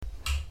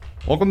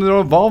Welcome to Don't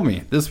Involve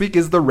Me. This week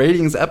is the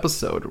ratings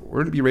episode.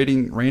 We're going to be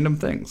rating random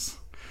things.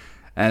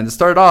 And to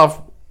start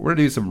off, we're going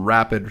to do some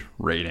rapid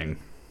rating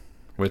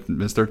with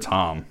Mr.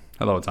 Tom.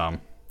 Hello, Tom.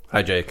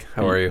 Hi, Jake.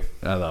 How are you?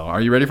 Hello. Are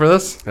you ready for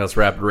this? Let's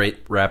rapid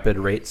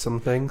rate some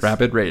things.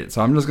 Rapid rate.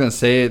 So I'm just going to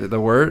say the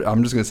word.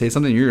 I'm just going to say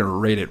something. You're going to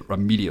rate it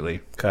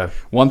immediately. Okay.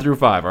 1 through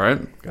 5, all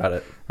right? Got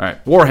it. All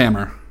right.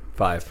 Warhammer.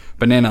 5.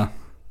 Banana.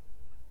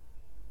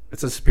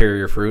 It's a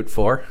superior fruit.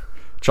 4.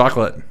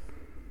 Chocolate.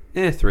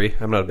 3.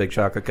 I'm not a big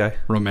chocolate guy.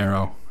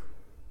 Romero.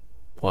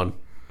 1.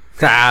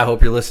 I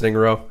hope you're listening,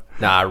 Ro.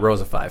 Nah, Ro's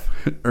a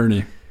 5.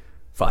 Ernie.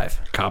 5.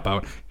 Cop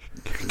out.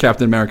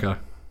 Captain America.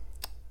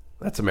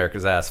 That's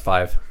America's ass.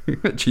 5.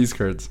 Cheese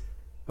curds.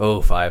 Oh,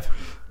 5.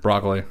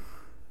 Broccoli.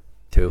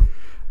 2.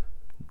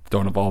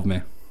 Don't involve me.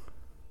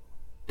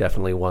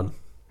 Definitely 1.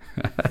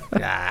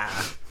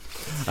 Ah.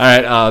 All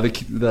right.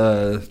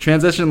 The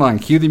transition line.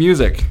 Cue the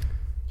music.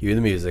 Cue the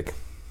music.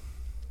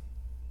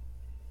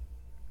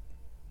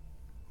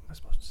 What am I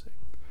supposed to say?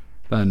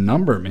 The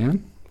number,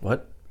 man.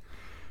 What?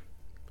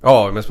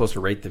 Oh, am I supposed to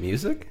rate the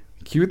music?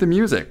 Cue the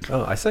music.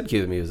 Oh, I said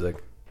cue the music.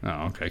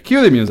 Oh, okay.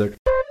 Cue the music.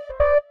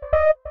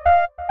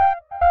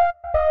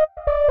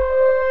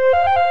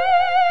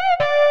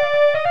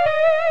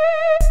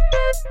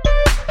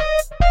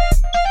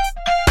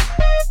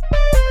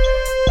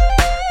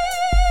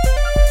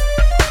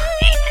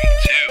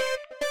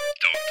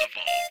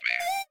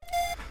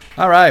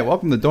 All right,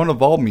 welcome to Don't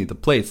Evolve Me, the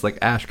place like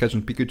Ash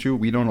catching Pikachu.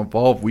 We don't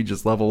evolve, we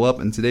just level up.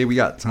 And today we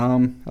got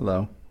Tom.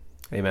 Hello.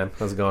 Hey, man.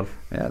 How's it going?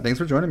 Yeah, thanks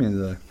for joining me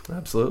today.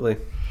 Absolutely.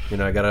 You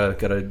know, I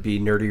gotta be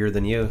nerdier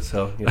than you,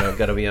 so I've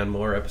gotta be on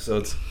more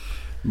episodes.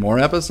 More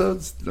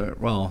episodes?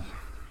 Well,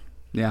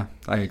 yeah,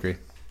 I agree.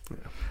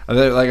 Yeah.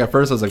 Like at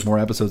first, I was like more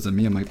episodes than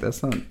me. I'm like,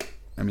 that's not.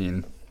 I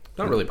mean,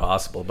 not really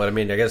possible, but I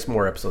mean, I guess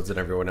more episodes than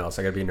everyone else.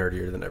 I gotta be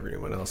nerdier than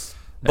everyone else,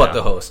 but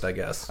the host, I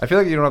guess. I feel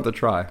like you don't have to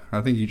try.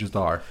 I think you just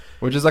are,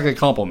 which is like a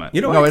compliment.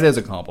 You know, no, it is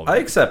a compliment. I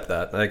accept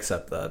that.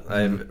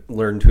 I've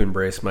learned to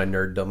embrace my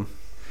nerddom.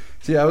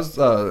 See, I was.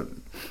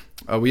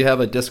 We have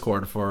a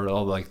Discord for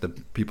all like the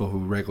people who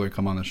regularly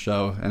come on the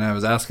show, and I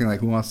was asking like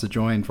who wants to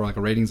join for like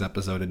a ratings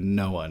episode, and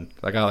no one.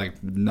 I got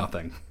like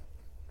nothing.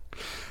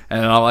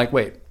 And I'm like,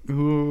 wait,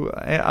 who?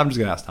 I'm just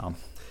gonna ask Tom.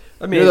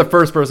 I mean, you're the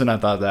first person I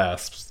thought to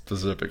ask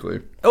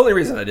specifically. The only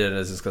reason I did it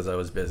is just because I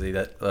was busy.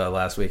 That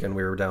last weekend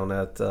we were down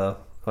at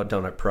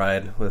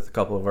Pride with a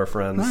couple of our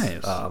friends.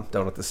 Nice.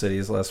 Down at the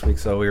cities last week,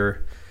 so we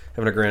were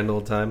having a grand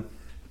old time.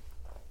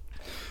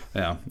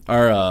 Yeah,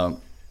 our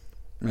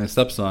my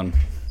stepson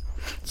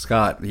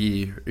Scott,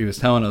 he was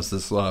telling us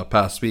this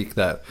past week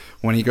that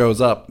when he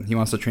grows up, he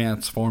wants to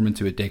transform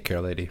into a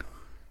daycare lady.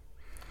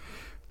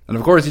 And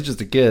of course, he's just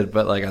a kid,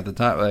 but like at the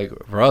time, like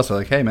for us, we're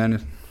like, hey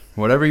man,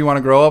 whatever you want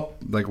to grow up,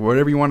 like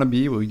whatever you want to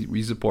be,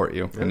 we support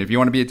you. Yeah. And if you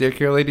want to be a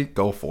daycare lady,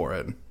 go for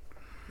it.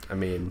 I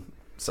mean,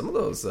 some of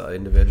those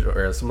individual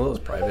or some of those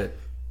private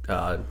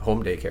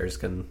home daycares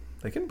can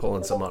pull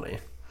in some money.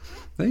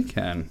 They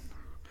can.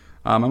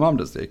 My mom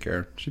does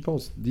daycare. She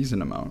pulls a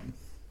decent amount.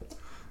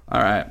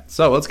 All right,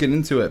 so let's get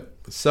into it.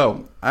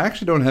 So I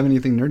actually don't have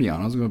anything nerdy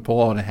on. I was going to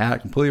pull out a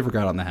hat. Completely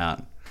forgot on the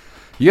hat.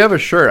 You have a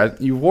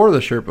shirt. You wore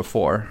the shirt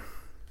before.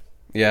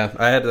 Yeah,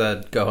 I had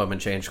to go home and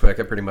change quick.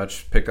 I pretty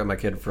much picked up my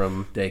kid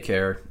from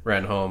daycare,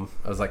 ran home.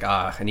 I was like,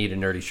 I need a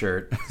nerdy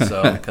shirt.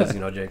 So, because,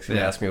 Jake's going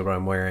to ask me what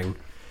I'm wearing.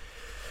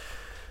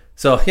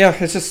 So, yeah,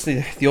 it's just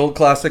the old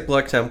classic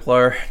Black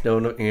Templar.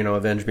 Don't,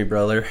 avenge me,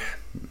 brother.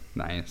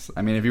 Nice.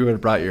 I mean, if you would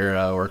have brought your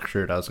work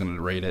shirt, I was going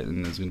to rate it,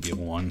 and it was going to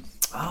be a 1.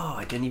 Oh,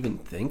 I didn't even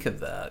think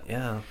of that.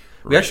 Yeah.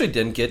 We actually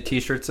didn't get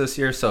t-shirts this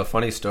year, so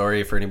funny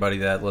story for anybody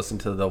that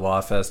listened to the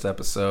WaFest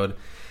episode.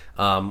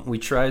 We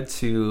tried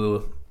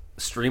to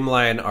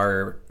streamline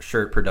our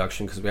shirt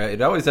production because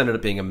it always ended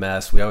up being a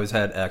mess. We always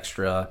had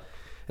extra.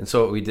 And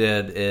so what we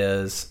did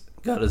is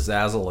got a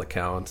Zazzle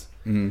account.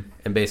 Mm-hmm.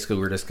 And basically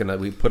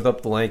we put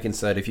up the link and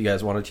said, if you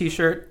guys want a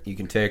t-shirt, you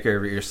can take care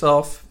of it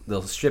yourself.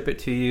 They'll ship it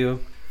to you.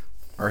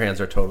 Our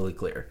hands are totally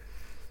clear.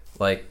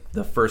 Like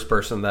the first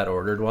person that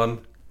ordered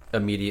one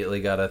immediately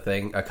got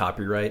a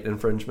copyright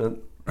infringement.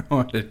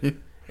 Oh, did he?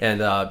 And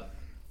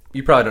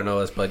you probably don't know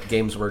this, but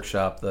Games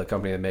Workshop, the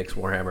company that makes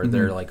Warhammer, mm-hmm.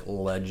 they're like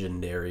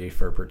legendary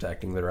for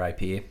protecting their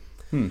IP.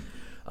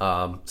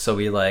 So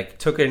we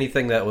took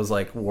anything that was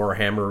like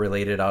Warhammer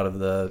related out of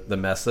the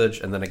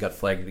message, and then it got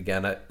flagged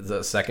again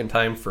the second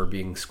time for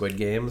being Squid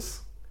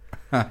Games.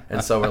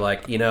 And so we're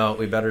like, we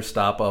better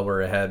stop while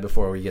we're ahead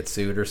before we get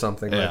sued or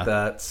something like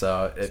that.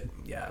 So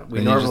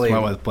we normally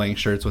just went with blank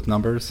shirts with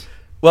numbers.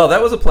 Well,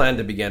 that was a plan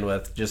to begin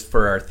with, just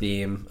for our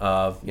theme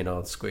of,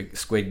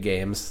 Squid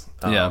Games.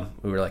 We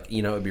were like,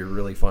 it'd be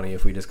really funny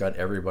if we just got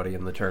everybody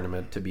in the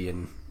tournament to be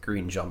in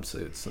green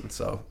jumpsuits, and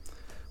so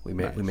we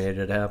made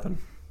it happen.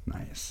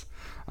 Nice.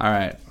 All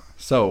right.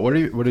 So, what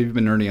have you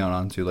been nerding out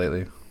onto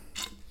lately?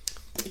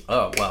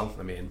 Oh well,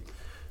 I mean,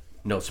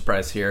 no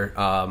surprise here.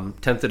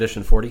 10th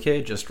edition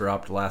 40K just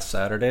dropped last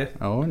Saturday.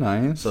 Oh,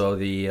 nice. So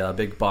the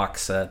big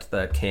box set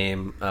that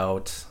came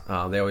out,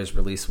 they always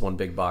release one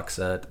big box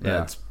set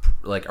that's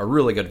like a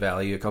really good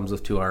value. It comes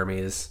with 2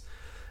 armies,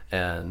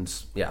 and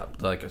yeah,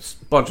 like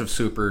bunch of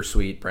super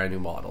sweet brand new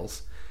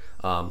models.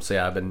 So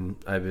yeah, I've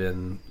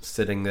been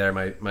sitting there.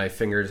 My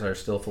fingers are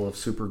still full of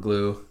super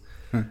glue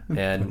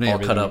and all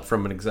cut up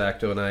from an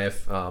X-Acto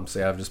knife. So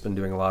yeah, I've just been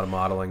doing a lot of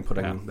modeling,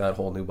 putting that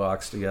whole new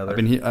box together.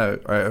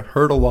 I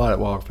heard a lot at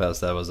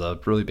Walkfest that was a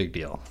really big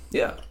deal.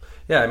 Yeah.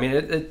 Yeah, I mean,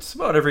 it's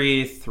about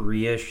every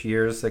 3-ish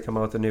years they come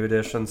out with a new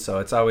edition, so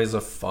it's always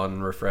a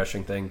fun,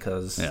 refreshing thing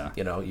because,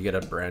 you get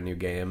a brand new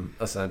game,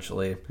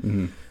 essentially.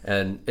 Mm-hmm.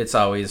 And it's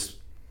always,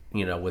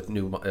 with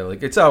new,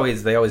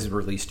 they always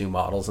release new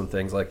models and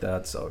things like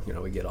that, so,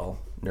 we get all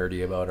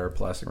nerdy about our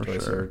plastic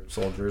toy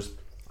soldiers.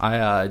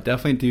 I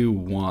definitely do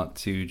want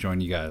to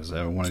join you guys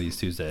one of these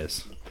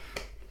Tuesdays.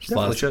 Just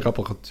last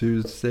couple of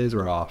Tuesdays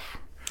were off.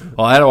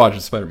 Well, I had to watch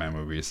a Spider-Man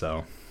movie,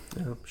 so...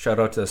 Yeah. Shout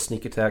out to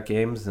Sneak Attack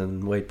Games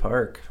in Wade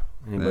Park.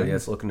 Anybody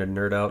that's looking to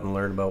nerd out and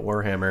learn about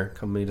Warhammer,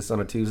 come meet us on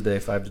a Tuesday,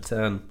 5 to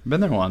 10. I've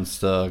been there once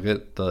to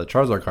get the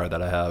Charizard card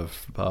that I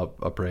have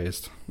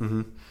upraised.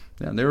 Mm-hmm.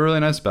 Yeah, they were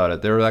really nice about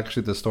it. They were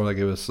actually the store that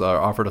gave us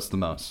offered us the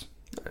most.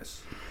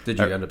 Nice. Did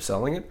you end up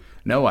selling it?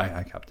 No,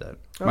 I kept it.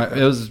 Okay.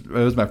 It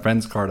was my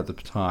friend's card at the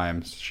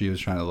time. She was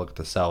trying to look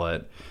to sell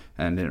it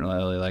and didn't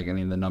really like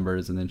any of the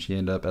numbers. And then she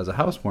ended up as a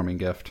housewarming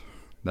gift.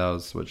 That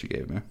was what she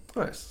gave me.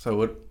 Nice. So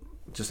what?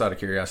 Just out of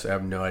curiosity, I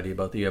have no idea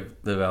about the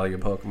value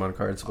of Pokemon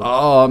cards.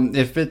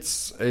 If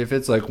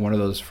it's like one of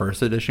those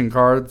first edition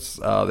cards,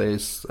 I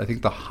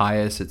think the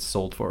highest it's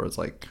sold for is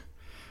like,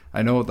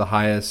 I know the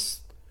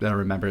highest that I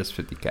remember is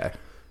 $50K.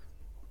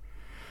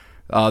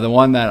 The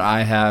one that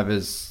I have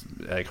is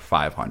like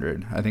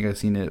 500. I think I've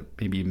seen it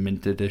maybe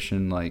mint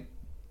edition like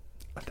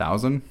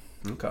 1,000.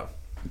 Okay.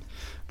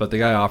 But the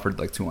guy offered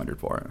like 200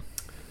 for it.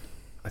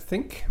 I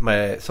think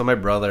my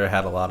brother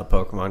had a lot of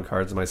Pokemon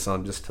cards, and my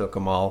son just took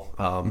them all.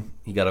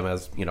 He got them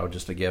as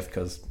just a gift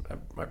because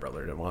my brother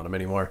didn't want them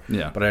anymore.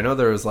 Yeah. But I know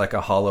there was like a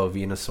hollow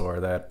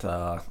Venusaur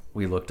that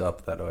we looked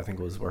up that I think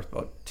was worth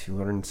about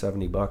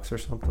 $270 or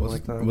something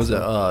like that. Was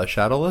it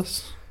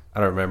shadowless? I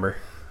don't remember.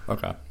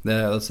 Okay,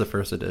 yeah, that's the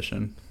first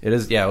edition. It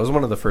is. Yeah, it was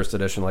one of the first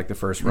edition, like the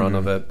first run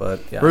of it.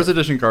 But yeah, first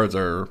edition cards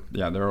they're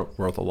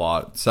worth a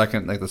lot. The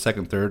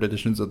second, third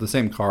editions of the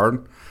same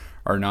card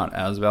are not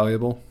as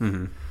valuable.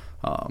 Mm-hmm.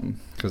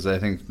 Because I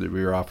think that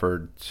we were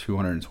offered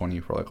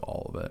 $220 for like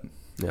all of it.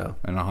 Yeah,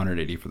 and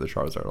 $180 for the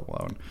Charizard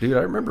alone. Dude,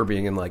 I remember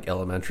being in like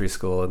elementary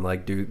school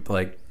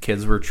and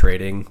kids were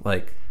trading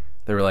like.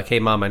 They were like, "Hey,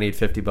 Mom, I need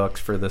 $50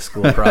 for this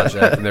school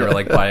project," and they were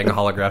like buying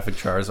holographic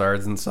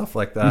Charizards and stuff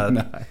like that.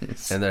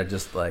 Nice. And they're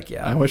just like,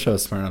 "Yeah." I wish I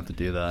was smart enough to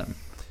do that.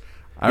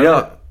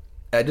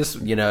 I just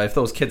if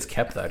those kids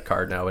kept that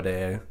card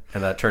nowadays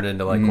and that turned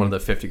into like one of the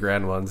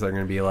 $50,000 ones, they're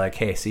gonna be like,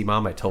 "Hey, see,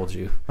 Mom, I told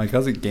you." My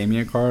cousin gave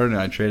me a card, and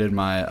I traded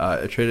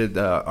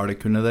the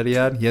Articuno that he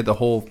had. He had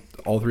all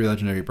 3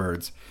 legendary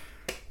birds,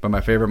 but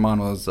my favorite one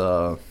was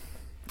I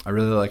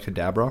really like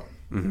Kadabra.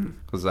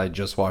 Because I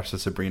just watched the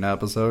Sabrina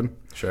episode,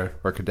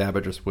 where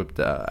Kadabra just whipped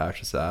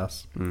Ash's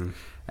ass,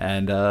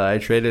 and I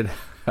traded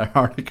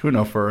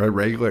Articuno for a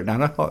regular,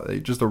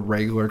 just a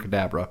regular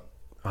Kadabra.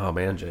 Oh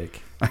man,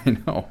 Jake! I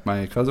know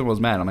my cousin was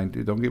mad. I'm like,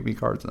 dude, don't give me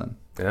cards then.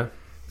 Yeah,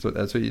 so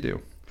that's what you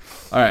do.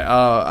 All right,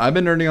 I've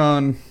been nerding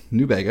on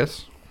New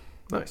Vegas.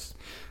 Nice.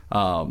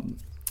 So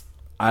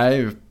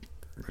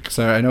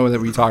I know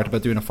that we talked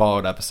about doing a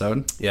Fallout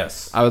episode.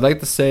 Yes, I would like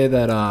to say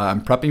that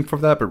I'm prepping for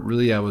that, but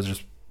really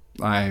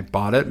I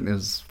bought it. It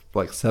was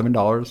like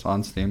 $7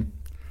 on Steam.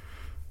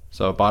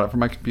 So I bought it for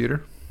my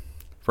computer.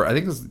 I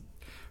think it's the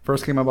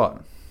first game I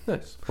bought.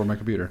 Nice. For my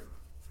computer.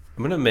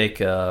 I'm going to make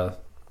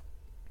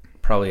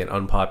probably an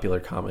unpopular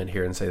comment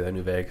here and say that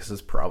New Vegas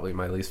is probably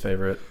my least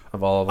favorite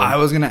of all of them. I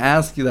was going to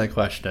ask you that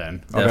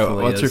question. Okay,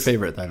 what's your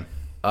favorite then?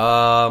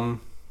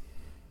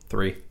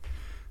 3.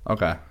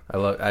 Okay.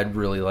 I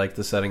really like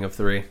the setting of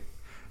 3.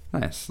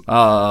 Nice.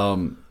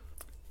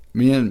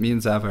 Me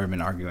and Sapphire have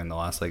been arguing the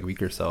last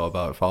week or so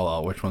about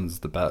Fallout. Which one's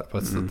the best?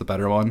 What's the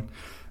better one?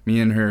 Me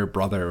and her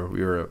brother,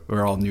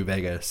 we're all New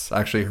Vegas.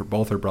 Actually,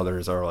 both her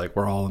brothers are like,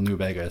 we're all in New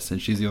Vegas, and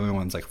she's the only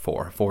one's like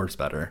 4. 4 is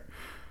better.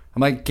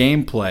 I'm like,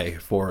 gameplay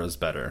 4 is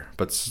better,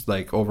 but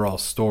like overall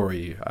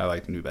story, I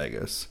like New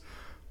Vegas.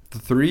 The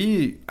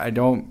 3 I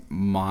don't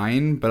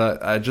mind,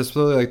 but I just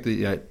really like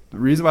the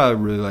reason why I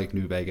really like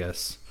New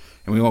Vegas,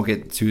 and we won't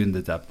get too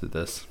into depth of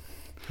this.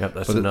 Yep,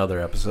 that's another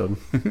episode.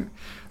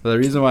 The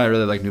reason why I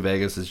really like New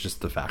Vegas is just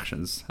the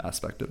factions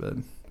aspect of it.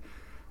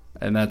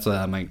 And that's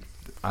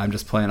I'm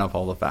just playing off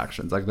all the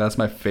factions. Like, that's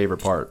my favorite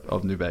part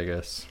of New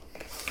Vegas.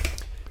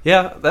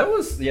 Yeah, that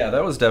was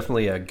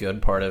definitely a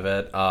good part of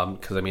it.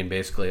 Because,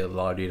 basically it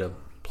allowed you to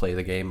play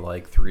the game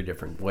like 3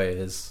 different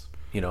ways,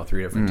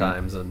 3 different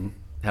times, and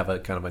have a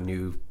kind of a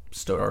new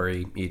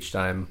story each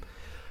time.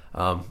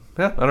 I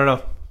don't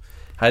know.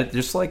 I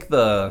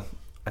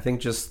think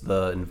just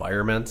the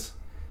environment.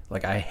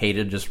 Like, I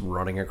hated just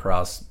running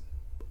across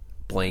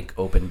blank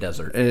open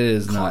desert. It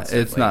is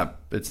constantly.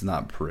 It's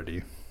not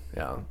pretty.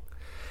 Yeah.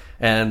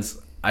 And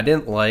I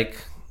didn't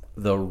like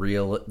the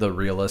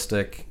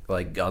realistic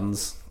like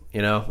guns,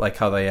 like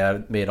how they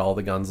had made all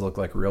the guns look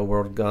like real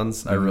world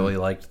guns. I really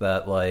liked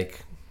that,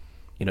 like,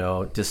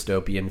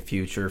 dystopian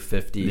future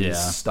 50s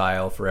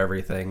style for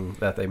everything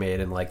that they made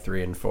in like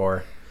 3 and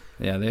 4.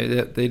 Yeah,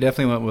 they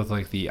definitely went with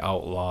like the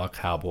outlaw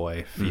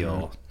cowboy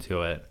feel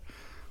to it.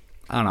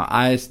 I don't know.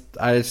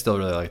 I still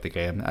really like the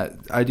game.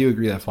 I do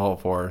agree that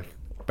Fallout 4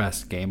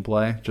 best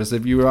gameplay. Just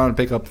if you want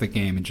to pick up the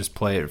game and just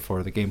play it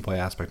for the gameplay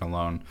aspect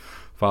alone,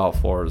 Fallout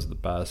 4 is the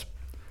best.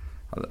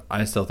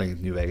 I still think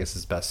New Vegas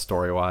is best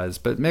story-wise,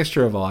 but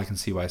mixture of all, I can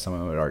see why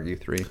someone would argue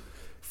 3.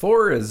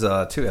 4 is 2.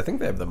 I think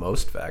they have the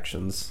most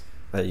factions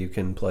that you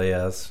can play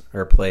as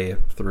or play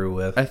through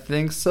with. I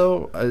think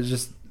so.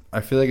 I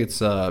feel like it's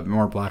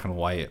more black and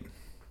white,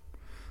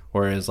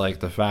 whereas like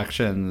the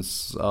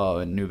factions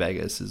in New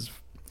Vegas is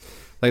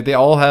like they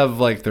all have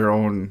like their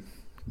own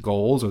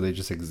goals or they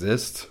just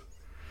exist.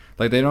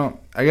 Like they don't.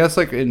 I guess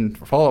like in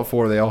Fallout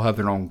 4, they all have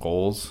their own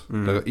goals.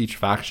 Each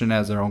faction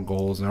has their own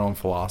goals, their own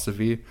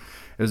philosophy.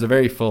 It was a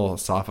very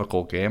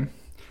philosophical game,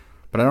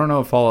 but I don't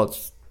know if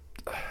Fallout's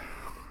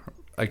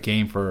a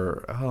game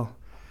for.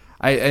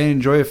 I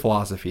enjoy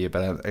philosophy,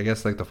 but I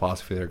guess like the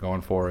philosophy they're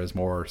going for is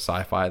more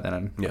sci-fi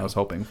than I was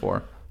hoping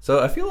for. So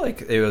I feel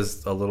like it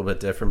was a little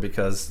bit different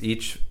because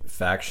each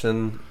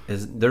faction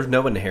there's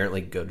no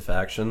inherently good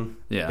faction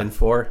in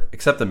 4,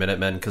 except the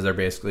Minutemen, because they're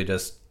basically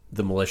just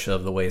the militia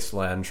of the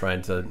wasteland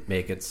trying to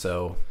make it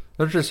so.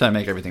 They're just trying to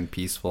make everything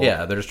peaceful.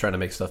 Yeah, they're just trying to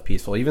make stuff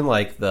peaceful. Even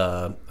like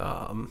the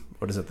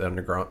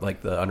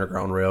the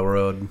underground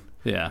railroad.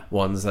 Yeah,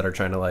 ones that are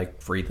trying to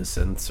like free the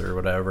synths or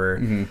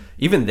whatever.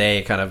 Even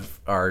they kind of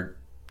are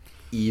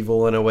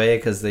evil in a way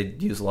because they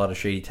use a lot of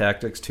shady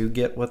tactics to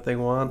get what they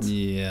want.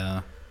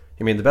 Yeah,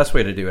 I mean the best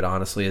way to do it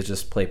honestly is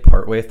just play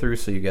partway through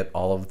so you get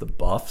all of the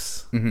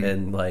buffs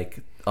and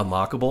like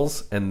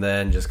unlockables, and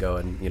then just go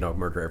and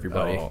murder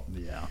everybody. Oh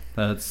yeah,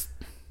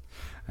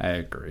 I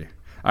agree.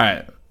 All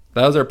right.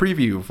 That was our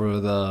preview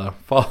for the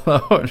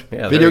Fallout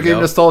video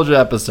game nostalgia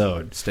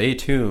episode. Stay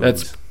tuned.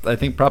 That's, I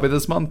think, probably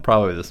this month.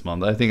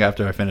 I think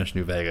after I finish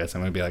New Vegas,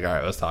 I'm going to be like, all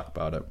right, let's talk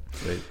about it.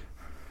 Sweet.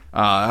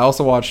 I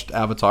also watched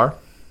Avatar.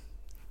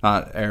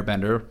 Not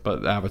Airbender,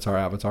 but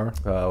Avatar.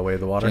 Way of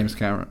the Water? James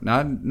Cameron.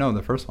 No,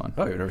 the first one.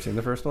 Oh, you've never seen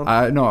the first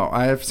one? No,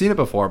 I've seen it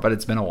before, but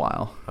it's been a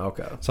while.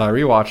 Okay. So I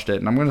rewatched it,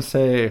 and I'm going to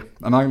say,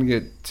 I'm not going to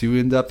get too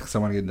in-depth because I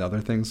want to get into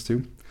other things,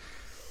 too.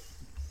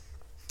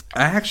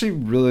 I actually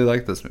really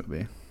like this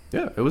movie.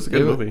 Yeah, it was a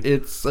good movie.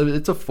 It's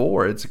a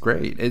 4. It's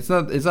great. It's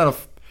not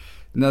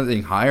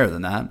nothing higher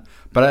than that.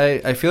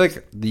 But I feel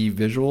like the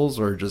visuals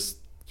are just,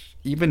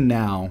 even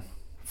now,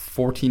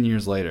 14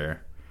 years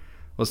later,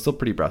 was still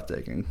pretty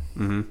breathtaking.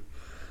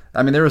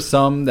 I mean, there were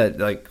some that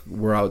like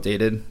were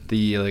outdated.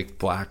 The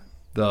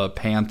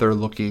panther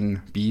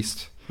looking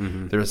beast.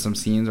 There were some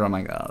scenes where I'm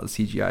like, oh, the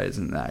CGI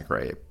isn't that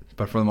great.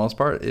 But for the most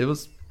part, it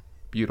was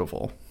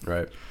beautiful.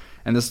 Right.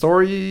 And the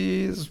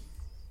stories.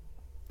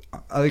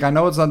 I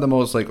know it's not the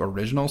most like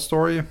original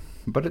story,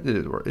 but it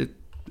did work. It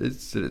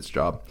did its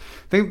job.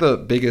 I think the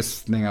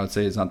biggest thing I would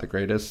say is not the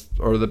greatest,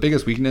 or the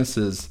biggest weakness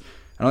is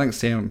I don't think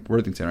Sam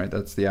Worthington, right?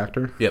 That's the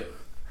actor. Yep.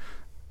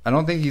 I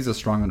don't think he's a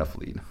strong enough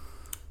lead.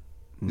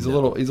 He's a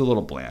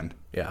little bland.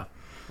 Yeah,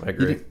 I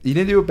agree. He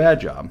didn't do a bad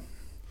job,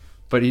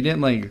 but he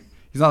didn't like.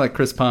 He's not like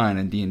Chris Pine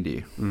in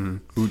D&D,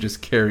 who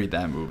just carried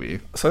that movie.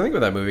 So I think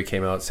when that movie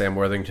came out, Sam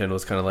Worthington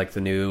was kind of like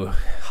the new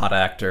hot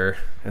actor.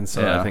 And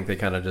so I think they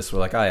kind of just were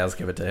like, let's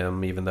give it to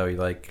him, even though he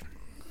like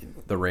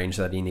the range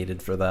that he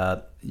needed for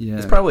that. Yeah.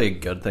 It's probably a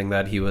good thing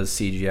that he was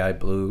CGI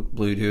blue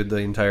dude the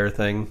entire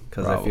thing,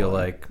 because I feel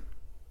like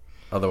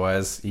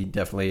otherwise he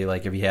definitely,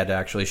 like if he had to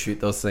actually shoot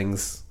those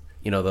things,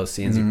 those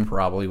scenes, you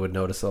probably would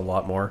notice a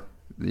lot more.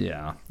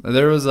 Yeah.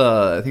 There was,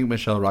 I think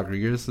Michelle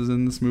Rodriguez is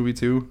in this movie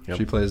too. Yep.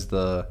 She plays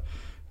the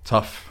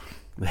tough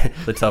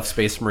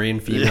space marine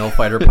female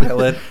fighter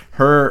pilot,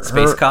 her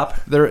cop.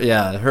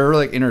 Her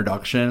like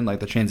introduction,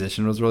 like the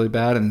transition was really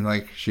bad, and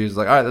like she was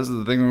like, all right, this is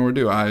the thing we're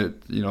gonna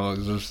do.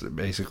 Was just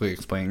basically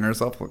explaining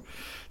herself.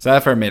 So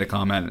after I made a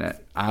comment, and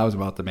I was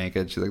about to make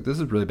it, she's like, this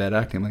is really bad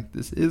acting. I'm like,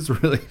 this is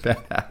really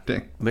bad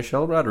acting.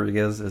 Michelle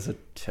Rodriguez is a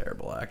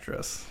terrible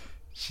actress.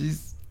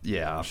 She's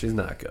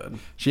not good.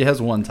 She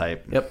has one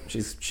type. Yep,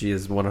 she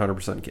is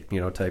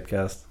 100%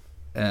 typecast.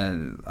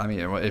 And I mean,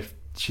 if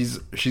she's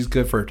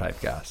good for her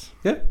typecast.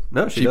 Yeah,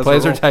 no, she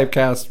plays her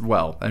typecast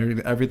well.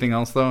 Everything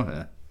else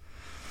though,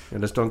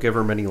 and just don't give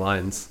her many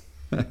lines.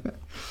 All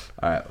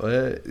right,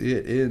 let's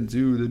get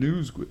into the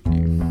news quickie.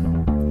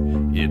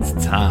 It's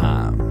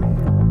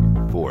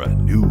time for a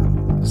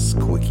news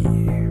quickie.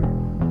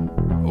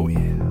 Oh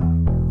yeah.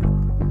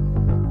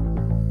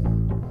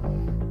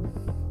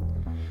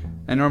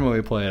 I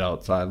normally play it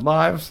outside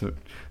live so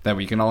that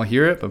we can all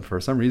hear it, but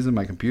for some reason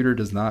my computer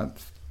does not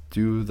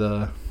do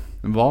the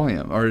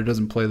volume, or it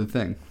doesn't play the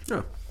thing. Oh.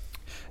 It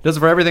does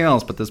it for everything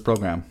else but this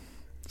program.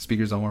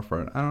 Speakers don't work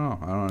for it. I don't know.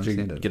 I don't understand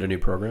it. Did you get a new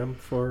program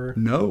for?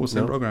 No,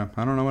 same program.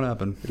 I don't know what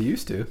happened. It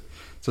used to.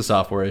 It's a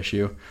software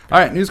issue. All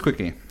right, news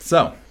quickie.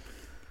 So,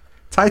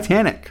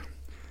 Titanic,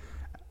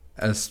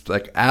 as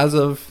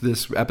of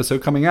this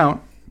episode coming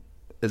out,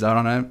 is out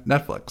on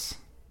Netflix.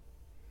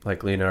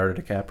 Like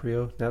Leonardo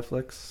DiCaprio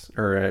Netflix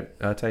or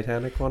a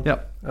Titanic one?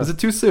 Yep. Oh. Is it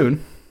too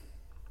soon?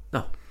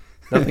 No.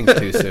 Nothing's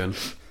too soon.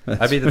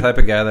 I'd be the type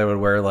of guy that would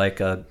wear like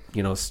a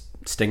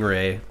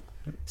stingray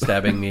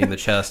stabbing me in the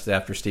chest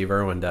after Steve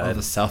Irwin died. Oh,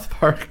 the South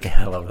Park.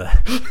 Yeah, I love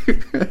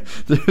that.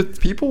 Dude,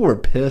 people were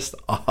pissed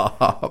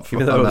off.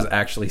 Even though it was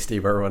actually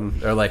Steve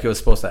Irwin, or like it was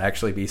supposed to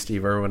actually be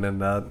Steve Irwin in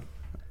that.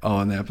 Oh,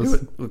 in the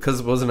episode?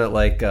 Because wasn't it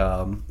like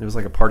it was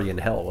like a party in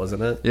hell,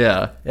 wasn't it?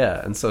 Yeah.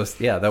 Yeah, and so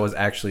that was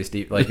actually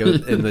Steve. Like it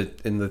was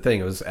in the thing,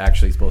 it was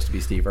actually supposed to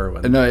be Steve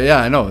Irwin. No, yeah,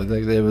 I know.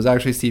 Like, it was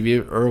actually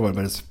Steve Irwin,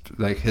 but it's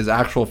like his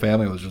actual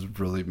family was just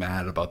really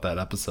mad about that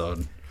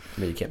episode. I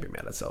mean, you can't be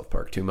mad at South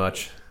Park too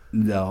much.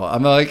 No,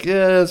 I'm like,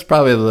 yeah, it's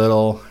probably a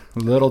little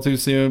too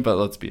soon, but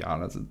let's be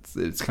honest,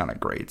 it's kind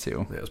of great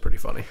too. Yeah, it was pretty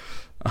funny.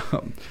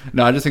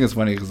 No, I just think it's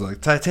funny because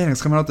like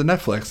Titanic's coming out to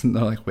Netflix, and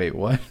they're like, wait,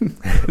 what?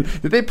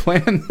 Did they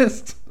plan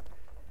this?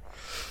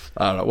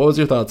 I don't know. What was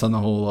your thoughts on the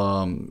whole?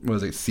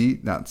 What was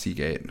it? Not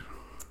Seagate.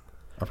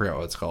 I forgot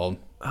what it's called.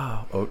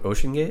 Oh,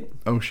 Ocean Gate.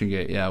 Ocean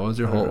Gate. Yeah. What was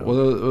your what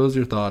was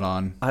your thought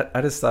on?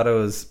 I just thought it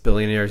was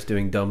billionaires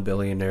doing dumb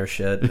billionaire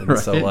shit, and Right.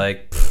 so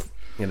like,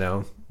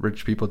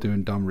 Rich people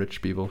doing dumb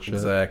rich people shit.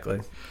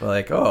 Exactly.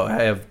 Like, oh,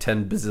 I have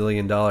 $10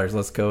 bazillion.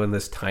 Let's go in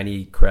this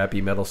tiny,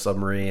 crappy metal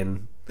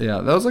submarine. Yeah,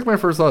 that was like my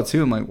first thought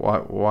too. I'm like,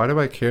 why do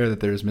I care that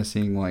there's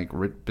missing like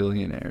rich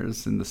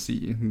billionaires in the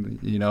sea?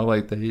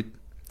 Like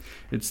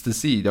it's the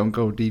sea. Don't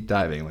go deep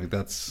diving. Like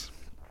that's.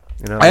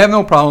 I have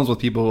no problems with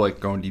people like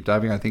going deep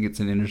diving. I think it's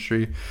an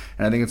industry,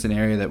 and I think it's an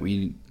area that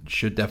we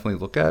should definitely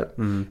look at.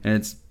 Mm-hmm.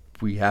 And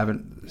we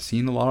haven't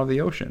seen a lot of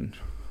the ocean.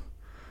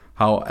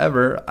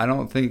 However, I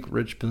don't think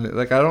I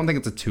don't think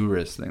it's a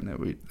tourist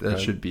thing that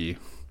should be,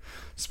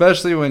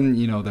 especially when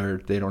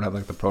they don't have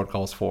like the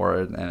protocols for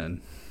it. And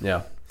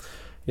yeah,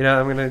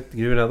 I'm gonna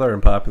give another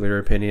unpopular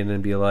opinion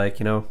and be like,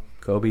 go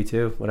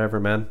B2, whatever,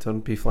 man.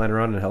 Don't be flying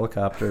around in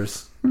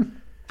helicopters.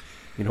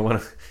 You don't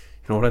want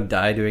to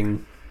die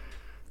doing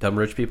dumb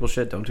rich people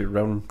shit. Don't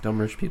do dumb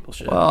rich people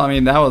shit. Well, I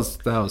mean that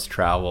was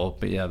travel,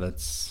 but yeah,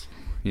 that's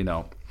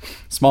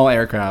small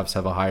aircrafts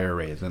have a higher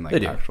rate than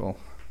like actual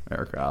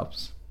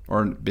aircrafts.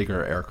 Or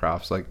bigger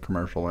aircrafts like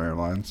commercial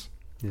airlines.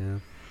 Yeah.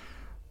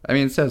 I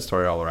mean, it's a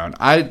story all around.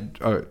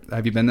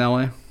 Have you been to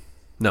LA?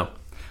 No.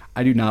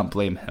 I do not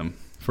blame him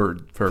for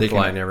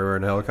flying everywhere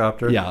in a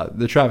helicopter. Yeah,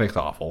 the traffic's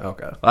awful.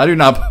 Okay. I do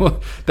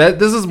not.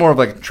 This is more of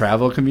like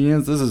travel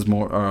convenience. This is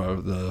more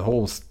the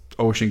whole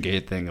Ocean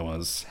Gate thing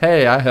was,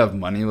 hey, I have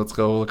money. Let's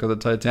go look at the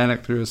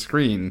Titanic through a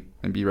screen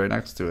and be right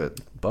next to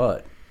it.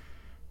 But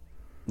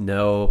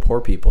no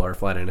poor people are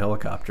flying in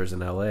helicopters in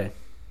LA.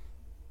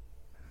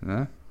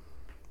 Yeah.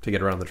 To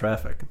get around the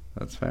traffic.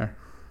 That's fair.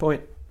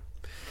 Point.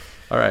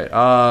 All right.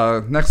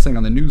 Next thing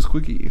on the news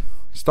quickie.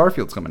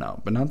 Starfield's coming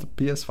out, but not the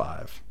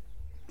PS5.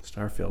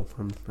 Starfield.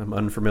 I'm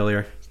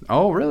unfamiliar.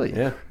 Oh, really?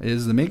 Yeah. It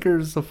is the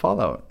makers of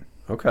Fallout.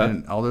 Okay.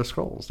 And Elder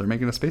Scrolls. They're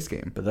making a space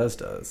game.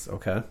 Bethesda is.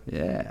 Okay.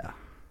 Yeah.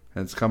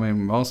 It's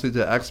coming mostly to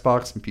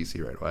Xbox and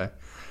PC right away.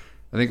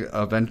 I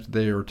think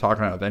they were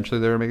talking about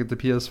eventually they were making it to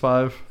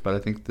PS5, but I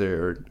think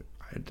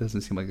it doesn't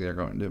seem like they're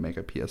going to make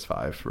a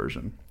PS5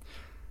 version.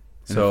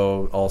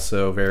 So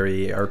also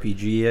very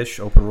RPG-ish,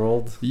 open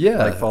world? Yeah.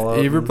 Like Fallout?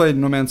 Have you ever played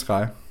No Man's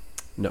Sky?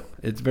 No.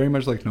 It's very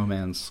much like No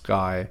Man's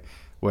Sky,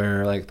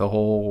 where like the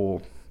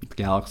whole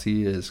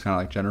galaxy is kind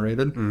of like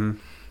generated, mm-hmm.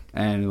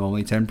 and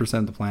only 10%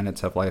 of the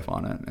planets have life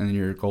on it, and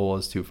your goal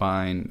is to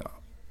find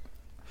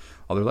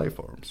other life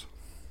forms.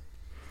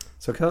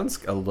 So it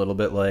sounds a little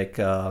bit like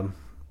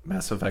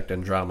Mass Effect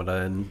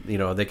Andromeda, and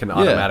they can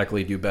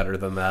automatically do better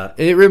than that.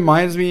 It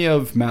reminds me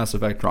of Mass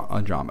Effect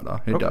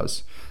Andromeda. It Okay.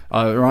 does.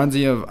 It reminds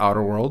me of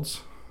Outer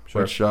Worlds,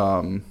 Sure. which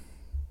the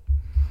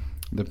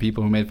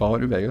people who made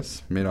Fallout New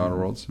Vegas made Outer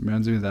Worlds. It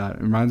reminds me of that.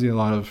 It reminds me a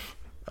lot of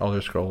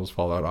Elder Scrolls,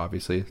 Fallout,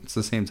 obviously. It's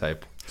the same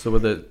type. So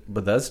with it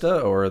Bethesda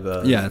or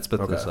the... Yeah, it's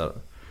Bethesda. Okay.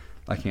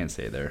 I can't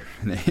say their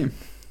name.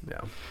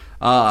 Yeah.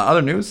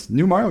 Other news,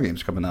 new Mario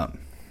games coming out.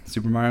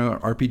 Super Mario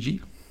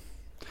RPG,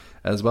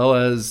 as well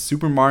as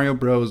Super Mario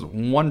Bros.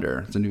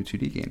 Wonder. It's a new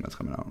 2D game that's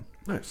coming out.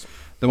 Nice.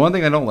 The one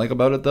thing I don't like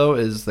about it, though,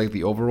 is like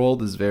the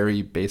overworld is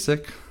very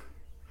basic.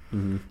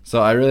 Mm-hmm.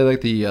 So I really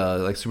like the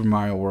like Super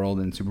Mario World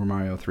and Super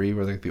Mario 3,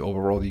 where like the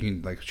overworld you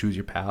can like choose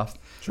your path.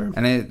 Sure.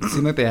 And it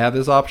seemed like they have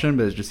this option,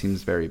 but it just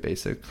seems very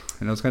basic,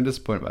 and I was kind of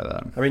disappointed by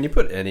that. I mean, you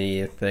put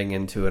anything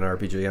into an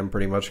RPG, I'm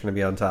pretty much going to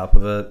be on top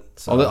of it.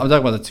 So. I'm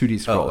talking about the 2D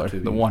scroller,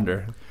 2D. the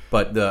Wonder.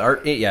 But the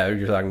art, yeah,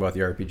 you're talking about the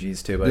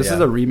RPGs too. But This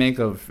is a remake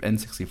of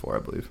N64, I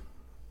believe.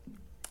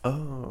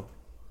 Oh,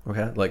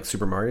 okay, like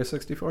Super Mario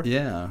 64.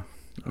 Yeah,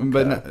 Okay.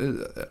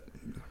 but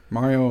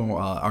Mario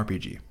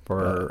RPG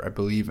for I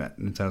believe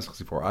Nintendo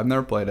 64. I've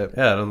never played it.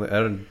 Yeah, I don't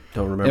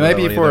remember. It might that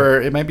be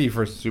one it might be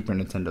for Super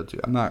Nintendo too.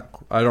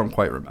 I don't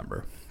quite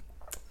remember.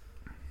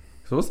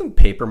 So wasn't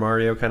Paper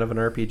Mario kind of an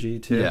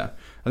RPG too? Yeah,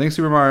 I think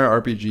Super Mario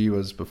RPG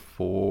was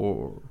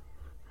before.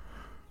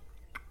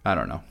 I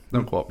don't know.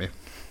 Don't quote me.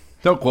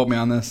 Don't quote me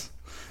on this.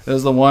 It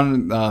was the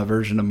one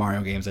version of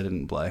Mario games I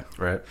didn't play.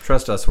 Right.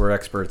 Trust us, we're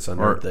experts on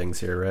nerd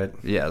things here, right?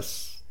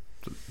 Yes.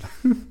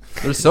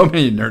 There's so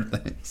many nerd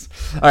things.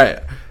 All right.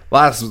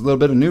 Last little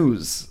bit of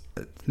news.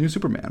 New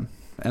Superman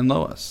and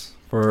Lois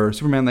for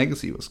Superman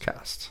Legacy was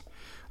cast.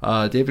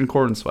 David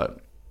Cornsweet.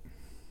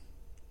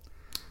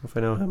 If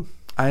I know him.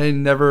 I've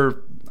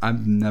never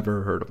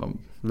heard of him.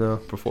 No.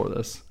 Before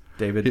this.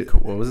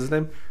 What was his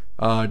name?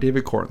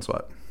 David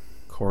Cornsweet.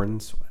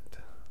 Cornsweet.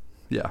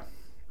 Yeah.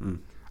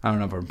 I don't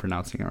know if I'm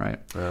pronouncing it right.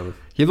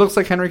 He looks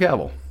like Henry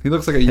Cavill. He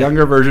looks like a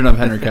younger version of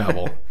Henry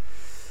Cavill.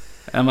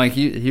 I'm like,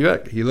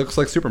 he looks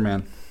like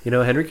Superman.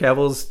 Henry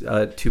Cavill's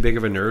too big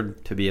of a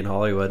nerd to be in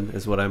Hollywood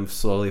is what I'm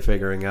slowly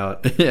figuring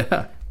out.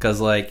 Yeah. Because,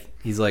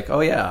 he's like, oh,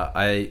 yeah,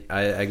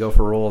 I go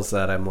for roles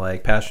that I'm,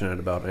 passionate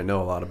about and I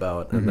know a lot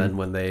about. And then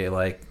when they,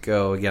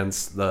 go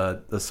against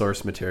the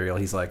source material,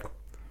 he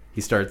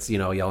starts,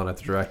 yelling at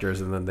the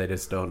directors, and then they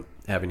just don't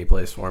have any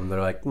place for him.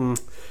 They're like,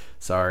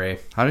 sorry.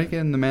 How did he get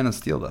in The Man of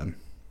Steel, then?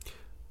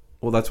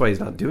 Well, that's why he's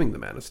not doing The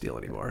Man of Steel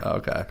anymore.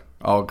 Okay.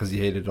 Oh, because he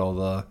hated all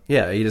the...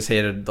 Yeah, he just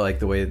hated,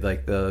 the way,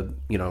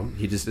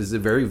 he just is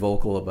very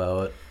vocal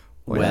about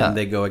when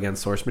they go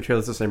against source material.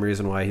 That's the same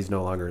reason why he's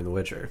no longer in The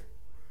Witcher.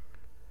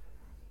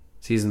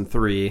 Season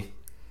 3,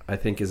 I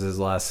think, is his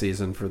last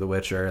season for The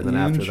Witcher, and then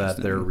after that,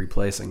 they're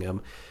replacing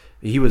him.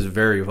 He was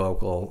very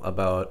vocal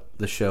about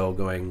the show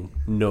going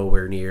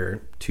nowhere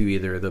near to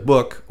either the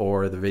book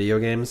or the video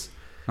games,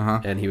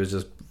 and he was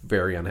just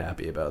very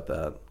unhappy about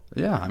that.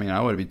 Yeah,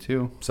 I would be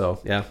too. So,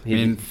 yeah.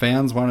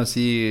 Fans want to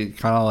see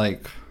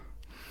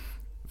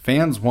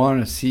fans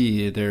want to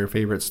see their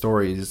favorite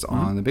stories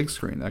on the big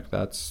screen.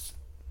 That's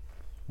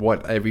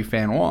what every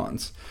fan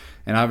wants.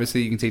 And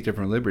obviously you can take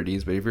different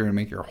liberties, but if you're going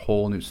to make your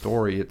whole new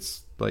story,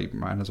 it's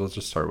might as well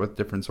just start with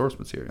different source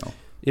material.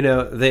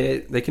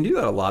 They can do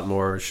that a lot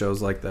more.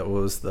 Shows like that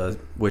was the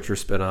Witcher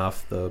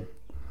spinoff, the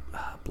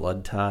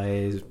Blood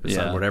Ties,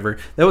 whatever.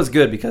 That was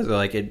good because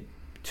it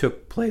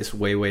took place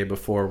way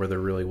before where there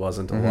really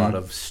wasn't a lot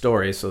of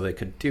story, so they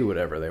could do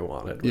whatever they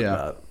wanted with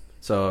that.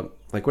 So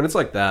when it's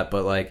like that,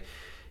 but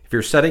if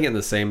you're setting it in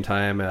the same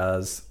time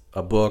as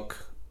a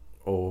book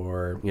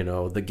or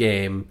the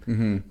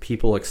game,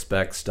 people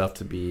expect stuff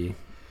to be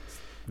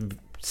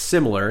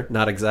similar,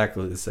 not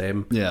exactly the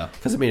same. Yeah,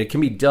 because it can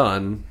be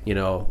done,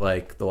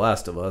 like The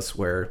Last of Us,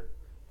 where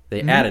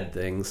they added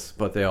things,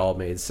 but they all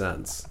made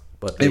sense.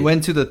 But they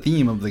went to the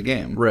theme of the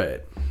game,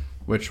 right?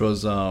 Which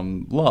was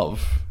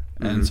love.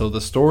 And so the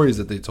stories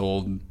that they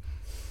told,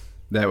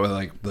 that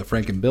were the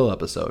Frank and Bill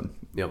episode,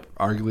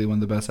 arguably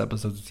one of the best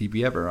episodes of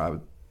TV ever. I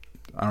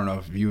don't know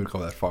if you would go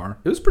that far.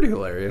 It was pretty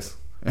hilarious.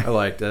 I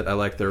liked it. I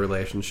liked their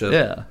relationship.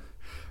 Yeah.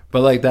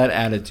 But that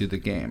added to the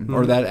game,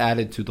 or that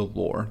added to the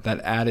lore, that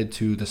added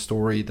to the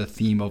story, the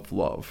theme of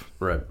love.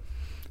 Right.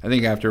 I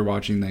think after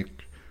watching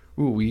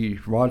we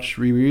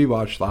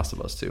rewatched Last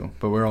of Us 2,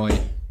 but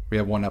we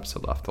have one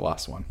episode left, the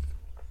last one.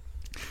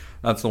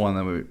 That's the one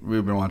that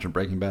we've been watching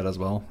Breaking Bad as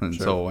well. And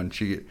so when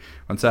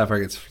Sapphire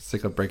gets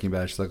sick of Breaking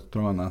Bad, she's like,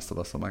 throw on Last of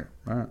Us. I'm like,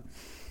 all right.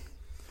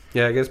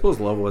 Yeah, I suppose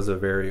love was a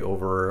very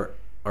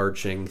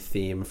overarching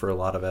theme for a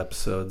lot of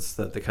episodes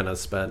that they kind of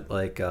spent,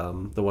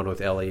 the one with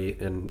Ellie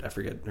and I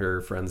forget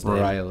her friend's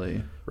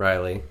name.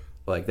 Riley.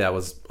 That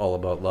was all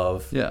about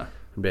love. Yeah.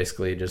 And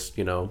basically just,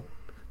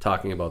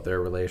 talking about their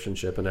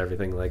relationship and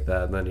everything like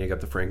that. And then you got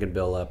the Frank and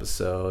Bill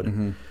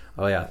episode.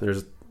 Oh, yeah,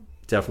 there's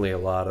definitely a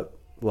lot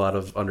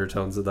of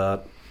undertones of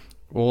that.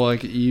 Well,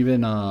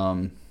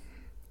 even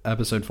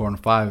episode 4 and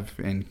 5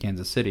 in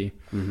Kansas City,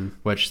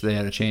 which they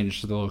had to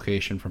change the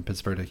location from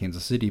Pittsburgh to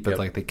Kansas City, but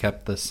they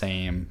kept the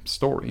same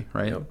story,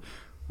 right? Yep.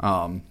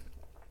 And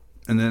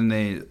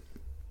then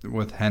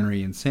with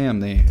Henry and Sam,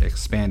 they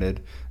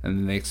expanded, and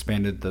then they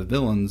expanded the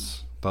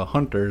villains, the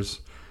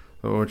hunters,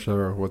 which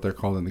are what they're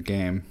called in the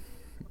game.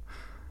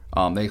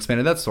 They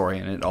expanded that story,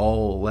 and it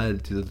all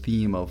led to the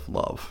theme of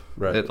love.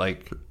 Right.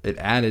 It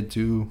added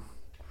to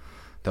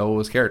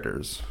those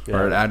characters,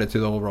 or it added to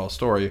the overall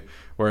story.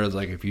 Whereas,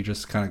 if you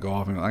just kind of go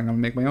off and I'm gonna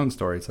make my own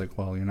story, it's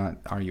well, you're not.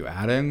 Are you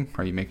adding?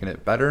 Are you making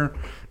it better?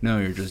 No,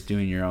 you're just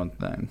doing your own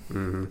thing.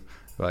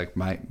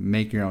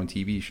 Make your own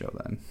TV show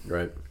then.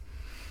 Right.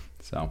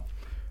 So,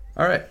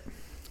 all right.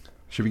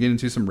 Should we get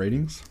into some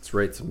ratings? Let's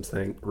rate some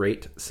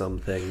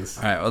things.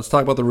 All right, let's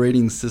talk about the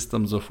rating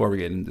systems before we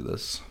get into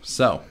this.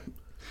 So,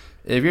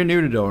 if you're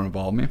new to Don't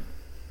Involve Me,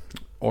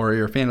 or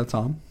you're a fan of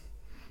Tom,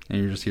 and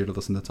you're just here to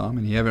listen to Tom,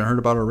 and you haven't heard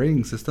about our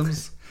rating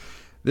systems,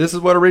 this is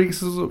what our rating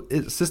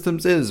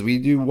systems is. We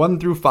do 1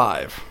 through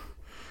 5.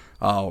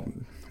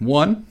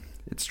 1,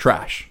 it's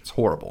trash. It's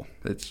horrible.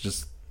 It's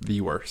just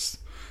the worst.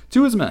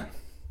 2 is meh.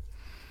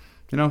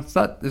 It's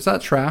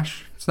not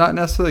trash. It's not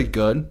necessarily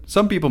good.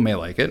 Some people may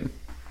like it.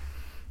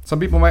 Some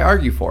people might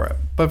argue for it.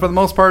 But for the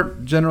most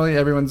part, generally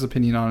everyone's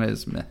opinion on it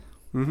is meh.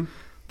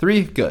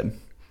 3, good.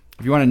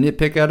 If you want to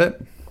nitpick at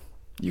it,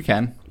 you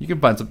can. You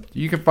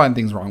can find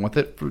things wrong with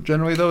it.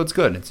 Generally, though, it's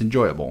good. It's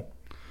enjoyable.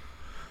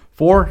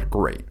 4,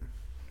 great.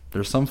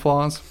 There's some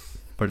flaws,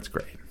 but it's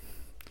great.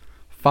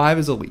 5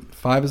 is elite.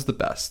 5 is the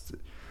best.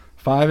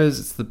 5 is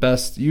it's the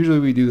best. Usually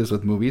we do this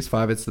with movies.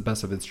 5, it's the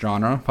best of its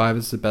genre. 5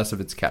 is the best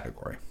of its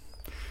category.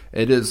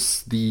 It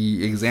is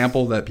the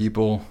example that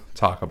people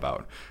talk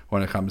about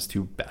when it comes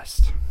to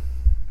best.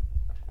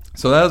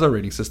 So that is our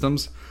rating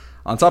systems.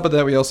 On top of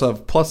that, we also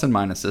have plus and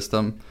minus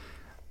system.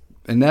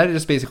 And that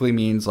just basically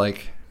means,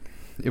 like,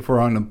 if we're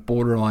on a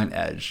borderline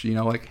edge, you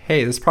know, like,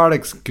 hey, this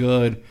product's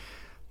good,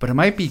 but it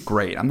might be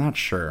great. I'm not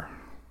sure.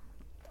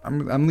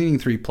 I'm leaning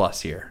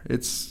 3+ here.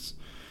 It's,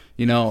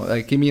 you know,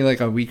 like, give me like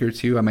a week or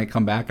two, I might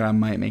come back and I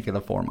might make it a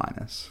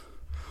 4-.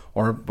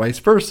 Or vice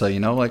versa, you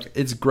know, like,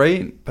 it's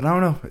great, but I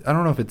don't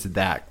know if it's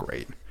that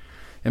great.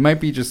 It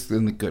might be just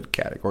in the good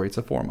category. It's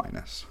a 4-.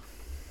 I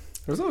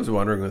was always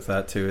wondering with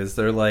that too. Is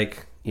there,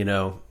 like, you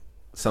know,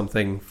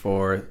 something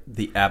for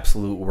the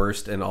absolute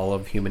worst in all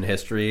of human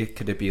history?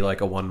 Could it be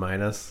like a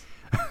 1-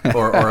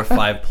 or a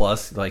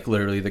 5+, like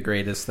literally the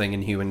greatest thing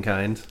in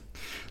humankind?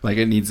 Like,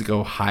 it needs to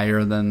go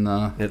higher than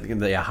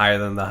higher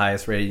than the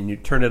highest rating. You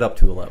turn it up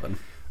to 11.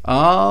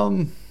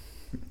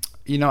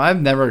 You know,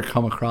 I've never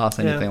come across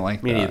anything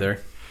like me that. Me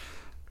neither.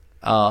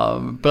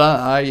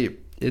 But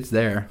it's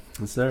there.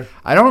 It's there.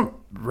 I don't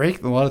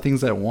rate a lot of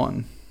things at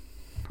 1.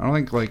 I don't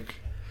think, like...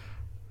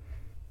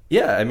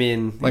 Yeah, I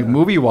mean... Like,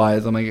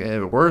 movie-wise, I'm like,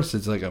 at worst,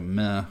 it's like a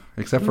meh.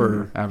 Except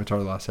for Avatar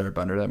The Last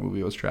Airbender. That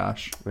movie was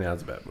trash. Yeah,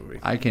 it's a bad movie.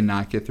 I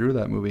cannot get through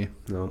that movie.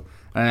 No.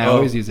 And I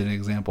always use it as an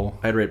example.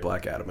 I'd rate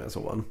Black Adam as a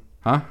 1.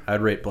 Huh?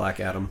 I'd rate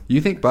Black Adam.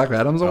 You think Black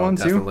Adam's a 1,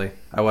 too? Definitely.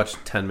 I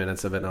watched 10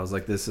 minutes of it, and I was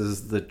like, this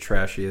is the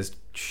trashiest,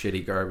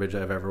 shitty garbage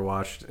I've ever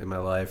watched in my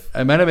life.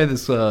 I might have made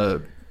this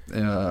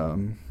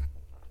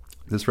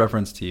this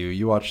reference to you.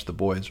 You watched The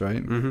Boys,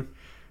 right? Mm-hmm.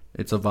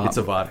 It's a VOD. It's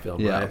a VOD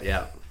film, yeah. right?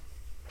 Yeah.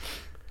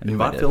 And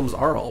VOD films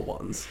are all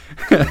 1s.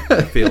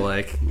 I feel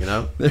like, you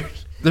know?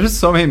 There's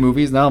so many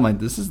movies now. I'm like,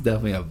 this is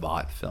definitely a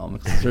VOD film.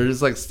 They're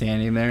just like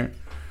standing there,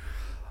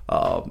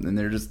 and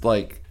they're just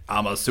like,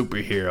 I'm a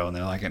superhero, and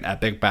they're like an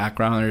epic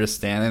background. They're just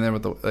standing there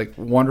with the, like,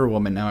 Wonder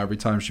Woman. Now every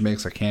time she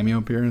makes a cameo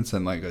appearance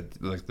in like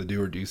the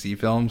Do or DC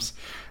films,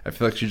 I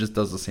feel like she just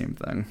does the same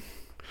thing.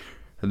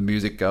 And the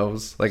music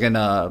goes like in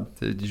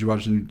did you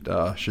watch the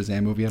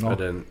Shazam movie at all? I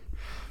didn't.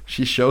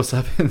 She shows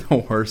up in the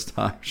worst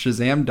time.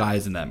 Shazam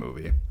dies in that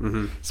movie.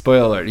 Mm-hmm.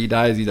 Spoiler alert, he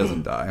dies, he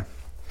doesn't die.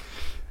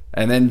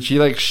 And then she,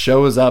 like,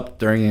 shows up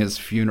during his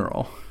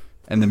funeral.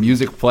 And the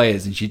music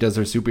plays, and she does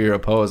her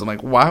superhero pose. I'm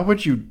like, why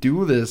would you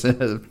do this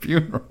at a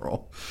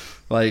funeral?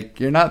 Like,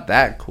 you're not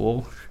that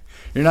cool.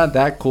 You're not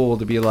that cool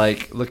to be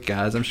like, look,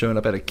 guys, I'm showing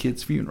up at a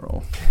kid's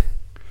funeral.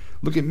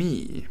 Look at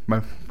me.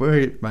 My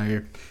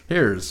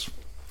hair's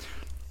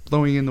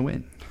blowing in the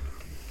wind.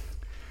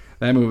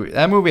 That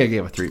movie I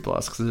gave a 3+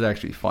 because it's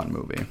actually a fun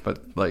movie.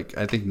 But, like,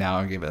 I think now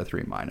I give it a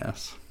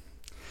 3-.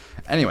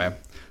 Anyway,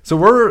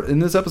 so in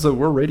this episode,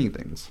 we're rating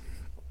things.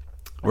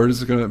 We're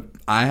just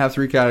I have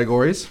 3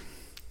 categories.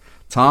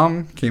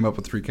 Tom came up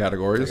with 3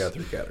 categories. I got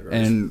 3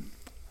 categories. And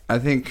I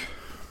think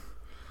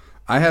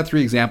I had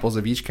 3 examples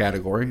of each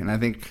category. And I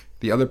think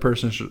the other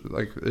person should,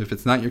 like, if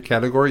it's not your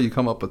category, you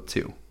come up with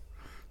 2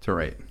 to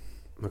rate.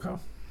 Okay.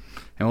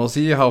 And we'll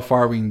see how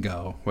far we can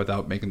go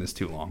without making this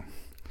too long.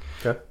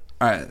 Okay.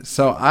 All right,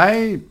 so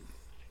I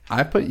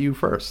put you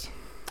first.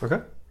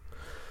 Okay.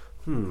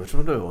 Which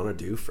one do I want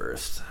to do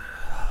first?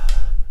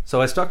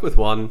 So I stuck with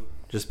 1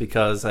 just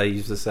because I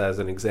use this as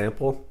an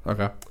example.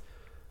 Okay.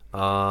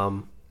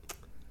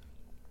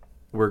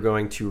 We're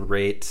going to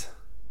rate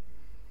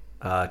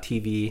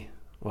TV.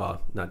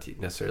 Well, not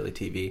necessarily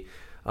TV.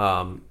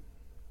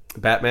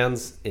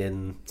 Batman's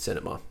in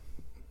cinema.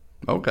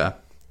 Okay.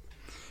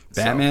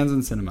 Batman's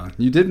in cinema.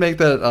 You did make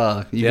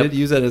that. You did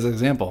use that as an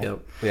example. Yep.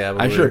 Yeah.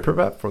 I should have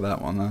prepped for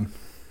that one then.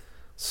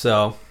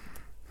 So,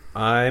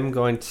 I'm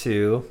going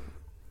to.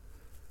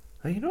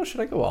 Should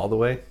I go all the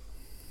way?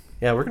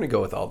 Yeah, we're going to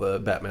go with all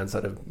the Batmans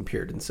that have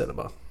appeared in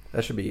cinema.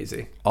 That should be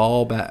easy.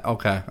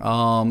 Okay.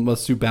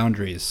 Let's do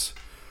boundaries.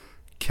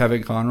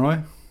 Kevin Conroy.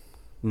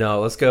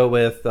 No, let's go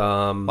with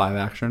live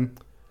action.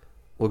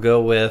 We'll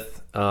go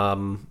with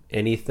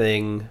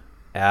anything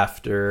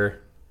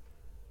after.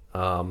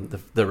 The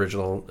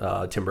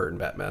original Tim Burton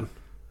Batman.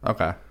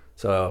 Okay.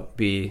 So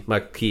be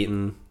Michael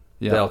Keaton,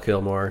 Yeah. Val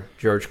Kilmer,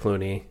 George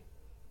Clooney.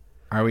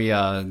 Are we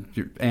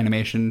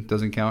animation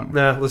doesn't count?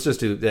 Nah, let's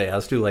just do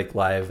let's do like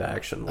live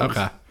action ones.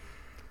 Okay.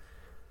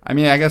 I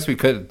mean, I guess we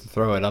could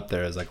throw it up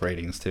there as like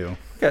ratings too.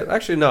 Okay,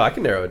 actually no, I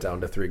can narrow it down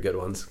to 3 good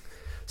ones.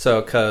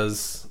 So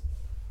cuz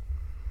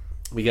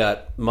we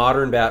got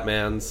modern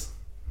Batmans,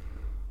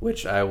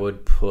 which I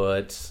would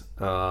put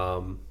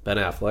Ben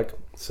Affleck.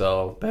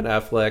 So Ben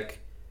Affleck,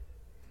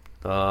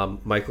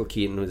 Michael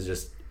Keaton was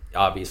just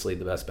obviously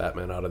the best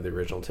Batman out of the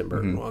original Tim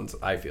Burton ones,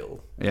 I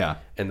feel. Yeah.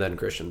 And then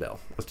Christian Bale.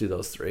 Let's do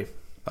those 3.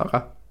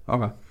 Okay. Which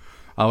one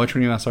do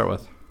you want to start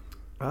with?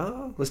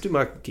 Let's do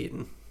Michael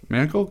Keaton.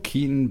 Michael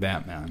Keaton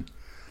Batman.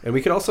 And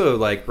we could also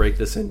like break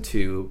this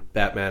into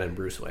Batman and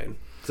Bruce Wayne.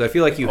 Because I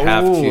feel like you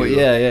have to.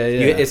 Yeah.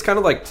 It's kind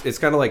of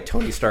like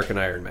Tony Stark and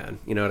Iron Man.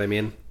 You know what I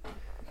mean?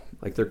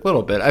 Like they're a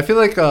little bit. I feel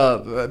like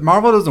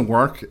Marvel doesn't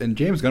work, and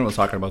James Gunn was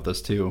talking about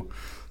this too.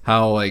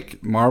 How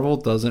like Marvel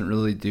doesn't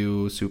really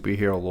do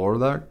superhero lore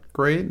that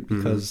great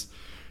because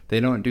they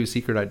don't do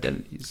secret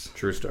identities.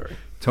 True story.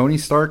 Tony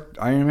Stark,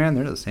 Iron Man,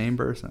 they're the same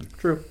person.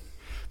 True.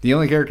 The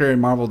only character in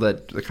Marvel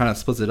that kind of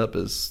splits it up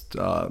is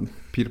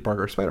Peter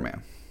Parker,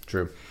 Spider-Man.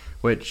 True.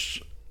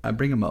 Which I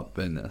bring him up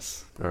in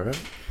this. All right.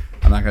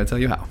 not going to tell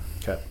you how.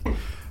 Okay.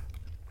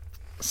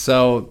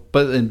 So,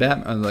 but in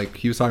Batman, like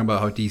he was talking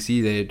about how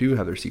DC, they do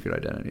have their secret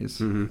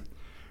identities,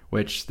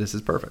 which this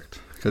is perfect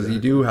because you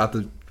do have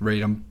to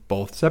rate them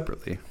both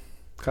separately.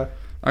 Okay.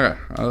 Okay,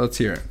 let's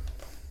hear it.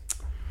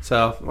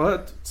 So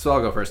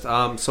I'll go first.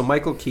 So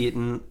Michael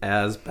Keaton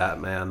as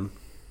Batman.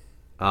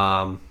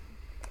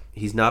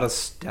 He's not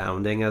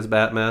astounding as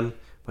Batman,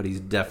 but he's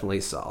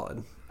definitely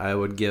solid. I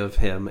would give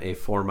him a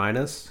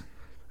 4-.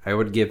 I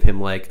would give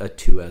him like a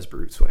 2 as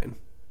Bruce Wayne.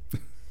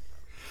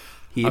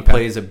 He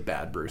plays a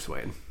bad Bruce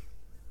Wayne.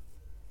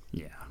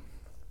 Yeah,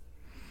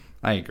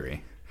 I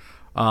agree.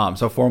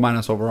 So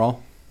 4-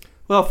 overall.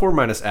 Well,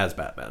 4- as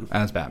Batman.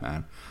 As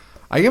Batman,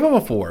 I give him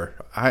a 4.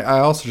 I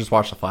also just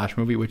watched the Flash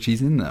movie, which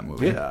he's in that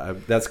movie. Yeah,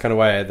 that's kind of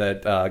why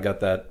I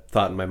got that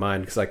thought in my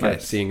mind because I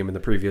kept seeing him in the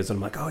previews, and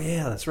I'm like, oh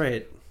yeah, that's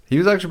right. He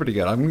was actually pretty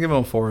good. I'm gonna give him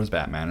a 4 as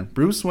Batman.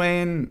 Bruce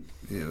Wayne,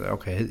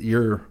 okay,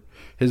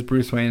 his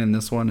Bruce Wayne in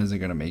this one isn't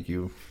gonna make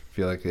you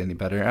feel like any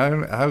better.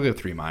 I'll give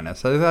 3-. I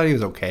thought he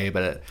was okay,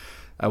 but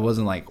I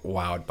wasn't like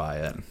wowed by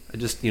it. I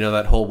just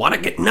that whole "wanna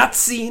get nuts"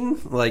 scene,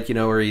 like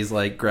where he's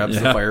like grabs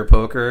the fire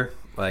poker,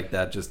 like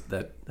that.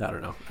 I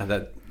don't know.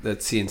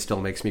 That scene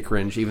still makes me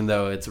cringe, even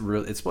though it's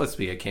supposed to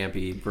be a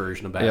campy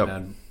version of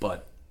Batman.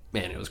 But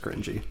man, it was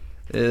cringy.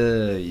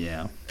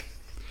 Yeah,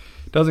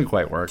 doesn't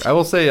quite work. I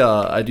will say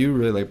I do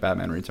really like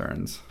Batman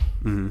Returns,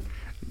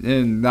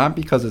 and not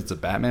because it's a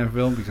Batman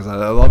film, because I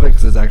love it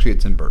because it's actually a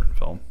Tim Burton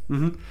film.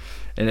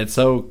 And it's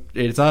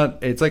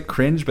like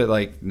cringe, but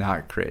like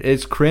not cringe.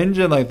 It's cringe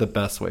in like the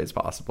best ways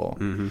possible.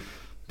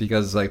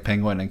 Because like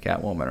Penguin and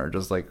Catwoman are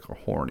just like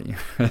horny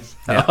as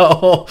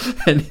hell.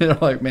 And you're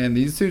like, man,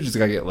 these two just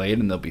gotta get laid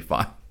and they'll be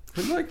fine.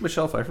 I feel like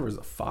Michelle Pfeiffer was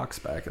a fox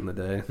back in the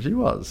day. She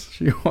was.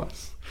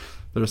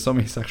 There's so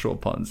many sexual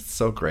puns. It's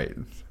so great.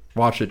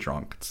 Watch it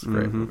drunk. It's a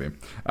great movie.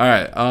 All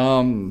right.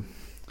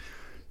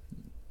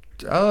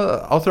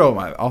 I'll throw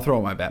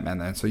out my Batman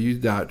then. So you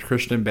got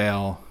Christian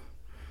Bale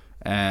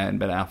and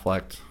Ben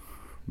Affleck.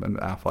 I'm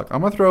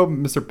gonna throw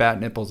Mr.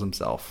 Bat Nipples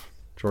himself,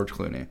 George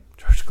Clooney.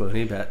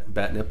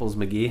 Bat Nipples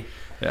McGee.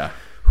 Yeah.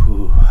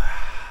 Whew.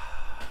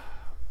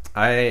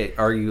 I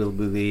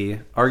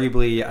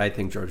arguably, I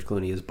think George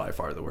Clooney is by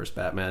far the worst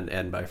Batman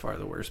and by far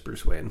the worst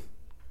Bruce Wayne.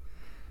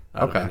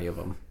 Out of any of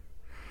them.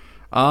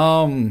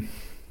 I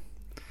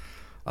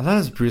thought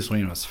his Bruce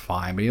Wayne was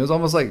fine, but he was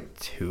almost like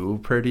too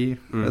pretty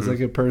as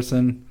like a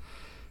person,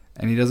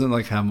 and he doesn't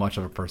like have much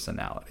of a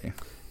personality.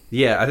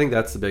 Yeah, I think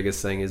that's the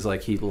biggest thing is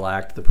like he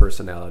lacked the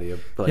personality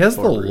of. Like, he has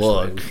the Bruce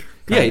look. Wayne.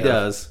 Yeah, he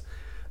does.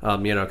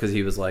 Because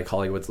he was like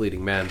Hollywood's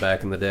leading man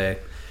back in the day.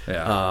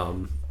 Yeah.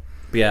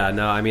 Yeah.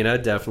 No, I mean,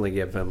 I'd definitely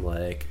give him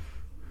like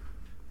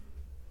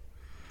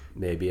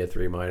maybe a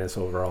 3-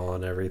 overall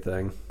on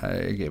everything.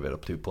 I gave it a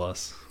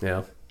 2+.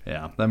 Yeah.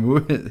 Yeah. That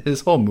movie,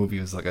 his whole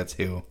movie was like a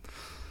 2.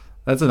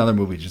 That's another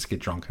movie you just get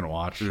drunk and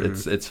watch.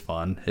 It's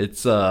fun.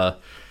 It's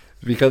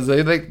because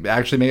they like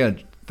actually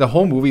made the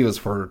whole movie was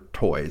for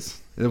toys.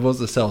 It was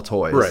to sell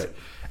toys, right?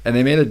 And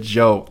they made a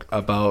joke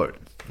about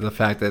the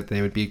fact that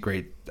they would be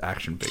great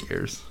action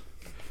figures.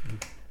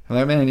 I'm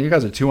like, man, you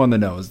guys are too on the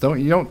nose.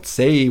 You don't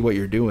say what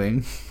you're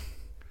doing.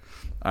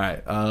 All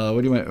right,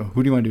 who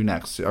do you want to do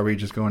next? Are we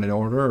just going in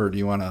order, or do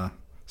you want to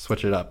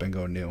switch it up and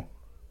go new?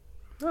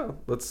 Oh,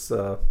 let's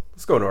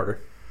go in order.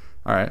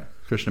 All right,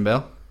 Christian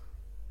Bale.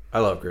 I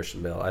love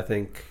Christian Bale. I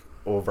think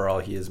overall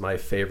he is my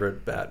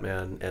favorite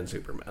Batman and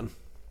Superman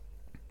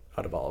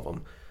out of all of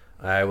them.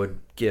 I would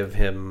give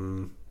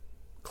him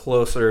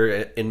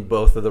closer in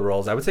both of the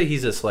roles. I would say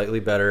he's a slightly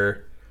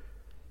better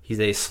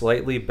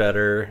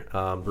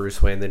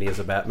Bruce Wayne than he is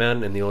a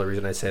Batman, and the only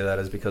reason I say that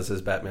is because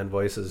his Batman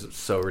voice is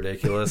so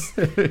ridiculous,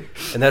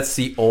 and that's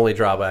the only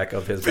drawback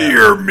of his.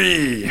 Fear Batman.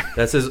 me.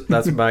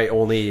 That's my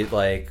only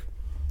like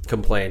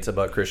complaints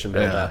about Christian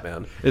Bale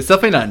Batman. It's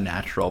definitely not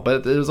natural,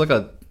 but there's like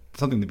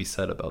something to be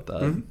said about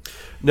that.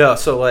 No,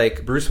 so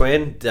like Bruce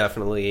Wayne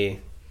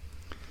definitely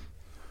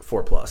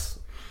 4+.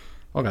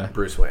 Okay.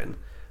 Bruce Wayne.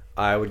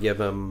 I would give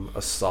him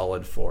a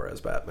solid 4 as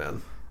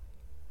Batman.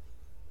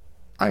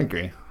 I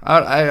agree.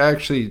 I would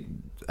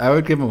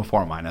give him a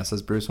 4-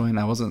 as Bruce Wayne.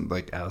 I wasn't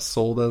like as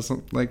sold as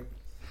like.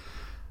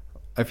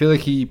 I feel like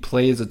he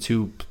plays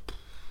the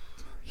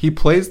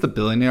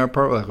billionaire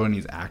part like when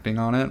he's acting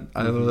on it.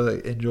 I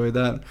really enjoy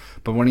that.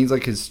 But when he's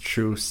like his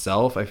true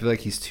self, I feel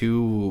like he's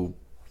too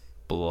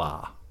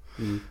blah.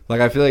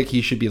 Like I feel like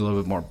he should be a little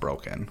bit more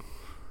broken.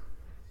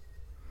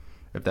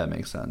 If that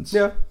makes sense.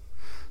 Yeah.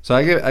 So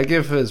I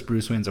give his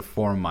Bruce Wayne's a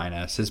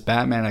 4-. His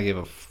Batman I give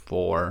a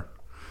 4.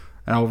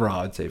 And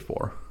overall I'd say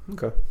 4.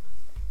 Okay.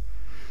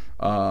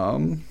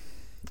 Well,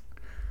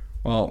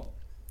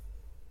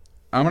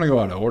 I'm gonna go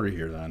out of order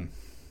here then.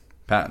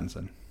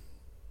 Pattinson.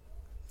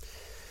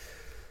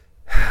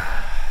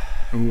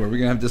 Ooh, are we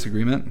gonna have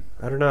disagreement?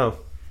 I don't know.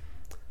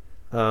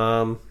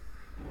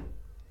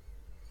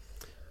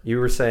 You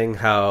were saying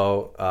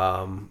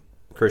how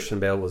Christian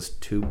Bale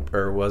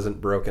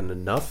wasn't broken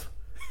enough.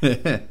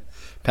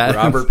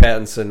 Robert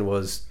Pattinson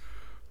was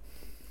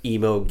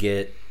emo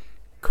git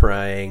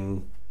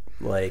crying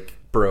like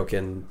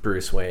broken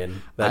Bruce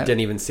Wayne that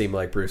didn't even seem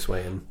like Bruce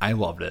Wayne. I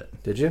loved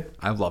it. Did you?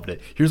 I loved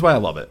it. Here's why I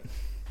love it.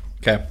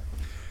 Okay.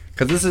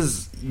 Because this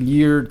is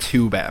year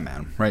 2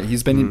 Batman, right?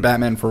 He's been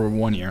Batman for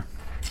 1 year.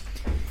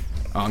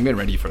 Oh, I'm getting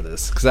ready for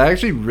this because I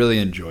actually really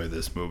enjoy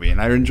this movie,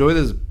 and I enjoy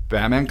this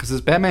Batman because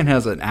this Batman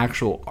has an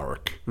actual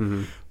arc.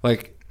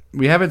 Like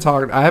I haven't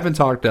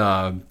talked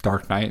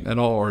Dark Knight at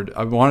all, or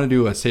I want to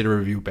do a state of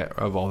review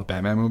of all the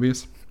Batman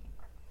movies.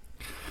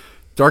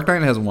 Dark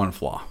Knight has one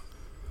flaw,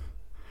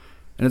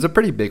 and it's a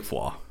pretty big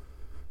flaw.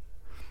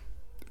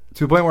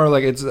 To the point where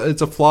like it's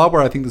a flaw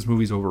where I think this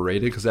movie's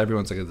overrated because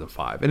everyone's like it's a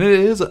 5, and it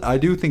is. I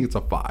do think it's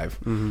a 5,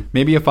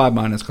 maybe a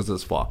 5- because of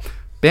this flaw.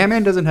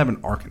 Batman doesn't have an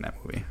arc in that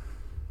movie.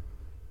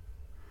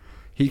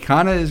 He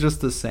kind of is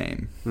just the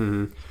same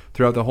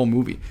throughout the whole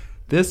movie.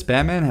 This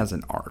Batman has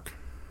an arc.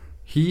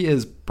 He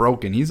is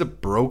broken. He's a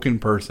broken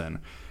person.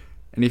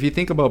 And if you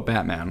think about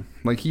Batman,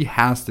 like he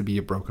has to be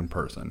a broken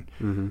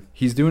person.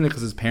 He's doing it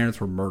because his parents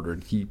were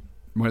murdered. He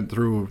went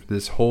through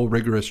this whole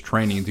rigorous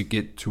training to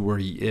get to where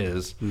he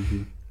is.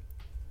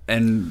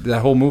 And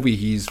that whole movie,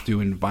 he's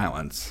doing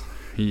violence.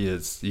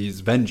 He's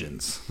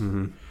vengeance.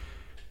 And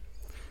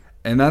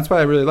that's why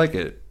I really like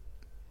it.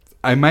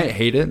 I might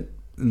hate it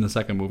in the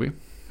second movie,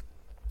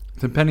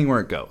 depending where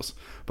it goes.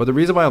 But the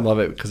reason why I love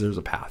it is because there's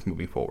a path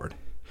moving forward.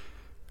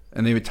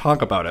 And they would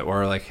talk about it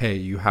where like, hey,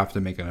 you have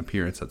to make an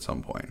appearance at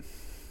some point.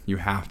 You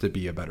have to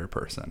be a better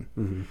person.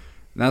 And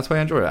that's why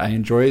I enjoy it. I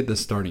enjoy the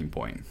starting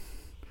point.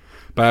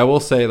 But I will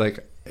say,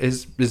 like,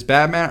 is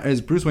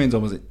Bruce Wayne's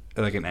almost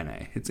like an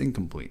NA. It's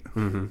incomplete.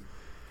 And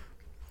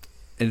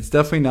it's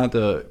definitely not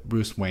the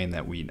Bruce Wayne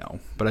that we know.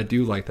 But I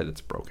do like that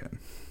it's broken.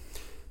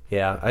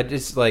 Yeah, I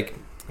just like...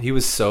 He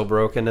was so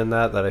broken in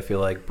that I feel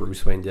like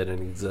Bruce Wayne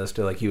didn't exist.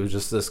 Or like he was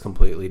just this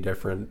completely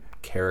different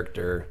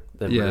character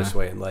than Bruce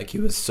Wayne. Like he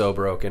was so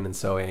broken and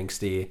so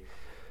angsty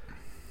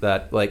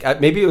that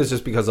like maybe it was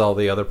just because all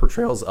the other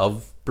portrayals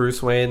of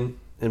Bruce Wayne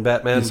in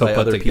Batman by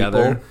other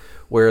people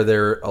where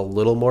they're a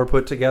little more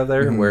put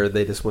together, where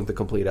they just went the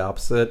complete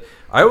opposite.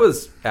 I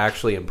was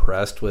actually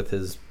impressed with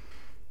his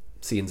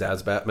scenes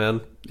as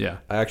Batman. Yeah,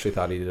 I actually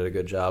thought he did a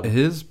good job.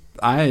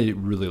 I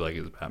really like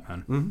his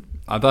Batman.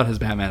 I thought his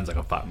Batman's like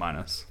a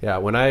 5-. Yeah,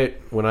 when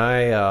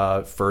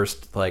I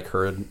first like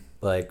heard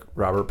like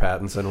Robert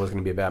Pattinson was going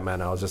to be a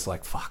Batman, I was just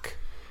like, "Fuck,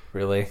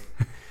 really?"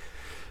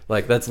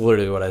 Like that's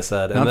literally what I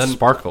said. And then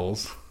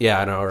sparkles. Yeah,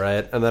 I know,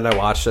 right? And then I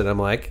watched it, and I'm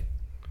like,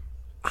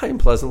 I am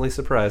pleasantly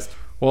surprised.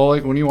 Well,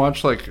 like when you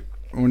watch I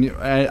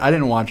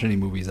didn't watch any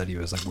movies that he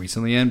was like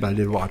recently in, but I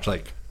did watch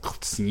like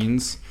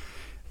scenes.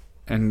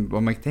 And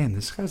I'm like, damn,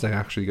 this guy's like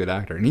actually a good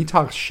actor. And he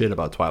talks shit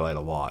about Twilight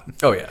a lot.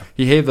 Oh, yeah.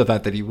 He hated the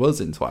fact that he was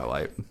in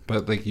Twilight.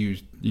 But like you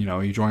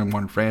join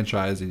one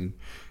franchise and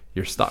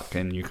you're stuck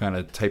and you kind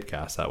of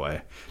typecast that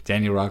way.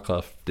 Daniel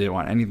Radcliffe didn't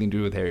want anything to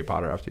do with Harry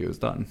Potter after he was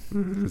done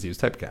because he was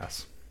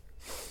typecast.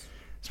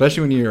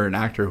 Especially when you're an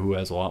actor who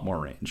has a lot more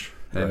range.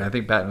 And I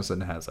think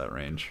Pattinson has that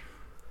range.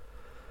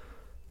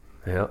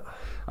 Yeah.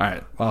 All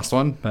right, last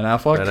one, Ben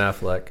Affleck. Ben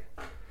Affleck.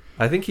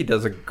 I think he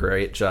does a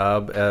great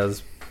job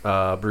as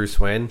Bruce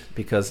Wayne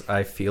because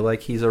I feel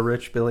like he's a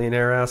rich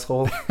billionaire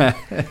asshole.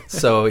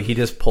 So he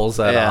just pulls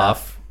that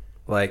off.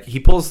 Like he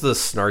pulls the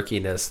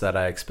snarkiness that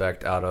I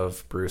expect out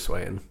of Bruce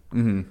Wayne.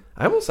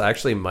 I almost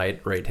actually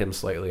might rate him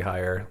slightly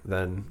higher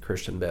than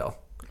Christian Bale.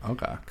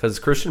 Okay. Because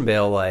Christian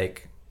Bale,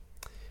 like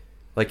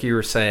you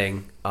were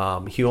saying,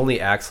 he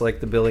only acts like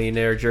the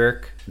billionaire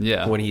jerk.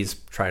 Yeah. When he's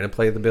trying to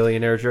play the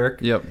billionaire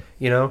jerk. Yep.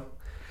 You know?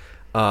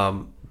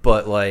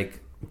 But like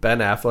Ben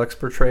Affleck's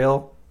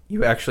portrayal,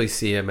 you actually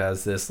see him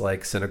as this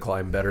like cynical,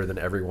 I'm better than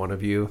every one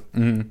of you,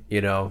 you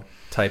know,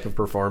 type of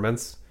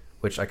performance,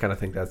 which I kind of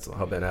think that's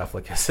how Ben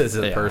Affleck is as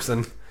a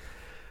person.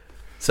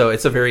 So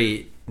it's a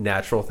very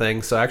natural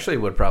thing. So I actually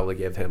would probably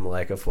give him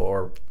like a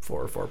 4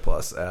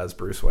 plus as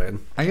Bruce Wayne.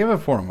 I give it a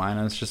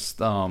 4-, just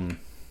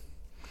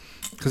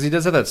because he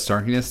does have that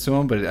snarkiness to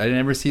him, but I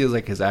never see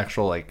his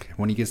actual like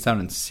when he gets down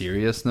in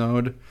serious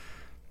mode.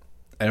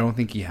 I don't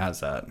think he has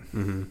that.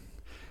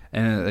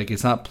 And like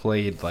it's not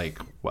played like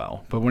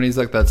well, but when he's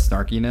like that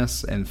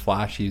snarkiness and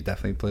Flash, he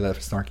definitely played that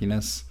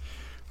snarkiness.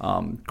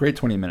 Great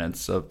 20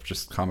 minutes of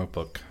just comic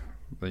book.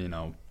 You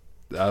know,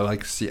 I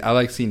like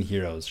seeing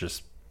heroes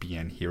just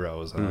being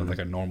heroes on like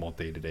a normal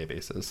day-to-day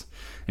basis,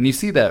 and you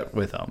see that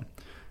with him.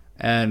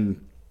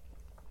 And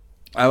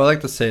I would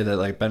like to say that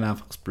like Ben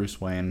Affleck's Bruce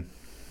Wayne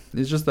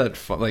is just that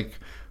fun. Like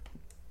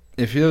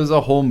if it was a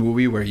whole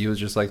movie where he was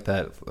just like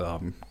that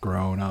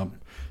grown up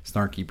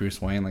snarky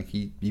Bruce Wayne, like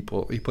he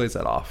plays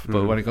that off.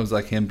 But when it comes to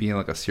like him being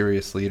like a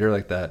serious leader,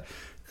 like that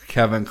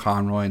Kevin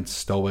Conroy and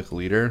stoic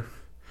leader,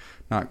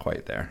 not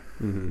quite there.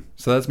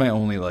 So that's my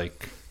only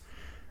like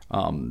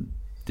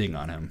ding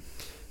on him.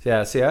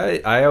 Yeah, see,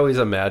 I always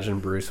imagine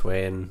Bruce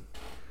Wayne.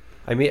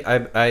 I mean,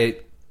 I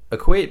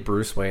equate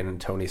Bruce Wayne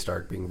and Tony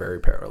Stark being very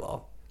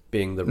parallel,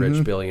 being the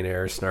rich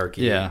billionaire,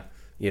 snarky,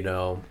 you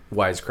know,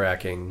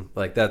 wisecracking.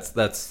 Like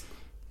that's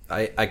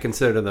I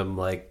consider them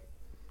like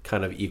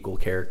kind of equal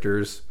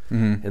characters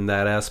in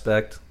that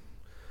aspect.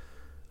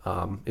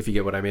 If you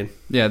get what I mean.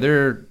 Yeah,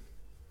 they're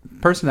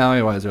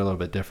personality-wise, they're a little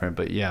bit different,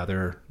 but yeah,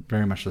 they're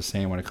very much the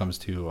same when it comes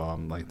to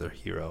like their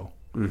hero.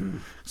 Mm-hmm.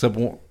 Except,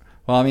 well,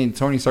 I mean,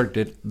 Tony Stark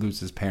did lose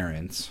his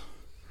parents,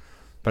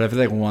 but I feel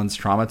like one's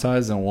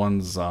traumatized and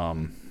one's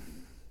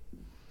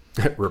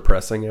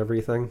repressing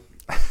everything.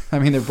 I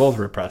mean, they're both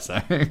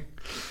repressing.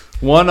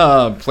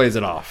 One plays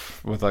it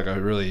off with like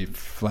a really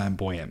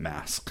flamboyant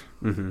mask,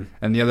 and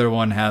the other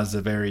one has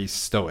a very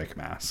stoic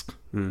mask.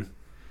 If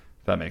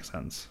that makes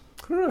sense.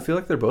 I don't know. I feel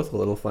like they're both a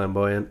little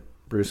flamboyant.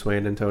 Bruce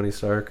Wayne and Tony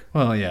Stark.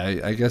 Well,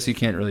 yeah, I guess you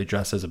can't really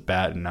dress as a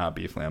bat and not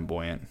be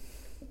flamboyant.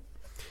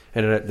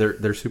 And their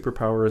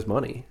superpower is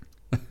money.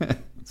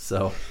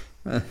 So,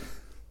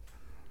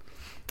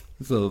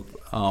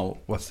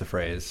 what's the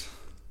phrase?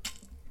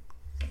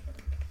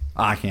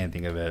 I can't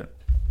think of it.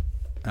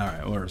 All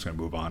right, we're just gonna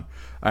move on.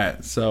 All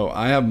right, so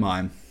I have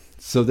mine.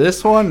 So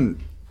this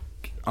one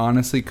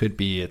honestly could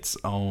be its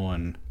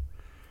own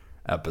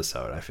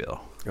episode, I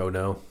feel. Oh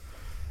no.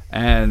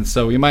 And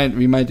so we might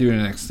do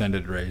an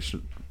extended race.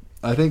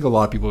 I think a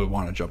lot of people would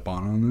want to jump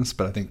on this,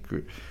 but I think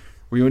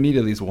we would need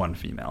at least one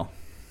female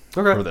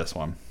for this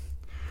one.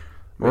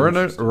 We're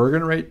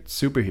gonna rate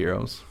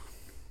superheroes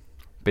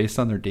based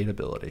on their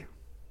dateability.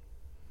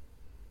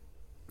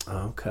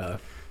 Okay.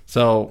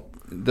 So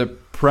the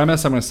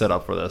premise I'm going to set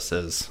up for this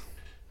is,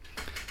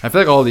 I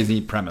feel like all these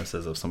need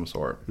premises of some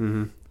sort.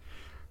 Mm-hmm.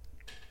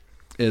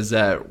 Is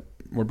that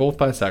we're both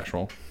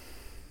bisexual,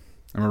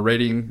 and we're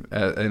rating,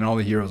 and all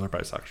the heroes are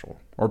bisexual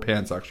or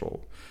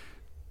pansexual.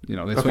 You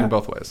know, they swing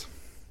both ways.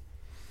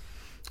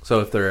 So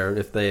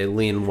if they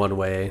lean one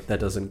way, that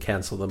doesn't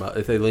cancel them out.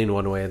 If they lean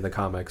one way in the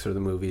comics or the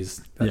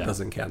movies, that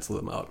doesn't cancel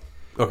them out.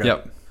 Okay.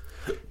 Yep.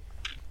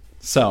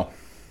 So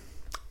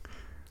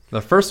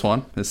the first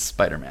one is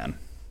Spider-Man.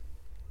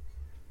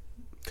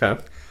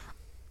 Okay.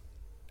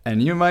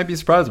 And you might be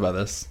surprised by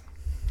this.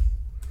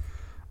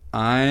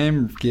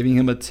 I'm giving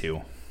him a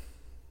 2.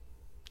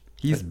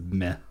 He's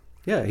meh.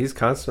 Yeah, he's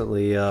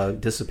constantly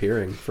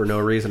disappearing for no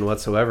reason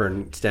whatsoever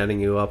and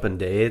standing you up in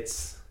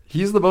dates.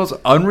 He's the most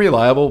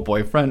unreliable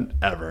boyfriend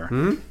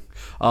ever.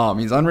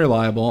 He's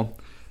unreliable.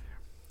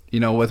 You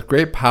know, with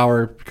great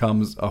power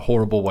comes a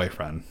horrible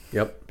boyfriend.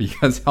 Yep.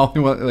 Because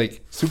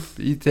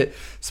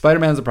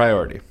Spider-Man's a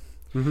priority.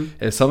 Mm-hmm.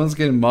 If someone's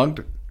getting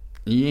mugged,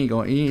 he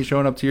ain't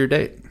showing up to your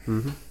date.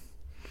 Mm-hmm.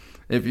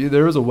 If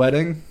there was a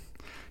wedding,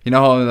 you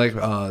know how like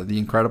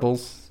the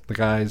Incredibles, the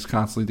guy's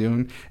constantly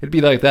doing, it'd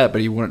be like that,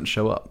 but he wouldn't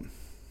show up.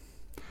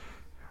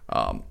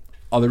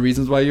 Other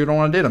reasons why you don't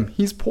want to date him: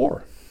 he's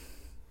poor.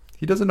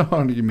 He doesn't know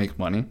how to make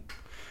money.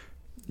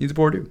 He's a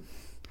poor dude.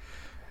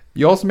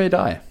 You also may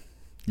die.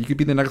 You could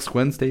be the next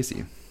Gwen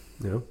Stacy.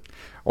 Yeah.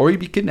 Or you'd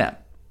be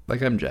kidnapped,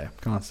 like MJ,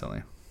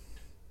 constantly.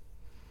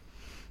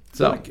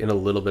 So, like in a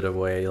little bit of a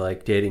way,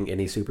 like dating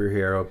any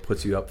superhero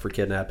puts you up for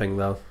kidnapping,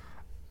 though.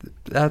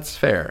 That's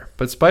fair.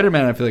 But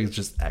Spider-Man, I feel like it's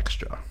just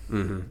extra.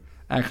 Mm-hmm.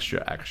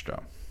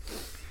 Extra.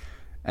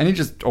 And he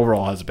just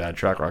overall has a bad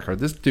track record.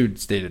 This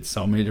dude's dated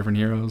so many different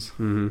heroes.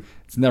 Mm-hmm.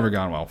 It's never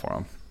gone well for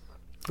him.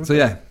 Okay. So,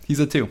 yeah, he's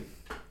a 2.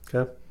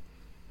 Okay.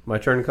 My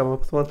turn to come up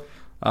with one?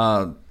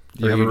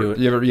 Do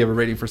you have a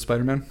rating for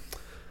Spider-Man?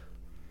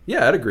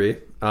 Yeah, I'd agree.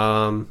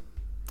 The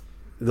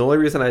only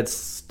reason I'd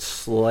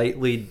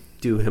slightly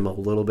do him a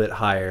little bit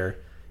higher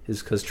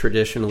is because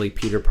traditionally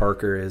Peter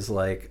Parker is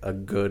like a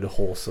good,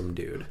 wholesome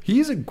dude.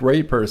 He's a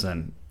great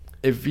person.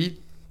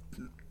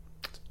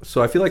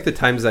 So I feel like the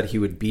times that he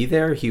would be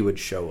there, he would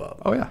show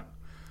up. Oh, yeah.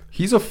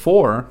 He's a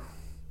 4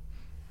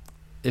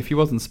 if he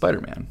wasn't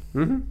Spider-Man.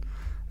 Mm-hmm.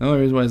 The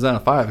only reason why he's not a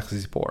 5 is because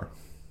he's poor.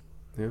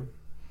 Yeah.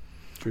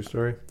 True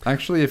story.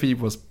 Actually, if he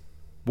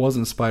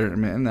wasn't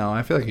Spider-Man, no,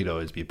 I feel like he'd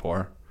always be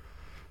poor.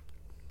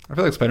 I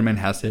feel like Spider-Man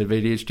has to have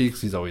ADHD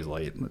because he's always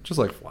late, just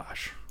like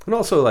Flash. And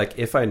also, like,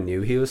 if I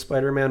knew he was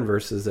Spider-Man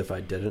versus if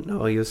I didn't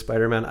know he was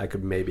Spider-Man, I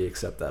could maybe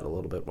accept that a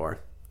little bit more.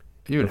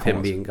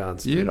 Him being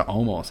constant. You'd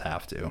almost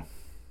have to.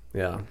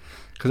 Yeah.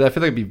 Because I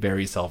feel like it'd be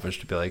very selfish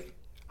to be like,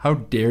 how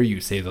dare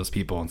you save those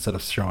people instead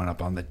of showing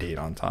up on the date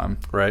on time?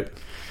 Right.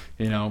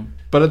 You know,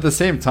 but at the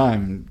same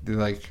time,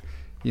 like,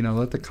 you know,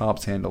 let the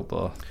cops handle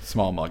the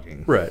small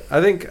mugging. Right.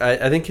 I think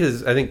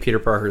Peter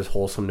Parker's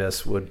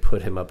wholesomeness would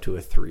put him up to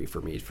a 3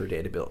 for me for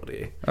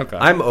dateability. Okay.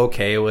 I'm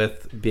okay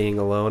with being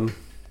alone.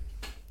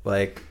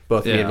 Like,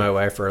 both me and my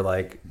wife are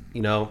like,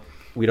 you know,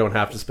 we don't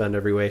have to spend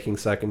every waking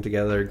second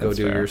together. Go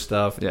do your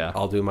stuff. Yeah.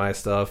 I'll do my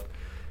stuff.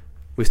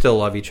 We still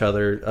love each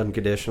other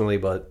unconditionally,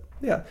 but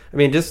yeah. I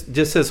mean, just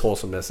his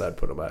wholesomeness, I'd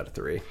put him at a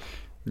 3.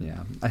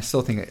 Yeah, I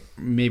still think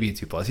maybe a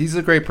 2+. He's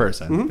a great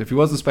person. Mm-hmm. If he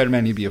wasn't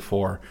Spider-Man, he'd be a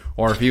 4.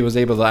 Or if he was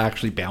able to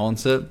actually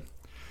balance it,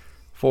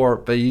 4.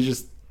 But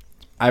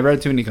I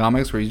read too many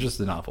comics where he's just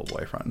an awful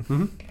boyfriend.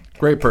 Mm-hmm.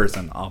 Great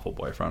person, awful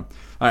boyfriend.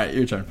 All right,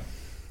 your turn.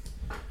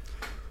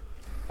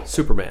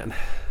 Superman.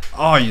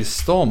 Oh, you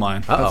stole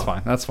mine.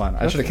 Uh-oh. That's fine.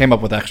 I should have came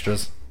up with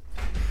extras.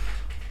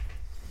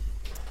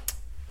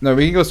 No,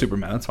 we can go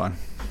Superman. That's fine.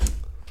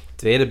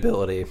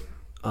 Dateability.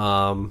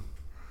 I'm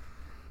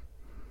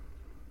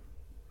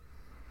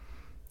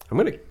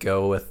gonna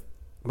go with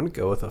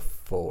a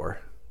 4.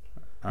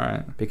 All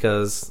right.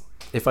 Because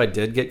if I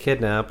did get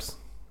kidnapped,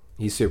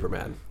 He's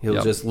Superman.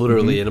 He'll just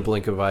literally in a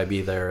blink of an eye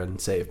be there and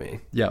save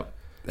me. Yep.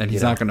 And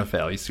he's not going to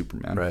fail. He's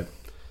Superman. Right.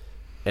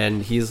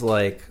 And he's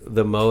like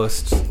the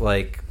most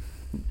like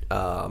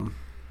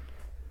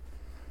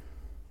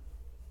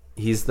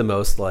he's the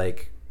most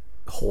like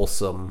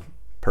wholesome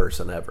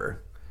person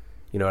ever.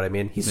 You know what I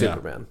mean? He's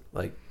Superman.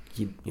 Like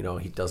he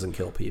doesn't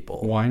kill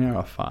people. Why not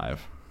a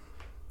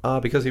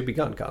 5? Because he'd be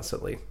gone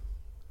constantly.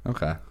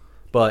 Okay.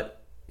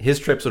 But his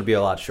trips would be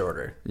a lot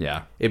shorter.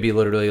 Yeah. It'd be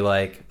literally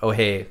like, oh,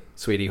 hey,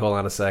 sweetie, hold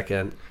on a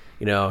second.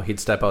 He'd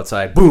step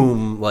outside,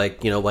 boom,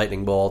 like,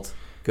 lightning bolt,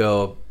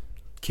 go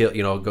kill,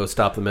 go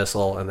stop the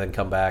missile, and then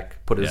come back,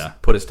 put his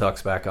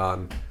tux back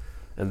on,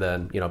 and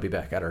then, be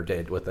back at our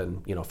date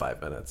within,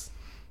 5 minutes.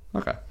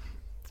 Okay.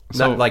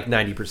 So, not like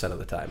 90% of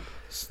the time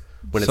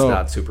when it's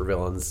not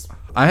supervillains.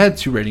 I had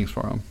 2 ratings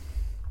for him.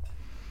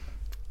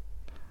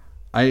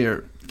 I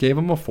gave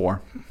him a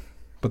 4,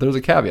 but there's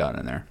a caveat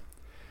in there.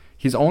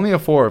 He's only a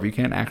 4 if you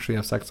can't actually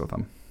have sex with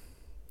him.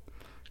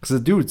 Because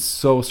the dude's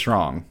so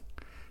strong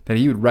that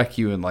he would wreck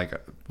you in like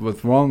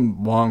with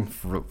one long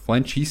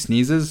flinch. He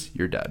sneezes,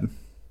 you're dead.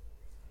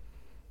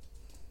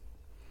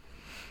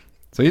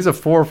 So he's a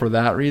 4 for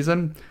that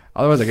reason.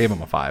 Otherwise, I gave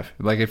him a 5.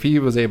 Like if he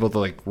was able to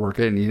like work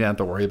it and he didn't have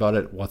to worry about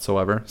it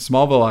whatsoever.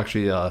 Smallville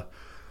actually,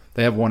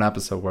 they have one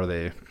episode where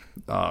they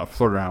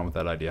flirt around with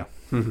that idea.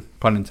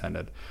 Pun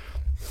intended.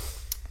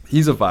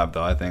 He's a 5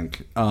 though, I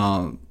think.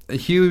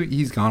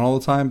 He's gone all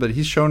the time, but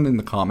he's shown in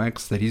the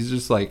comics that he's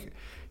just like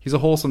he's a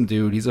wholesome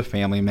dude. He's a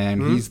family man.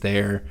 Mm-hmm. He's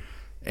there,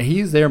 and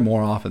he's there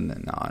more often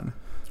than not.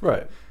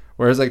 Right.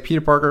 Whereas like Peter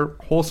Parker,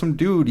 wholesome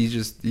dude.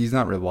 He's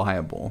not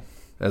reliable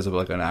as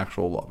like an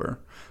actual lover.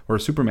 Where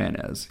Superman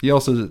is. He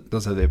also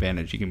does have the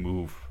advantage. He can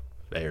move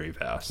very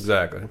fast.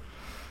 Exactly.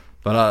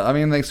 But I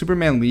mean, like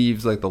Superman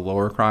leaves like the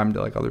lower crime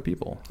to like other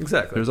people.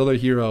 Exactly. There's other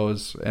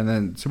heroes, and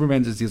then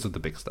Superman just deals with the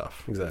big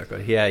stuff.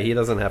 Exactly. Yeah, he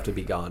doesn't have to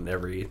be gone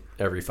every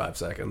 5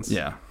 seconds.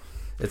 Yeah.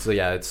 So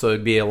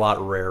it'd be a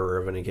lot rarer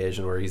of an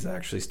occasion where he's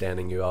actually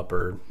standing you up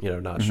or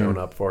not showing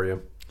up for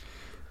you.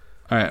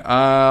 All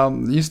right.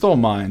 You stole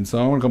mine, so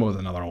I want to come up with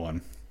another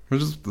one.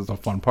 Which is the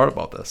fun part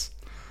about this.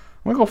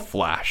 I'm gonna go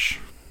Flash,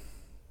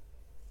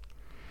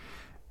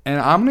 and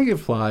I'm gonna give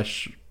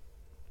Flash.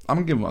 I'm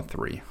gonna give him a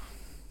 3.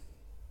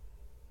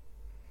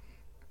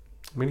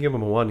 I'm gonna give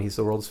him a 1. He's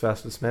the world's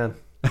fastest man.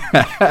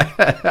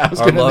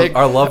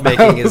 Our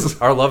lovemaking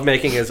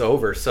is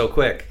over so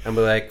quick. I'm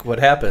like, what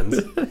happens?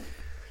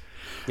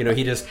 He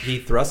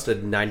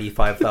thrusted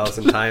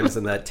 95,000 times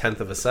in that 10th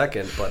of a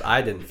second, but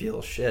I didn't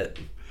feel shit.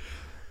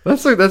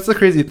 That's the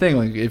crazy thing.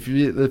 Like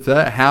if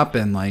that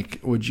happened, like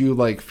would you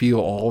like feel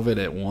all of it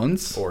at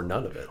once, or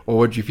none of it, or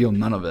would you feel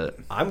none of it?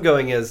 I'm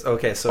going as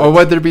okay. So or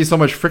would there be so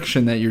much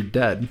friction that you're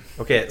dead?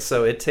 Okay,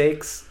 so it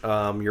takes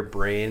your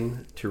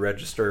brain to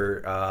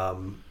register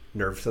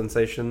nerve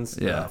sensations.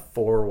 4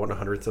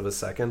 1/100ths of a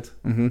second.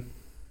 Mm-hmm.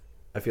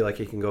 I feel like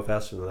he can go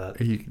faster than that.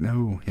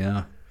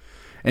 Yeah.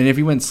 And if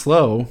he went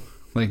slow,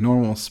 like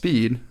normal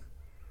speed,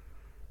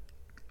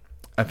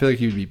 I feel like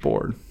he would be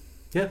bored.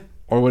 Yeah.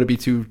 Or would it be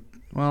too?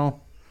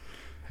 Well,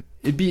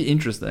 it'd be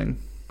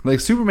interesting. Like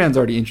Superman's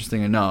already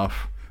interesting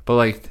enough, but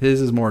like his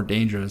is more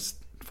dangerous.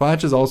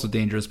 Flash is also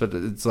dangerous, but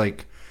it's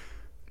like,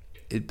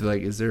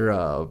 is there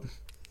an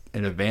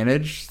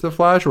advantage to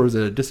Flash or is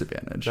it a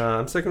disadvantage?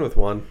 I'm sticking with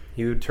 1.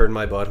 He would turn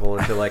my butthole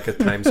into like a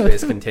time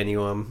space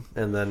continuum,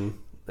 and then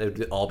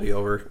it'd all be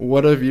over.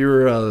 What if you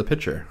were the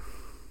pitcher?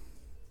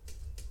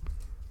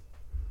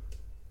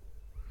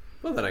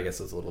 Well, then I guess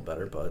it's a little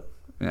better, but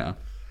yeah.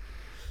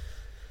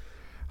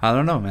 I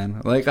don't know,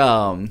 man. Like,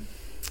 I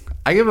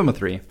give him a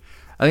 3.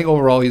 I think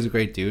overall he's a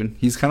great dude.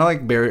 He's kind of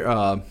like Barry.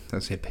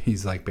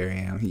 He's like Barry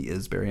Allen. He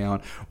is Barry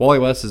Allen. Wally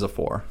West is a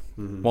 4.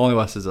 Mm-hmm. Wally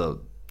West is a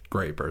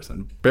great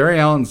person. Barry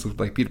Allen's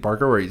like Peter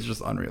Parker, where he's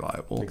just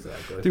unreliable.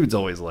 Exactly. Dude's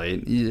always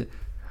late.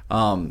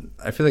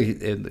 I feel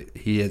like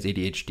he has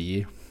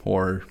ADHD.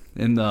 Or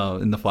in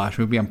the Flash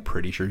movie, I'm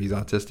pretty sure he's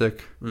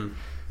autistic. To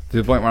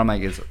the point where I'm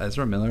like, is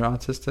Ezra Miller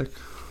autistic?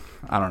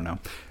 I don't know.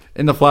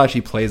 In the Flash,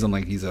 he plays him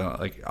like he's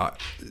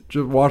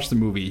just watch the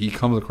movie. He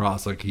comes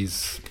across like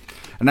he's,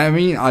 and I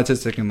mean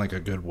autistic in like a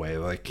good way.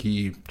 Like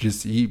he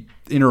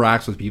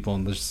interacts with people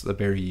in just a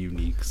very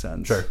unique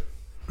sense. Sure.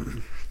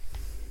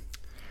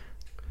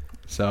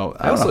 So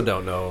I also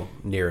don't know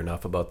near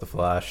enough about the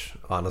Flash.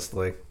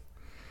 Honestly,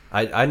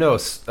 I know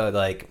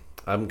like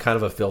I'm kind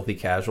of a filthy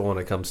casual when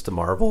it comes to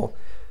Marvel.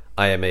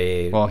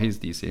 He's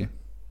DC.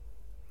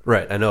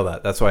 Right, I know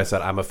that. That's why I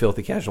said I'm a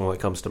filthy casual when it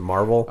comes to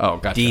Marvel. Oh,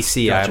 gotcha.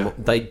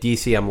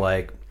 DC, I'm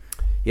like,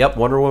 yep,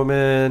 Wonder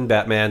Woman,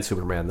 Batman,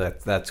 Superman.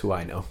 That's who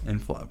I know.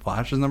 And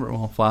Flash is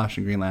Flash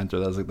and Green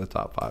Lantern. That's like the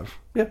top 5.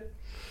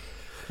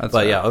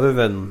 Yeah, other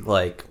than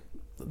like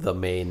the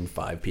main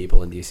 5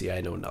 people in DC,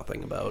 I know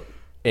nothing about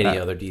any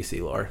other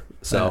DC lore.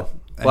 So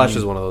Flash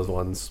is one of those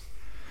ones.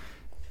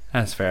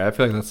 That's fair. I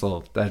feel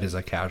like that is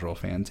a casual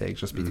fan take,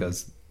 just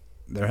because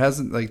there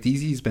hasn't like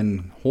DC's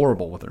been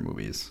horrible with their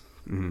movies.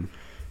 Mm-hmm.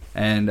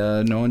 And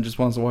no one just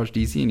wants to watch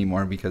DC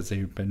anymore because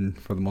they've been,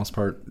 for the most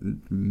part,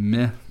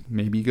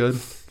 maybe good.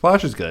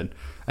 Flash is good.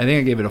 I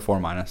think I gave it a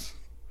 4-.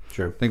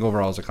 Sure. I think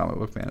overall as a comic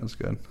book fan, it's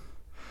good.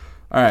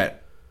 All right.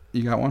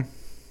 You got one?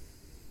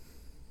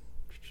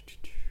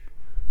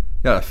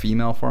 You got a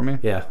female for me?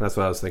 Yeah, that's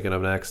what I was thinking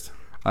of next.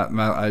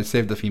 I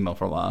saved the female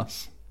for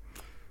last,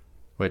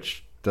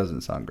 which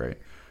doesn't sound great.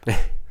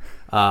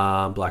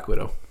 Black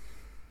Widow.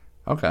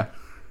 Okay.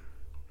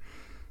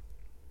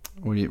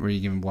 What are you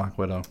giving Black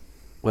Widow?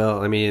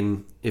 Well, I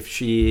mean, if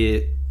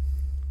she...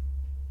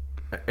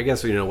 I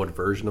guess we know what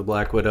version of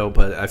Black Widow,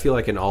 but I feel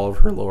like in all of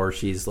her lore,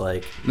 she's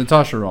like...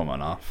 Natasha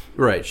Romanoff.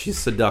 Right, she's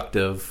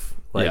seductive,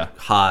 like Yeah.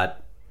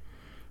 hot.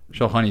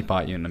 She'll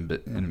honeypot you in a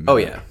bit. Oh,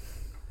 yeah.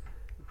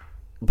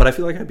 But I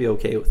feel like I'd be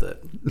okay with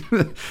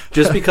it.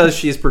 Just because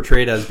she's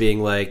portrayed as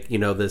being like, you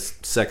know, this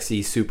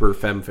sexy super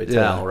femme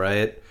fatale,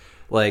 right?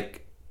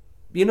 Like,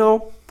 you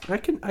know, I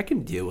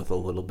can deal with a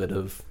little bit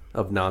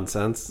of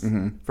nonsense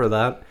for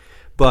that.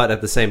 But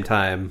at the same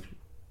time,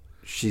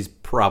 she's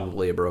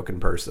probably a broken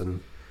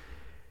person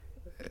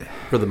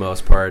for the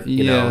most part.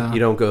 You know, you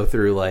don't go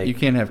through like... You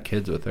can't have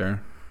kids with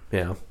her.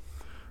 Yeah.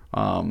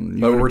 But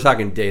we're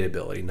talking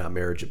dateability, not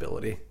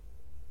marriageability.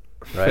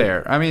 Right?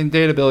 Fair. I mean,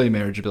 dateability,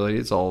 marriageability,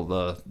 it's all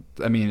the...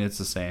 I mean, it's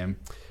the same.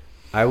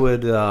 I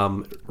would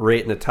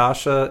rate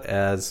Natasha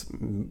as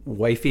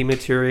wifey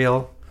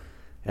material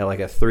at like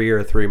a 3 or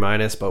a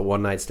 3-, but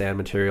one night stand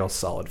material,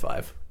 solid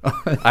 5.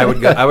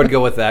 I would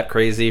go with that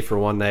crazy for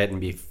one night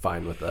and be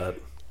fine with that.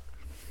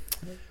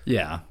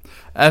 Yeah.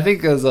 I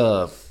think as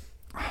a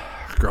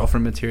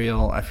girlfriend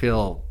material, I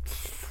feel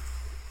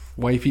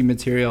wifey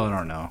material, I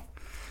don't know.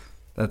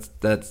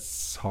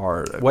 That's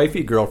hard.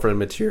 Wifey girlfriend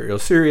material,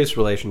 serious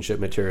relationship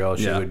material,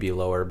 she would be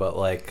lower, but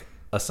like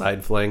a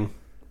side fling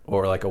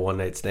or like a one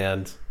night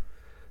stand,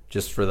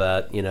 just for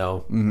that, you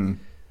know. Mm-hmm.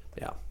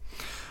 Yeah.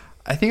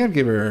 I think I'd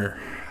give her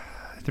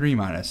 3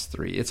 -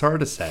 3. It's hard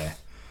to say.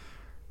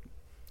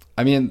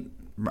 I mean,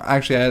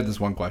 actually, I had this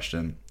one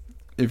question.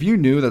 If you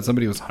knew that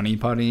somebody was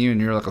honeypotting you and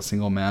you're like a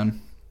single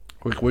man,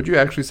 like, would you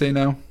actually say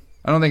no?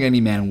 I don't think any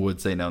man would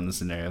say no in this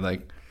scenario.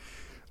 Like,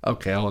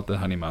 okay, I'll let the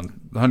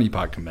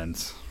honeypot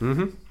commence.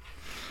 Mm-hmm.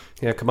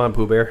 Yeah, come on,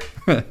 Pooh Bear.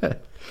 Yeah,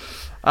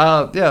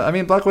 I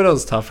mean, Black Widow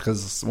is tough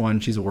because, one,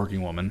 she's a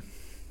working woman.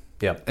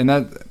 Yeah. And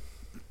that,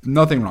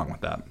 nothing wrong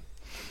with that.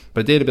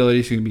 But dateability,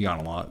 she's going to be gone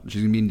a lot.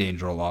 She's going to be in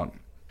danger a lot.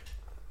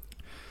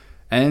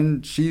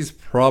 And she's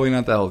probably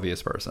not the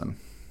healthiest person.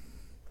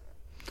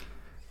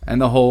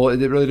 And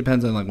it really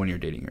depends on, like, when you're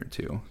dating her,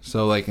 too.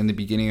 So, like, in the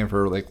beginning of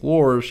her, like,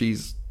 lore,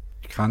 she's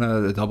kind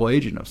of a double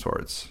agent of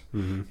sorts.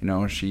 Mm-hmm. You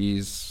know,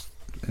 she's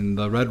in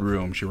the Red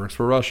Room. She works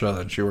for Russia,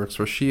 then she works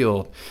for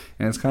S.H.I.E.L.D.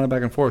 And it's kind of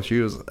back and forth. She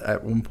was,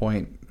 at one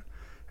point,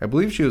 I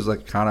believe she was,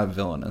 like, kind of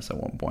villainous at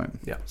one point.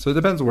 Yeah. So it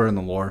depends where in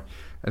the lore.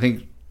 I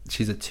think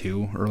she's a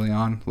 2 early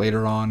on.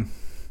 Later on,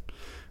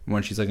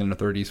 when she's, like, in her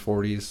 30s,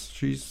 40s,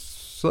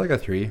 she's like a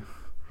 3.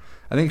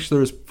 I think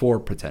there's 4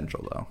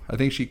 potential, though. I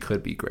think she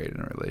could be great in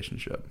a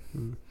relationship.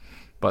 Mm.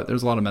 But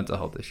there's a lot of mental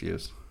health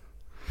issues.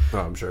 Oh,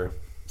 I'm sure.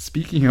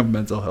 Speaking of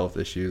mental health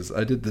issues,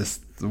 I did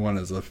this one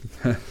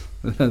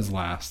as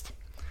last.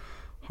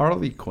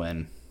 Harley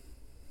Quinn.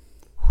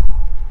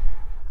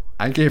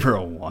 I gave her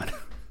a 1.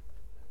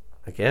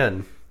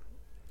 Again,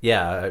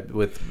 yeah,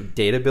 with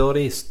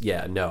dateability,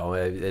 yeah, no,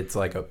 it's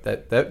like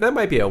that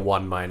might be a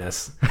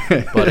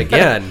 1-. But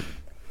again,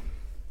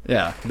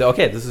 yeah,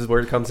 okay, this is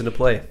where it comes into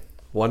play.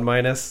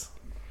 1-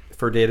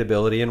 for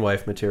dateability and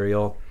wife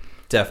material,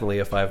 definitely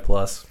a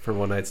 5+ for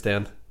one night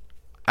stand.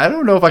 I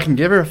don't know if I can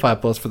give her a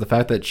 5+ for the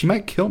fact that she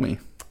might kill me.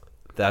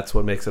 That's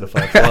what makes it a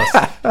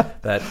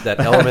 5+. that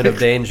element of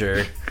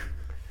danger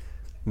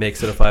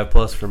makes it a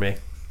 5+ for me.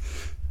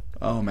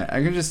 Oh man,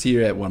 I can just see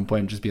her at one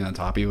point just being on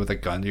top of you with a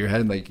gun to your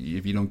head, like,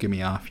 if you don't get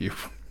me off,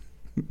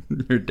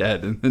 you're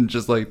dead, and then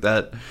just like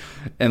that,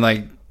 and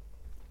like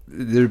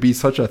there'd be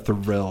such a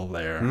thrill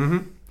there.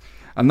 Mm-hmm.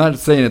 I'm not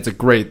saying it's a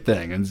great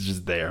thing; it's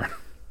just there.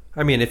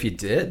 I mean, if you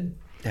did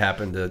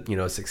happen to, you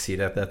know, succeed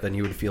at that, then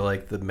you would feel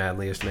like the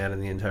manliest man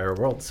in the entire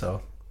world.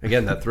 So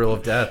again, that thrill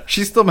of death.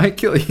 She still might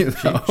kill you,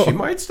 though. She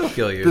might still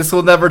kill you. This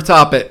will never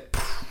top it.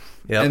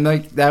 Yep. And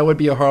like that would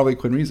be a Harley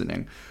Quinn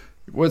reasoning.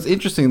 What's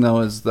interesting, though,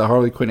 is the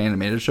Harley Quinn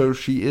animated show,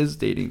 she's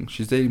dating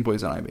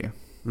Poison Ivy.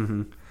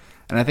 Mm-hmm.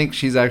 And I think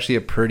she's actually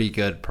a pretty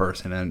good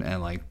person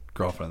and like,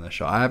 girlfriend in the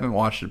show. I haven't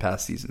watched it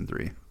past season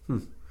 3.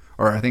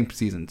 Or I think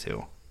season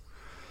 2.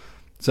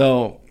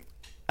 So,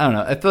 I don't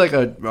know. I feel like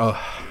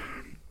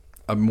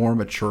a more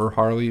mature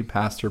Harley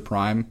past her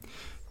prime,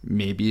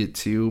 maybe a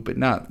 2, but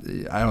not,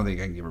 I don't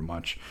think I can give her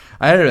much.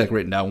 I had her like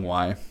written down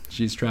why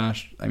she's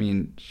trash. I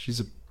mean,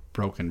 she's a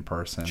broken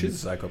person. She's a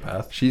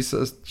psychopath. She's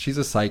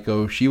a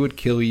psycho. She would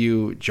kill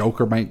you.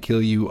 Joker might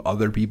kill you.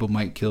 Other people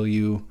might kill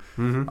you.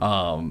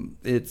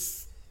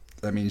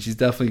 Mm-hmm. She's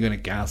definitely going to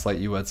gaslight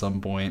you at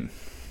some point,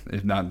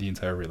 if not the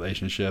entire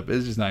relationship.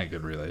 It's just not a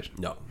good relationship.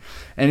 No.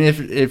 And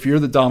if you're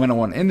the dominant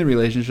one in the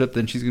relationship,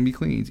 then she's going to be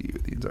clinging to you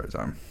the entire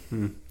time.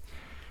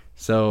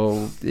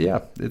 So yeah,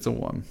 it's a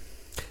 1.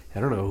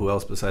 I don't know who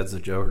else besides the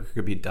Joker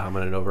could be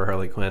dominant over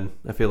Harley Quinn.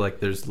 I feel like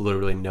there's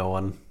literally no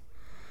one.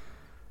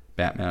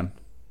 Batman.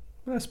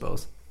 I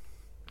suppose.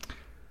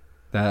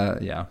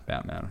 Yeah,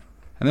 Batman.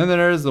 And then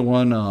there is the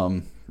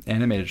one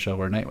animated show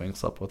where Nightwing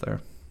slept with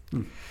her.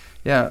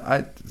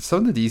 Yeah,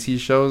 some of the DC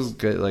shows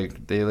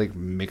get they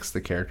mix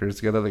the characters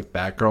together. Like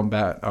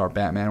Batgirl or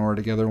Batman were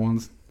together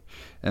once,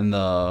 and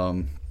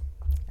the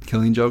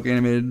Killing Joke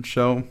animated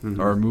show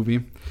or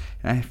movie,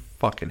 and I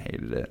fucking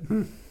hated it.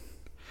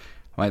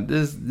 Like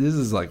this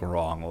is like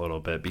wrong a little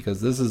bit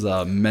because this is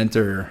a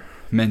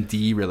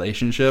mentor-mentee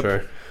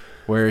relationship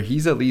where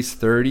he's at least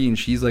 30 and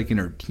she's like in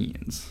her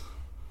teens.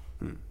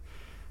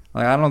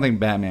 Like I don't think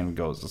Batman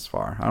goes this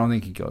far. I don't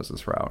think he goes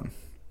this route.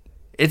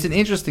 It's an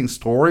interesting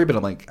story, but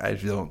I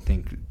don't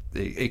think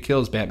it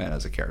kills Batman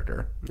as a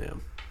character. Yeah,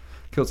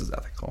 kills his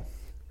ethical.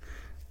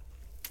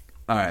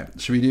 All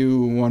right, should we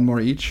do one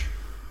more each?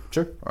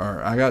 Sure.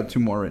 Or I got 2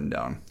 more written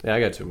down. Yeah, I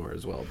got 2 more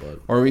as well, but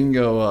or we can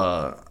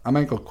go. I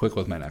might go quick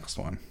with my next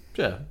one.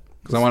 Yeah,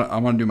 because I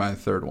want to do my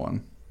third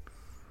one.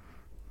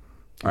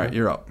 All right,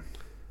 you're up.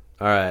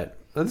 All right,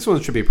 this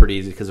one should be pretty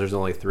easy because there's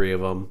only 3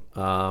 of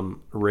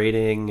them.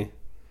 Rating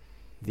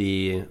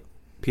the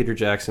Peter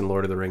Jackson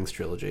Lord of the Rings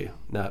trilogy.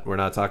 We're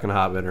not talking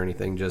Hobbit or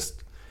anything.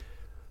 Just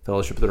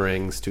Fellowship of the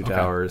Rings, Two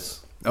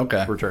Towers,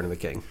 Return of the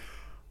King.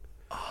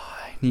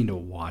 I need to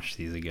watch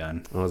these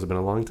again. Oh, has it been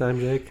a long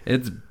time, Jake?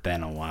 It's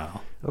been a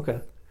while.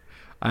 Okay.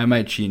 I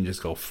might cheat and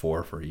just go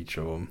 4 for each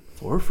of them.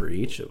 4 for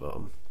each of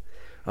them.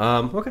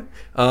 Okay.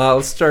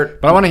 Let's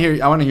start. But I want to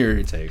hear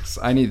your takes.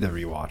 I need to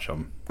rewatch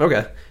them.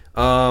 Okay.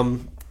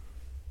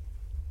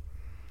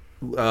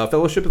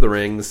 Fellowship of the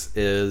Rings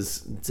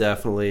is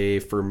definitely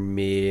for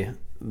me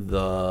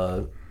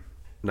I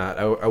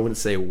wouldn't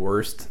say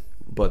worst,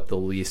 but the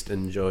least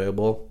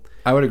enjoyable.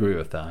 I would agree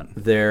with that.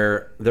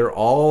 They're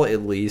all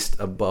at least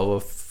above a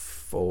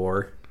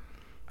 4,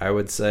 I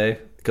would say,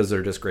 because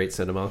they're just great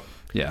cinema.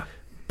 Yeah.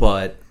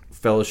 But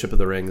Fellowship of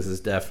the Rings is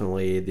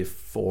definitely the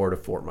 4 to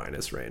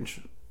 4-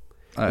 range.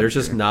 There's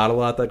just not a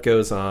lot that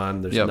goes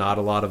on. There's not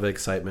a lot of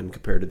excitement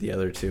compared to the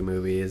other 2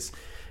 movies.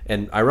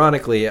 And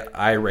ironically,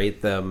 I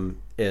rate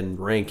them in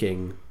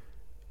ranking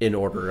in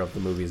order of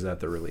the movies that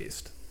they're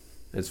released,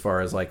 as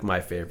far as like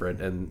my favorite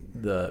and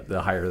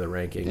the higher the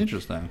ranking.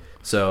 Interesting.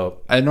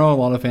 So I know a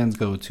lot of fans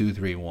go 2,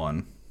 3,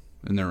 1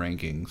 in their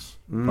rankings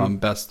from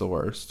best to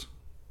worst.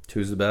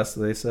 2's the best,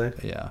 they say.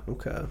 Yeah.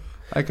 Okay.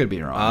 I could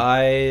be wrong.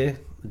 I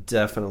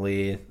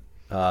definitely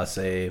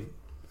say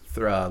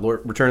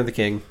Return of the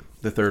King,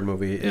 the 3rd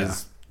movie,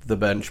 is the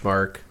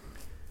benchmark.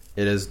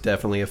 It is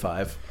definitely a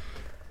 5.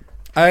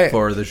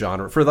 For the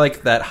genre, for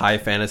like that high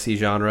fantasy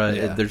genre,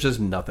 there's just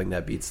nothing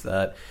that beats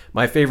that.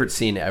 My favorite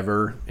scene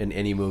ever in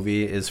any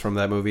movie is from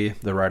that movie,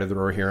 The Ride of the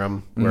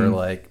Rohirrim, where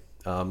like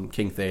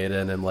King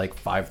Theoden and like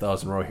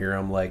 5,000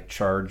 Rohirrim like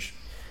charge,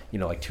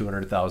 like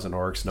 200,000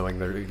 orcs, knowing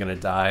they're gonna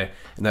die,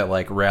 and that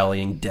like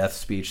rallying death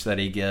speech that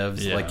he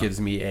gives like gives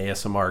me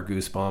ASMR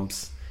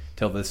goosebumps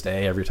till this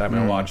day every time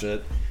I watch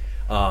it.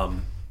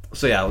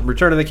 So yeah,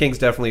 Return of the King's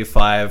definitely a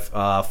 5,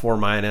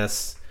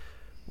 4-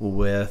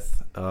 with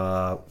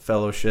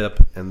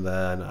Fellowship, and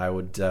then I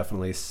would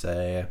definitely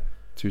say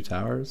Two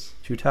Towers.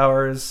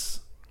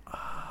 It's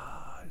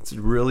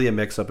really a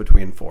mix up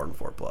between 4 and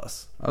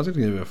 4+. I was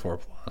gonna give it a 4+.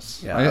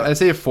 Yeah, I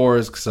say 4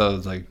 is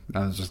because I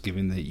was just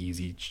giving the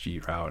easy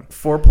cheat route.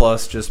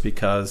 4+ just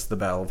because the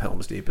Battle of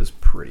Helm's Deep is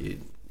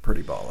pretty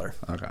baller.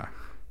 Okay.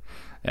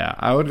 Yeah,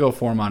 I would go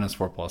 4-,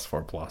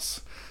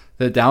 4+.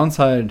 The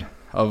downside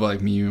of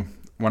like me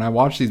when I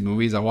watch these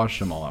movies, I watch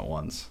them all at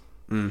once.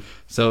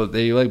 So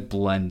they like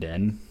blend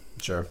in.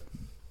 Sure.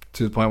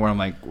 To the point where I'm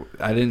like,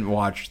 I didn't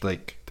watch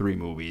like 3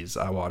 movies.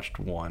 I watched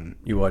one.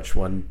 You watched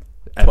one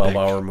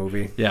 12-hour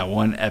movie? Yeah,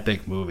 one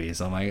epic movie.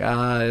 So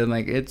I'm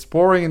like, it's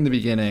boring in the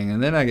beginning,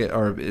 and then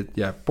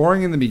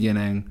boring in the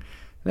beginning,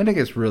 and then it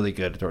gets really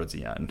good towards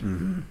the end.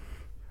 Mm-hmm.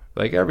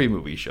 Like every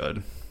movie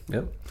should.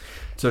 Yep.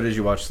 So did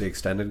you watch the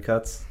extended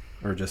cuts?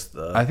 Or just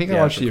I think I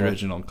watched the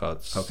original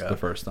cuts the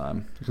first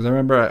time. Because I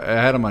remember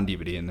I had them on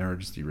DVD and they were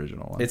just the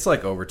original ones. It's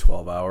like over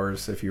 12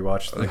 hours if you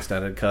watch the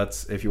extended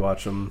cuts, if you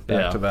watch them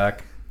back to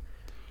back.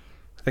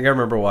 I think I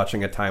remember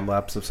watching a time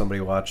lapse of somebody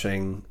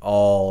watching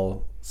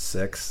all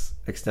 6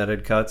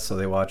 extended cuts. So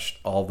they watched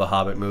all the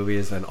Hobbit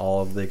movies and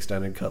all of the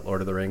extended cut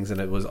Lord of the Rings,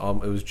 and it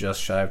was just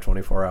shy of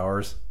 24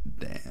 hours.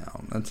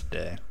 Damn, that's a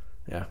day.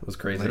 Yeah, it was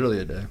crazy. Literally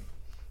a day.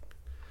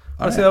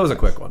 Honestly, that was a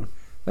quick one.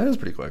 That is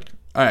pretty quick.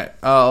 All right.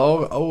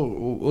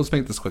 Let's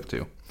make this quick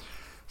too.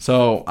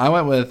 So I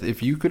went with,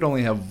 if you could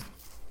only have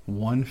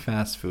one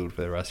fast food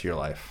for the rest of your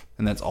life,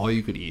 and that's all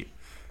you could eat,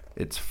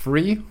 it's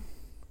free,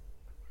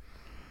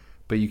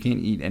 but you can't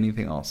eat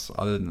anything else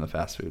other than the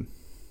fast food.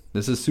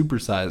 This is Super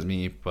Size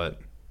Me, but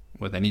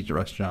with any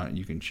restaurant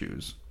you can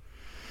choose.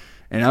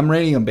 And I'm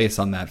rating them based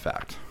on that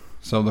fact.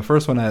 So the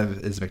first one I have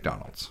is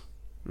McDonald's.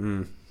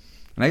 And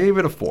I gave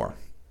it a 4.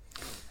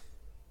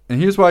 And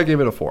here's why I gave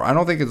it a 4. I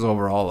don't think it's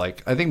overall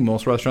like, I think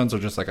most restaurants are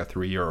just like a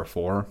 3 or a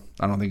 4.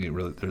 I don't think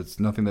there's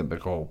nothing that they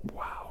go,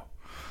 wow.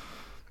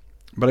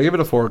 But I give it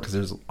a 4 because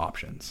there's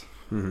options.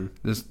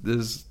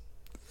 Mm-hmm.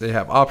 They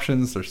have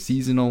options. They're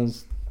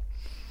seasonals.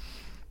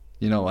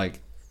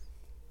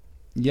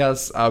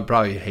 Yes, I would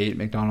probably hate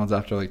McDonald's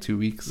after like 2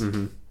 weeks.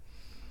 Mm-hmm.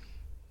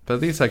 But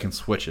at least I can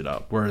switch it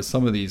up. Whereas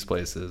some of these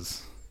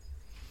places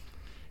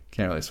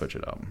can't really switch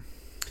it up.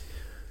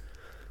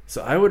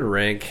 So I would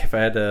rank, if I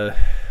had to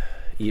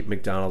eat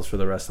McDonald's for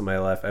the rest of my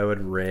life, I would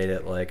rate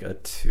it like a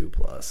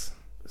 2+.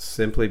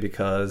 Simply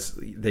because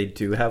they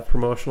do have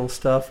promotional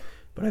stuff,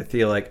 but I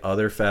feel like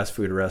other fast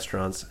food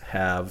restaurants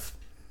have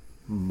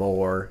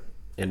more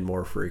and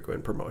more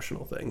frequent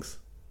promotional things.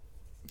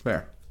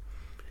 Fair.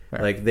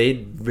 Like, they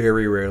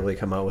very rarely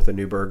come out with a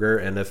new burger,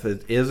 and if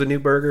it is a new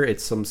burger,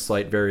 it's some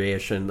slight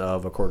variation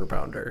of a quarter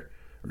pounder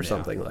or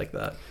something like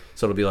that.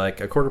 So it'll be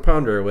like a quarter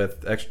pounder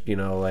with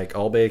like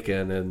all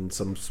bacon and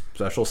some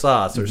special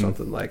sauce or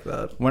something like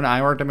that. When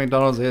I worked at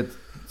McDonald's, they had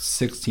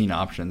 16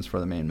 options for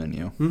the main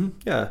menu. Mm-hmm.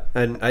 Yeah,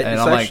 and it's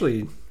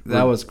actually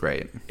that was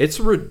great. It's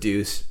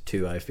reduced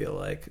too, I feel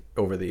like,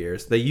 over the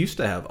years. They used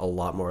to have a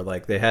lot more.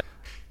 Like, they had.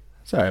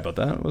 Sorry about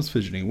that. I was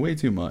fidgeting way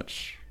too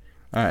much.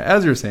 All right,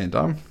 as you were saying,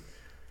 Tom.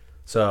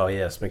 So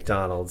yes,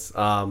 McDonald's.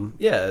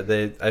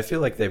 I feel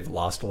like they've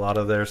lost a lot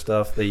of their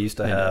stuff. They used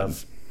to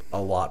have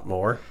a lot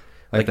more.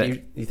 Like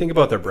you think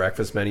about their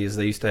breakfast menus.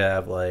 They used to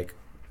have like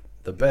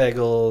the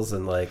bagels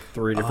and like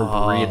 3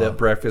 different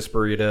breakfast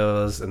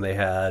burritos, and they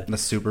had the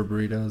super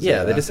burritos.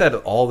 Yeah, they just had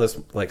all this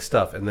like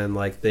stuff, and then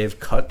like they've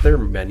cut their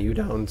menu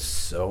down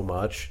so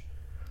much,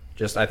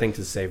 just I think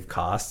to save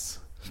cost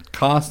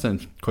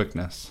and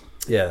quickness.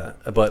 Yeah,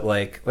 but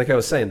like I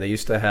was saying, they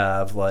used to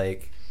have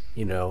like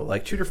 2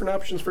 different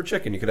options for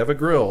chicken. You could have a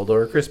grilled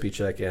or a crispy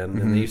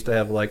chicken, and they used to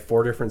have like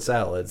 4 different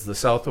salads. The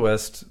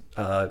Southwest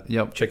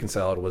chicken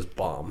salad was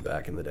bomb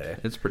back in the day.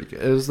 It's pretty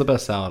good. It was the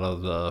best salad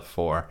of the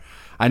 4.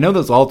 I know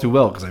this all too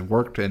well because I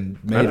worked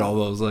and made all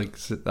those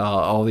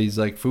all these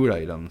like food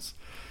items.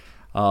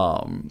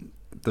 The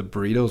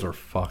burritos were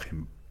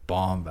fucking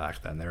bomb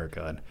back then. They were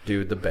good.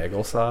 Dude, the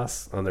bagel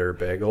sauce on their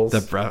bagels.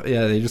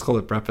 They just called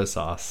it breakfast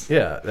sauce.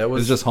 Yeah, that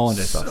was just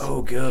hollandaise sauce.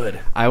 So good.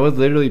 I would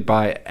literally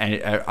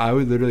I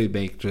would literally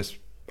make just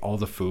all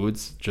the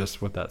foods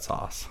just with that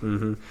sauce.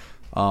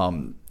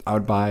 Mm-hmm. I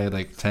would buy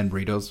like 10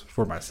 burritos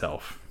for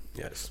myself.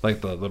 Yes.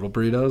 Like the little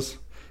burritos,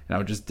 and I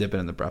would just dip it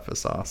in the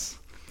breakfast sauce.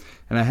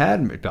 And I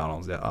had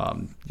McDonald's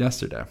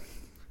yesterday.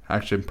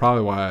 Actually,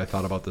 probably why I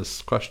thought about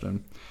this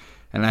question.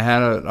 And I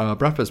had a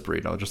breakfast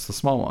burrito, just the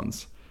small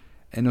ones.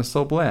 And it was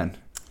so bland.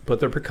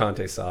 But their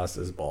picante sauce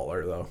is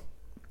baller, though.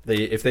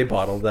 If they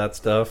bottled that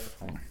stuff.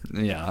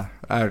 Yeah.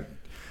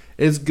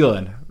 It's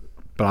good.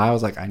 But I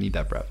was like, I need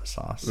that breakfast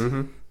sauce.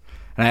 Mm-hmm.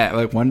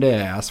 And one day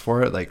I asked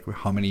for it, like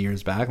how many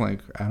years back? Like,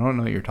 I don't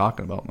know what you're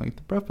talking about. I'm like,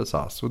 the breakfast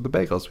sauce with the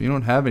bagels. We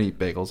don't have any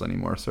bagels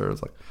anymore, sir.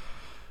 It's like,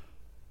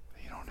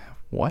 you don't have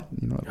what?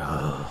 You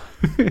know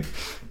what?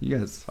 You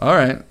guys, all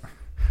right.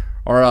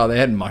 Or they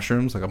had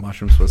mushrooms, like a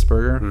mushroom Swiss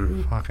burger.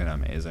 Mm-hmm. Fucking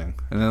amazing.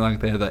 And then like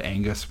they had the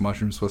Angus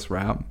mushroom Swiss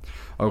wrap.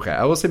 Okay,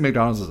 I will say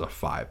McDonald's was a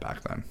 5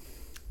 back then.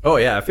 Oh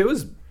yeah, if it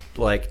was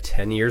like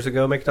 10 years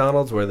ago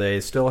McDonald's where they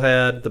still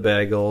had the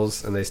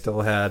bagels and they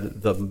still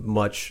had the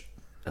much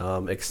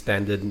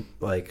extended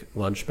like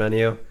lunch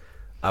menu,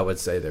 I would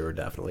say they would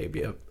definitely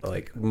be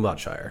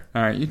much higher.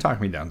 All right, you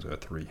talk me down to a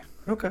 3.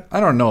 Okay. I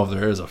don't know if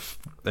there is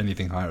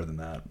anything higher than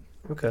that.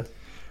 Okay.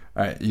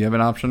 All right, you have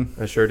an option?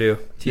 I sure do.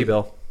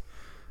 T-Bell.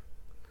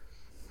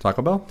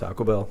 Taco Bell?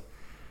 Taco Bell.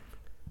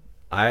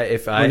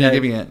 What are you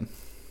giving it?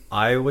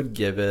 I would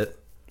give it.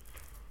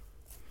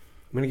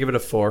 I'm gonna give it a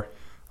 4.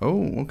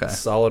 Oh, okay.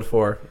 Solid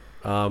 4.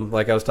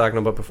 Like I was talking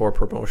about before,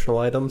 promotional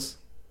items.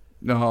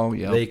 Oh,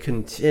 yeah. They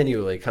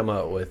continually come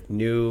out with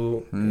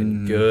new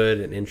and good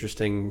and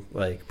interesting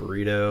like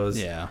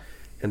burritos,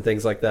 and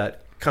things like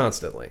that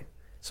constantly.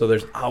 So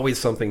there's always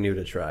something new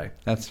to try.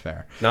 That's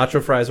fair.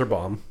 Nacho fries are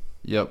bomb.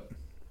 Yep.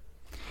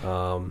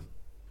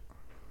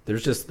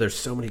 There's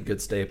so many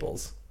good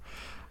staples.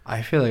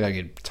 I feel like I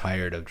get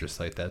tired of just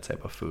like that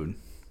type of food.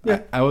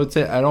 Yeah. I would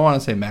say I don't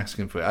want to say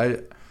Mexican food.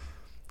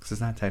 Because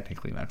it's not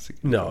technically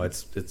Mexican. No,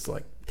 food. it's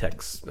like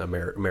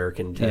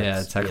American.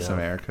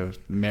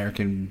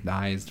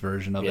 Americanized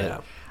version of it.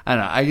 I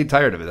don't know. I get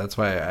tired of it. That's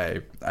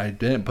why I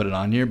didn't put it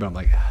on here. But I'm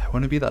like, I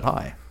wouldn't be that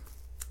high.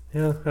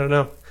 Yeah, I don't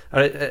know.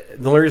 The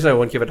only reason I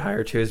wouldn't give it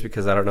higher too is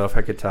because I don't know if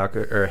I could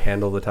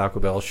handle the Taco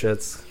Bell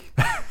shits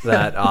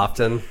that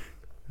often.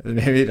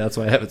 Maybe that's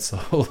why I have it so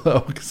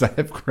low, because I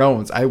have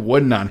Crohn's. I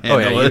would not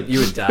handle it.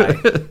 You would die.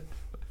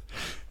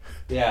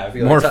 Yeah, I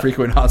feel more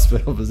frequent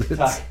hospital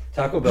visits.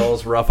 Taco Bell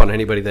is rough on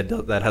anybody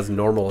that has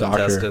normal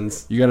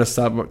intestines. You gotta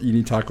stop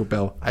eating Taco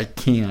Bell. I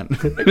can't.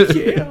 I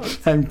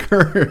can't. I'm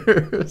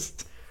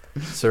cursed.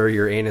 Sir,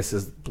 your anus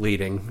is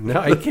bleeding. No,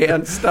 I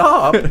can't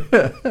stop.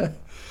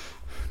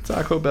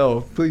 Taco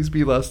Bell, please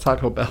be less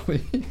Taco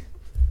Belly.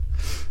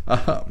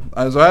 So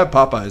I have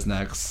Popeyes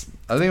next.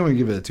 I think I'm gonna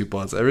give it a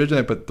 2+.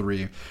 Originally I put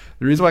 3.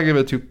 The reason why I give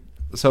it a 2,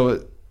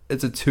 so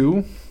it's a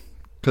 2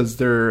 because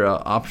their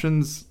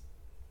options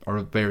are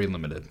very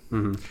limited.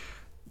 Mm-hmm.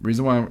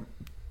 Reason why I'm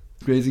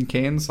Raising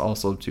Cane's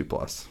also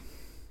 2+.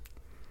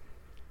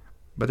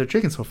 But their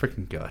chicken's so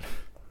freaking good.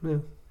 Yeah,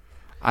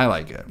 I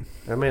like it.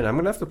 I mean, I'm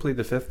gonna have to plead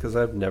the 5th because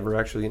I've never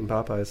actually eaten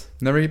Popeyes.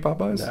 Never eat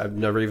Popeyes? I've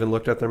never even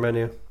looked at their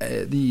menu.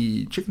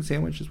 The chicken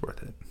sandwich is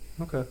worth it.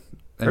 Okay.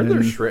 I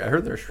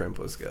heard their shrimp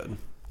was good.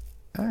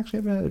 I actually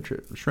haven't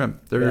had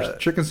shrimp. Their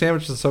chicken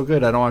sandwich is so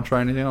good, I don't want to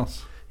try anything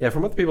else. Yeah,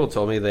 from what the people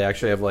told me, they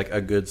actually have like a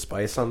good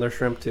spice on their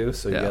shrimp too,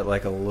 so you get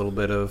like a little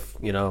bit of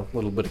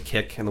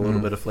kick and a little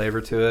bit of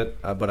flavor to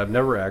it. But I've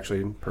never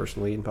actually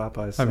personally eaten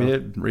Popeyes. So. Have you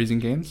had Raising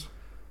Cane's?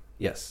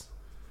 Yes.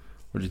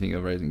 What do you think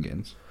of Raising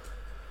Cane's?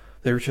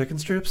 They were chicken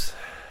strips.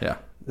 Yeah,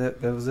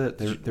 that was it.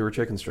 They were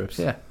chicken strips.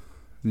 Yeah.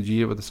 Did you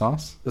eat it with the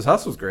sauce? The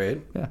sauce was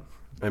great. Yeah.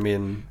 I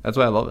mean, that's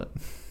why I love it.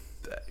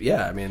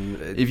 Yeah, I mean,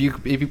 if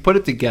you put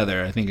it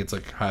together, I think it's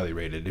like highly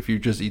rated. If you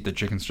just eat the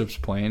chicken strips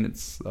plain,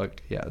 it's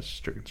like it's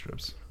just chicken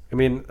strips. I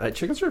mean,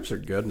 chicken strips are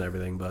good and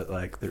everything, but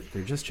like they're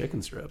just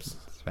chicken strips.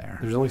 That's fair.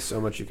 There's only so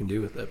much you can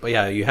do with it. But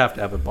yeah, you have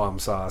to have a bomb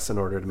sauce in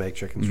order to make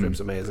chicken strips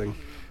amazing.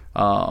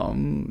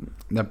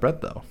 That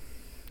bread though,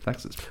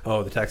 Texas.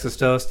 Oh, the Texas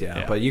toast,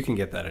 yeah. But you can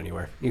get that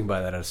anywhere. You can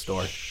buy that at a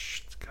store.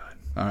 It's good.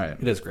 All right,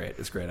 it is great.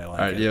 It's great. I like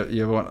it. All right,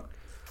 you have one.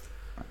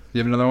 You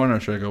have another one, or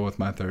should I go with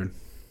my third?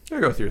 I'll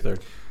go with your third.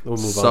 We'll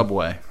move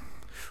Subway.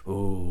 on.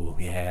 Ooh,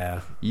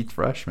 yeah. Eat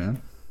fresh,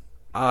 man.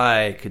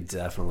 I could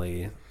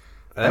definitely.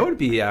 That would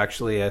be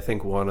actually, I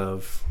think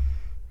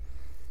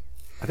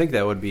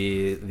that would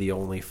be the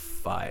only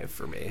 5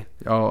 for me.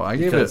 Oh, I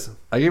gave it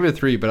a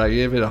 3, but I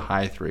gave it a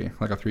high 3,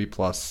 like a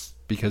 3+,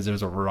 because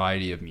there's a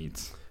variety of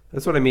meats.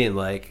 That's what I mean.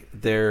 Like,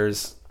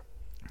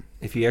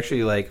 if you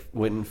actually like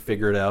went and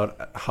figured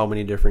out how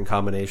many different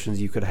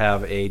combinations you could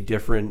have a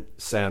different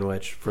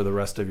sandwich for the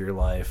rest of your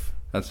life.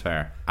 That's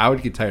fair. I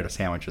would get tired of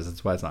sandwiches.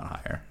 That's why it's not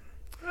higher.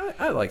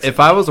 I like sandwiches.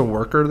 If I was a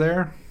worker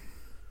there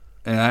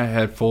and I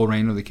had full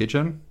reign of the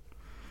kitchen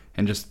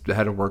and just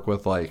had to work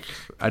with, like,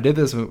 I did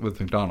this with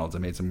McDonald's. I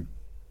made some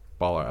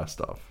baller ass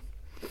stuff.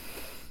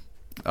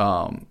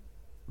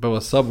 But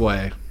with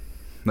Subway,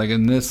 like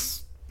in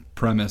this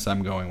premise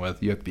I'm going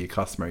with, you have to be a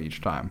customer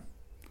each time.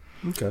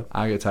 Okay.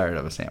 I get tired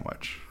of a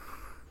sandwich.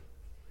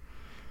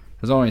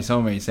 There's only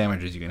so many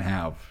sandwiches you can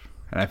have.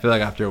 And I feel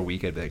like after a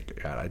week, I'd be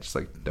like, God, I just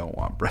like don't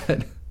want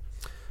bread.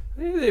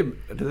 Do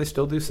they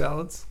still do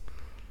salads?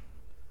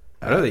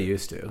 I know they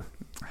used to.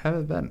 I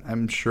haven't been.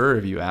 I'm sure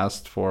if you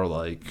asked for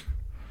like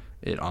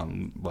it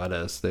on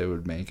lettuce, they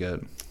would make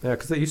it. Yeah,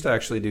 because they used to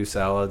actually do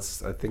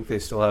salads. I think they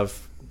still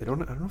have. I don't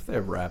know if they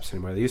have wraps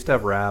anymore. They used to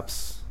have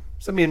wraps.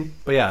 So I mean,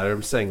 but yeah,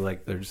 I'm saying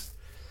like there's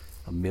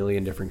a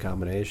million different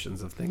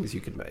combinations of things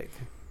you could make.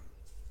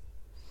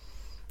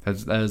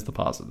 That is the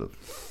positive.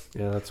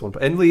 Yeah, that's one.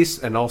 At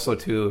least, and also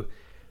too,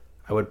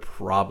 I would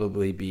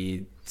probably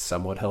be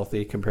somewhat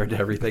healthy compared to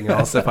everything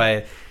else if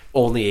I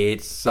only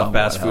ate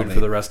fast food for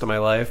the rest of my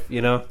life,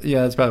 you know?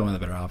 Yeah, it's probably one of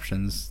the better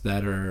options.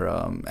 That or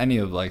any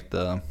of like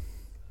the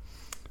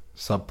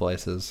sub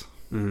places.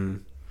 Mm-hmm.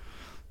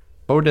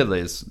 Bo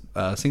Diddley's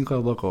Sinclair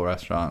local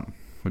restaurant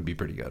would be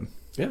pretty good.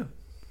 Yeah.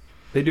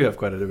 They do have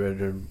quite a bit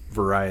of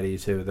variety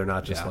too. They're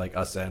not just like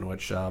a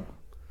sandwich shop.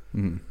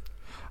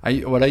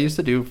 Mm-hmm. What I used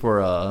to do for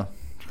a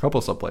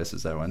couple sub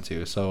places I went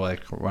to. So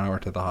like when I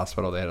worked at the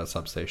hospital, they had a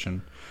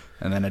substation,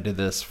 and then I did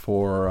this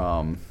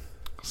for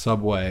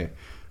Subway.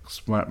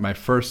 My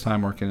first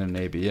time working in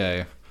an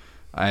ABA,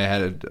 I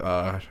had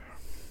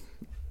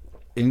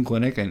in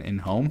clinic and in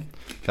home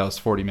that was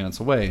 40 minutes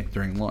away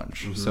during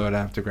lunch, so I'd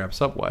have to grab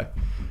Subway,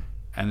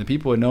 and the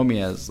people would know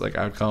me as like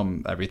I would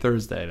come every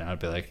Thursday, and I'd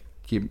be like,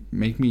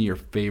 make me your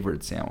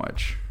favorite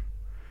sandwich,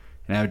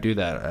 and I would do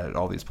that at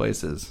all these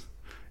places.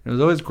 It was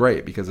always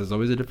great because there's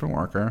always a different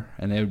worker,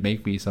 and they would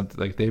make me something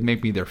like they'd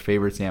make me their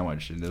favorite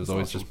sandwich, and it was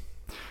always awesome.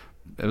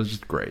 It was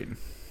just great.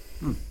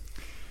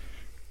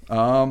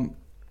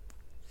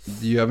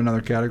 Do you have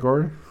another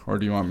category, or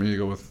do you want me to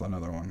go with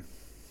another one?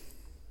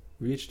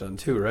 We each done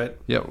 2, right?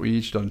 Yeah, we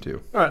each done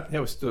 2. All right. Yeah,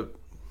 we still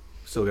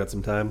got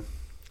some time.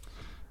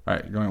 All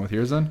right, going with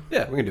yours then?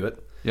 Yeah, we can do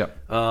it. Yep.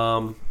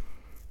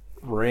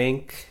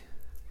 Rank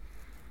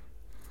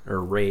or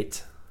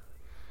rate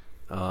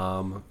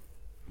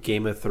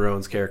Game of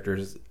Thrones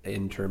characters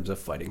in terms of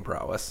fighting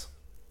prowess.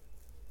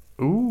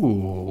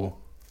 Ooh.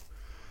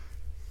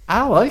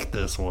 I like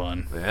this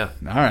one. Yeah.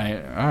 All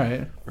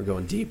right. We're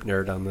going deep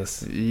nerd on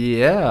this.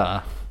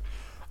 Yeah.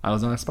 I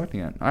was not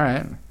expecting it. All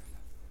right.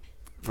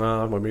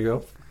 Want me to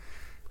go?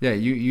 Yeah,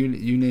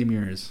 you name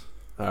yours.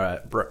 All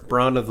right.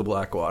 Bronn of the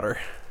Blackwater.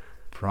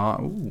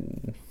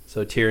 Ooh.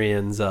 So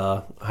Tyrion's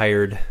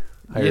hired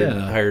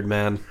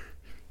man.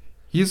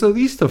 He's at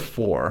least a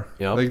 4.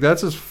 Yep. Like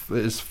that's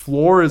his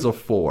floor is a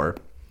 4.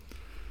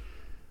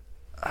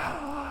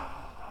 I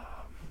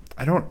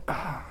don't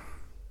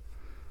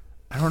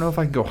know if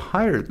I can go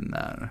higher than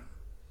that.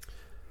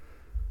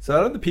 So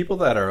out of the people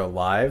that are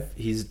alive,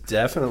 he's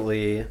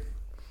definitely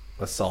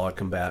a solid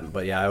combatant.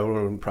 But yeah, I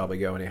wouldn't probably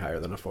go any higher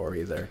than a 4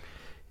 either,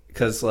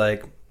 because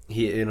like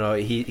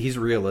he's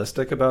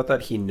realistic about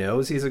that. He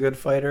knows he's a good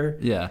fighter.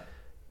 Yeah,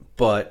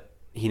 but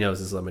he knows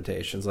his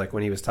limitations. Like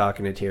when he was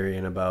talking to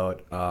Tyrion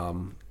about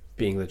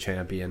being the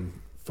champion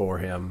for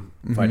him,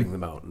 fighting the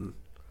Mountain,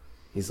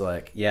 he's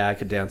like, yeah, I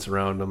could dance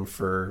around him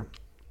for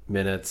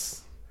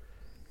minutes,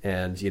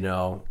 and,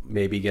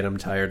 maybe get him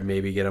tired,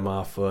 maybe get him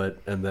off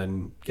foot, and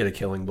then get a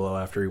killing blow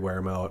after you wear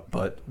him out.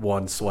 But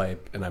one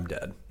swipe and I'm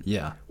dead.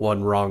 Yeah.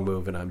 One wrong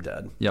move and I'm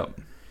dead. Yep.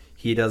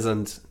 He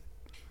doesn't.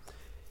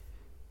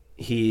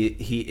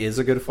 He is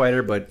a good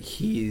fighter, but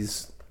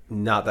he's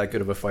not that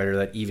good of a fighter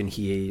that even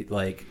he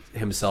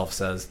himself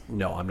says,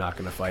 no, I'm not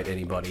going to fight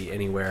anybody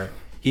anywhere.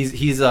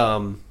 He's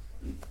a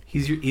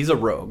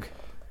rogue.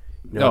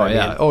 You know what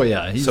I mean? Oh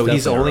yeah. He's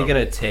only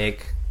going to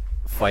take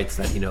fights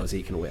that he knows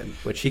he can win,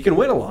 which he can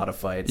win a lot of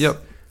fights.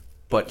 Yep.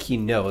 But he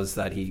knows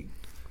that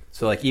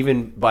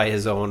even by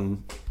his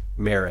own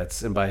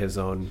merits and by his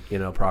own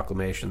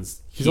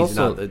proclamations, he's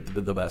also not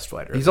the best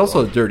fighter. He's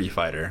also a dirty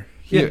fighter.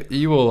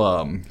 He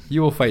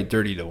will fight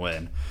dirty to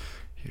win.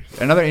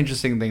 Another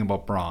interesting thing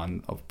about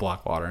Braun of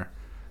Blackwater,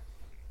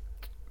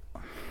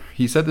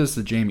 he said this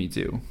to Jamie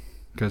too,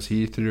 because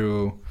he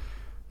threw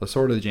the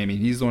sword at Jamie.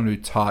 He's the one who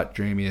taught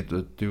Jamie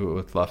to do it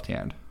with left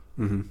hand.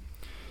 Mm-hmm.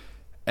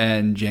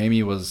 And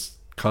Jamie was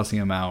cussing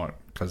him out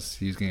because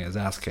he was getting his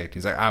ass kicked.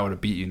 He's like, I would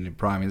have beat you in your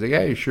prime. He's like,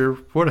 yeah, you sure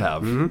would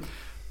have. Mm-hmm.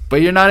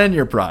 But you're not in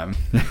your prime.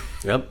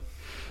 Yep.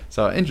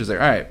 So, interesting.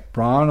 All right,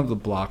 Braun of the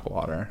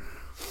Blackwater.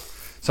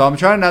 So, I'm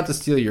trying not to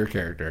steal your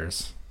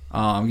characters.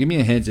 Give me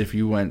a hint if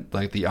you went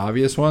like the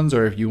obvious ones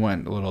or if you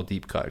went a little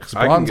deep cut.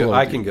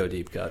 I can go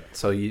deep cut.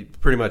 So,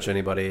 pretty much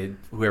anybody,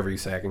 whoever you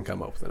say, I can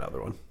come up with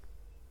another one.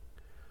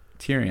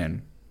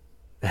 Tyrion.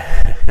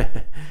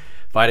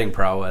 Fighting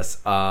prowess.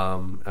 I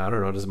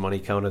don't know. Does money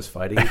count as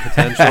fighting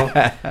potential?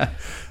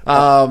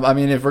 I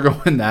mean, if we're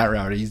going that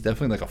route, he's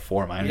definitely like a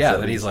 4-. Yeah,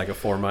 then he's like a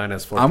 4-,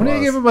 4+. I'm going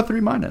to give him a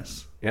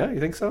 3-. Yeah, you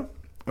think so?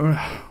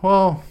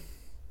 Well,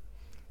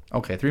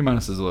 okay, 3-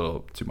 is a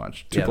little too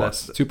much. 2+.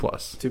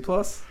 2+.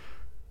 2+?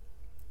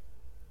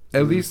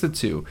 At least a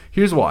 2.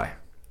 Here's why.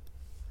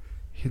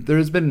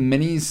 There's been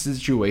many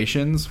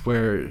situations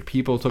where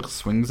people took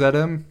swings at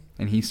him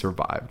and he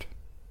survived.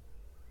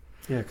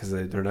 Yeah, because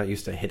they're not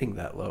used to hitting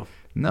that low.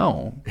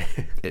 No,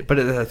 but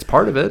that's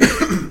part of it.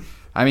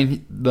 I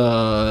mean,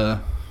 the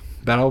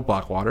Battle of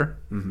Blackwater,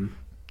 mm-hmm.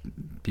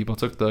 people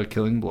took the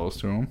killing blows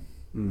to him.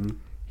 Mm-hmm.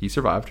 He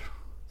survived.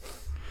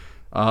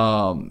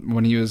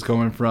 When he was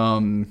going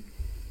from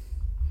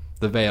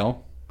the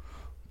Vale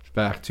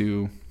back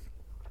to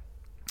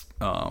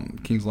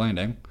King's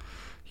Landing,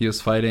 he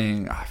was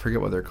fighting, I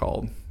forget what they're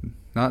called.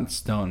 Not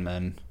stone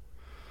men.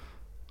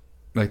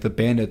 Like the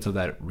bandits of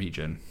that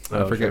region.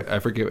 Oh, I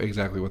forget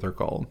exactly what they're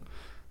called.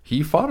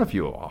 He fought a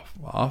few off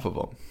of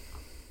them.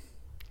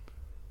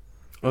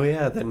 Oh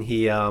yeah, then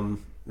he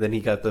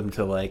got them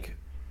to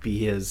be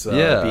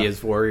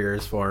his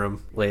warriors for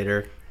him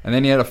later. And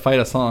then he had to fight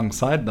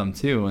alongside them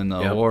too in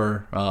the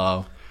war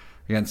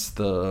against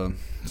the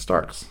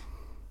Starks.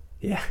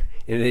 Yeah,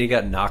 and then he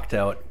got knocked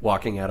out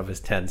walking out of his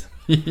tent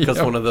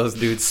because one of those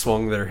dudes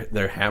swung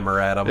their hammer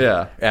at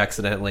him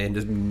accidentally and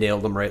just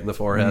nailed him right in the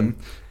forehead.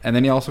 Mm-hmm. And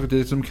then he also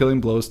did some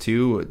killing blows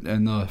too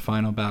in the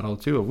final battle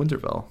too of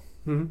Winterfell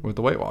with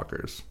the White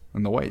Walkers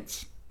and the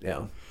Whites.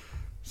 Yeah.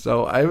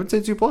 So I would say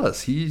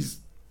 2+. He's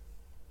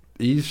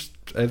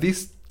at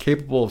least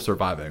capable of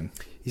surviving.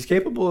 He's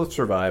capable of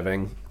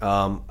surviving.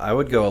 I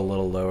would go a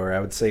little lower. I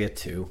would say a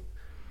 2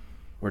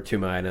 or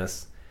 2-.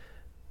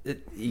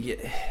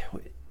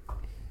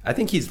 I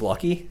think he's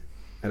lucky,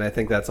 and I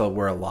think that's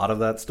where a lot of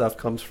that stuff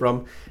comes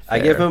from.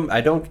 Fair.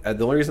 The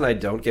only reason I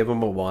don't give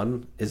him a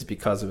 1 is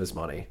because of his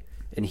money,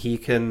 and he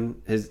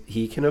can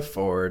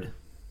afford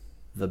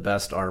the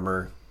best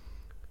armor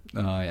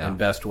and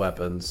best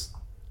weapons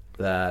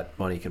that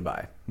money can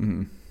buy.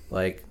 Mm-hmm.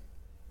 Like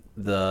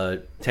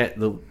the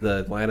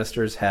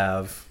Lannisters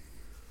have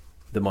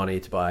the money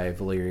to buy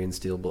Valyrian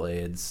steel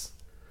blades,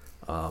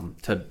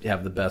 to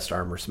have the best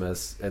armor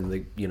smiths in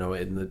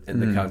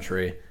the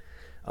country.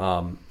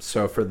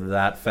 So for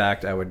that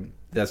fact,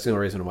 that's the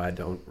only reason why I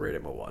don't rate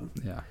him a 1.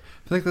 Yeah.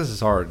 I feel like this is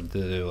hard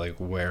to do,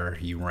 where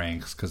he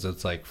ranks, because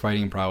it's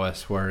fighting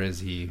prowess, where is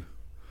he?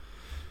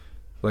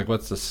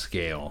 What's the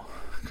scale?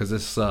 Because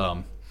this,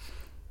 for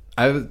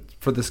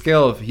the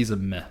scale of he's a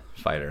myth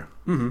fighter.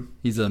 Mm-hmm.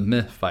 He's a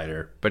myth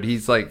fighter, but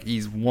he's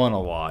won a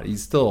lot.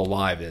 He's still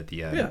alive at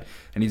the end. Yeah.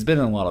 And he's been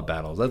in a lot of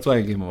battles. That's why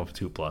I gave him a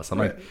 2+.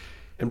 I'm right.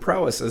 And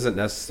prowess isn't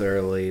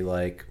necessarily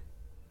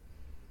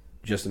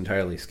just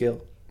entirely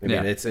skill. I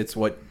mean, it's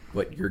what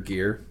your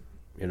gear,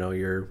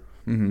 your,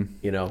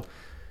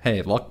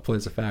 Hey, luck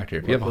plays a factor.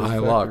 If you have a high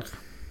luck.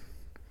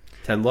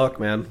 10 luck,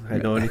 man. I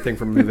know anything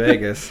from New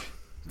Vegas.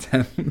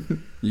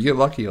 10, you get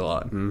lucky a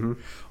lot. Mm-hmm.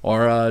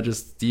 Or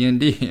just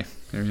D&D,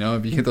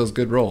 if you get those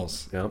good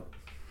rolls. Yep.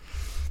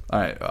 All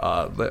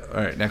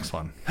right, next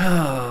one.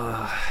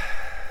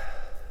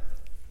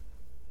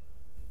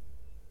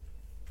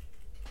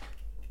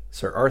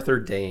 Sir Arthur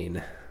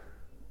Dane.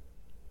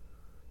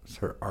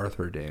 Sir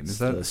Arthur Dane. Is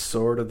that the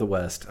Sword of the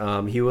West?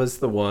 He was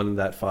the one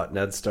that fought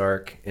Ned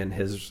Stark and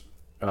his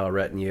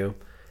retinue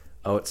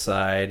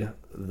outside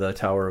the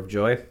Tower of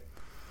Joy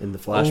in the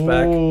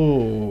flashback.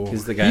 Oh,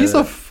 he's the guy. He's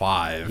a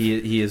 5.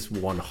 He is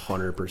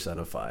 100%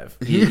 a 5.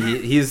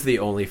 He's the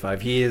only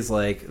 5. He is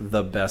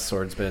the best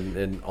swordsman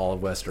in all of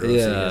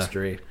Westeros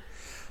history.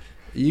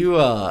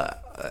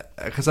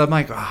 because I'm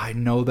like, I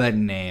know that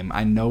name.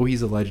 I know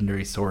he's a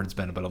legendary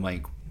swordsman, but I'm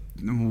like,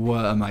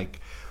 what? I'm like,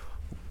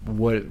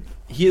 what?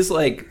 He is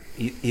like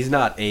he's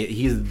not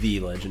he's the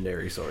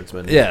legendary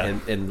swordsman. Yeah.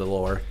 In the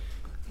lore,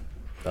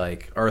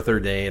 like Arthur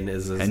Dane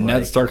is. And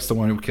Ned Stark's the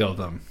one who killed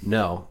him.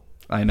 No,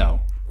 I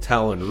know.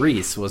 Talon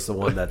Reese was the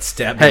one that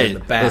stabbed him in the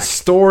back. The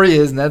story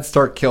is Ned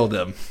Stark killed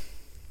him.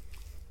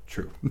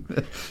 True.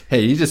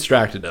 Hey, he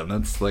distracted him.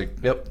 That's like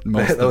Yep.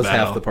 most That of the was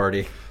battle. half the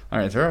party. All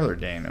right, so Arthur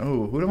Dane.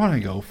 Oh, who do I want to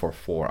go for?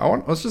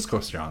 Let's just go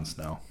Jon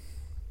Snow.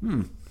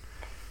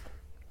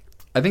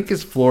 I think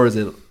his floor is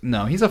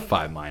no. He's a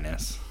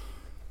 5-.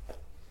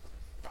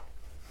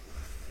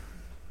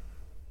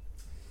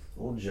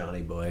 Old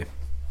Johnny boy.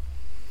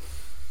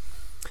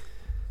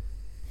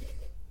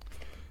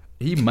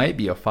 He might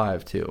be a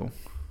 5 too.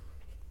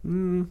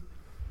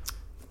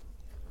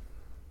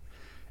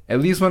 At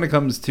least when it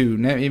comes to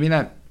maybe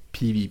not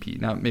PvP,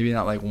 maybe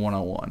not like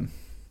 101,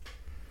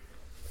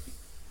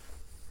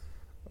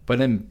 but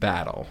in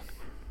battle.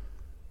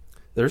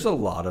 There's a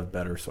lot of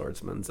better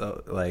swordsmen.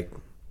 So, like,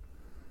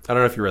 I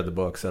don't know if you read the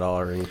books at all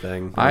or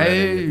anything.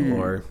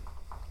 The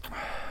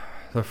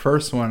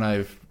first one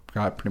I've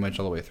got pretty much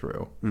all the way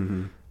through,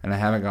 and I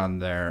haven't gone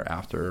there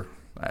after.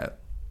 I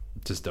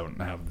just don't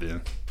have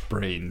the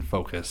brain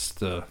focus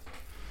to.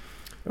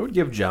 I would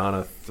give Jon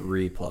a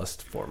 3 plus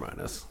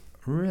 4-.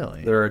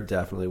 Really? There are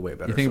definitely way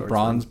better. You think swordsmen.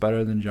 Bronn's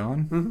better than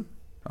Jon? Mm-hmm.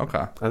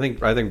 Okay. I think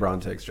Bronn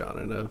takes Jon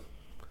into.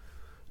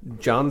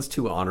 Jon's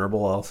too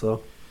honorable,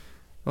 also.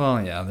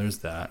 Well, yeah, there's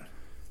that.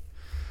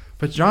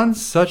 But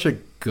Jon's such a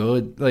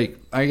good, like,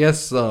 I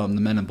guess the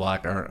Men in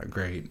Black aren't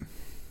great.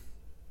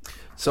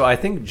 So I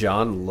think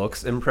Jon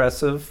looks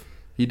impressive.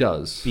 He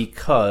does.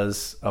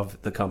 Because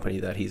of the company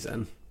that he's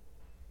in.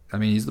 I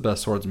mean, he's the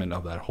best swordsman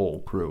of that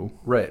whole crew.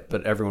 Right,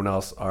 but everyone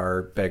else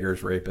are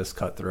beggars, rapists,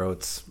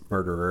 cutthroats,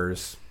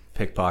 murderers,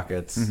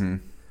 pickpockets. Mm-hmm.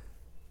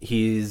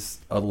 He's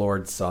a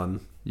lord's son.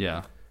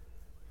 Yeah.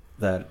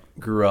 That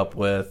grew up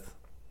with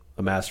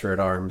a master at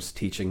arms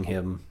teaching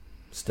him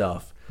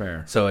stuff.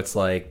 Fair. So it's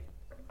like,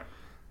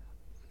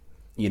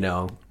 you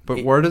know.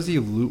 But where does he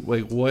loot?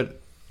 Like,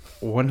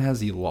 when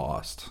has he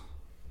lost?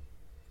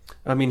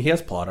 I mean, he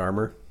has plot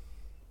armor.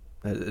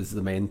 That is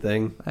the main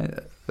thing. I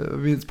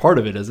mean, it's part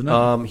of it, isn't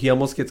it? He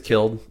almost gets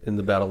killed in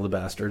the Battle of the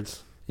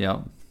Bastards.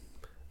 Yeah.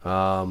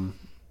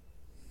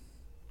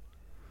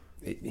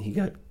 He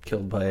got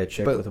killed by a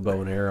chick with a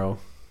bow and arrow.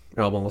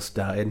 Almost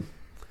died.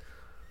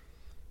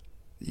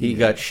 He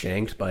got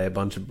shanked by a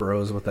bunch of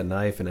bros with a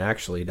knife and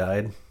actually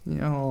died. You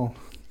know,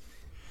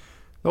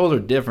 those are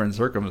different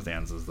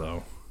circumstances,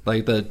 though.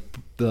 Like the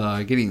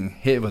getting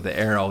hit with the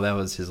arrow, that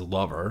was his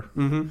lover.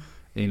 Mm-hmm.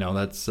 You know,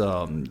 that's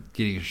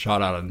getting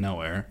shot out of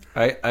nowhere.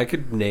 I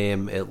could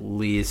name at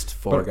least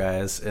 4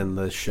 guys in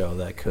the show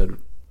that could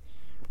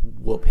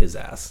whoop his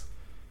ass.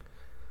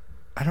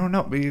 I don't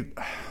know.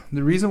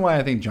 The reason why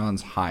I think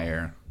Jon's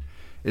higher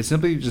is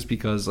simply just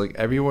because, like,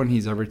 everyone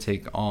he's ever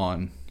take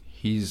on,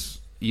 he's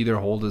either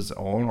hold his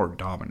own or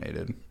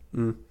dominated.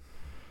 Mm.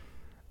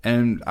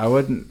 And I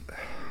wouldn't.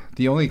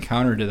 The only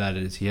counter to that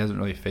is he hasn't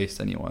really faced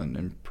anyone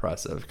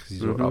impressive because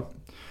he's up.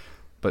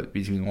 But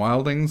between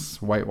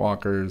wildlings, White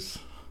Walkers,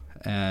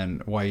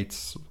 and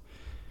whites,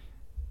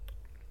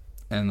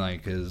 and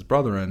like his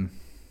brethren,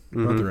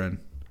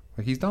 like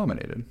he's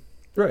dominated.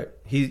 Right.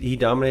 He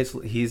dominates.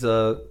 He's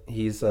a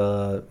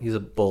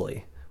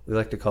bully. We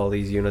like to call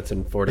these units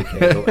in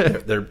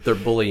 40K. they're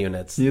bully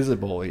units. He is a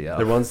bully. Yeah.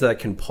 They're ones that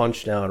can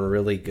punch down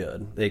really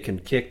good. They can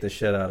kick the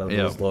shit out of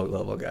those low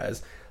level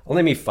guys. I'll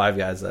name you 5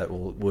 guys that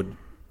would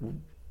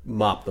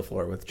mop the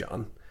floor with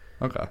Jon.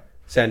 Okay.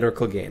 Sandor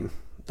Clegane,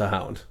 the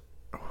Hound,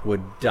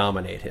 would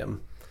dominate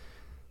him.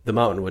 The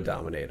Mountain would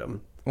dominate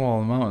him. Well,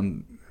 the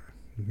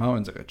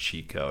Mountain's like a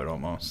cheat code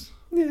almost.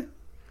 Yeah,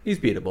 he's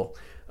beatable.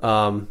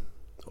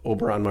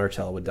 Oberyn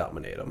Martell would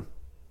dominate him.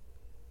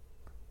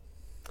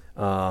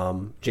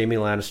 Jaime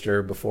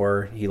Lannister,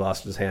 before he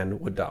lost his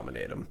hand, would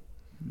dominate him.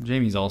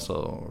 Jaime's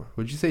also.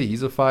 Would you say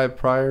he's a 5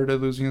 prior to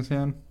losing his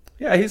hand?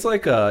 Yeah, he's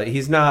like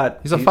he's not.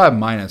 He's a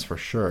 5- for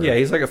sure. Yeah,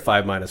 he's like a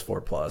 5 -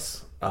 4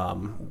 plus.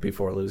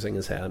 Before losing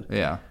his hand.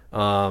 Yeah.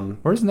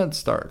 Where's Ned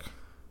Stark?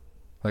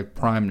 Like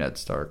prime Ned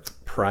Stark.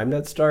 Prime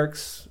Ned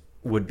Starks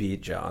would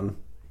beat Jon.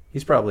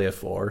 He's probably a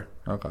 4.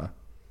 Okay.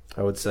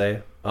 I would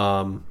say.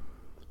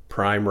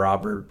 Prime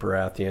Robert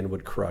Baratheon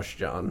would crush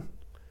Jon.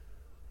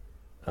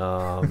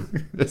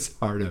 It's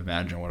hard to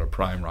imagine what a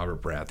prime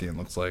Robert Baratheon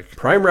looks like.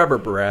 Prime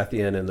Robert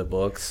Baratheon in the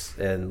books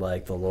and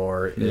like the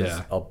lore is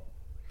a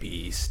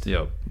beast.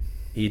 Yep.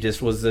 He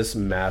just was this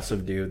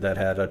massive dude that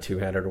had a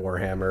 2-handed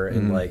warhammer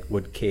and like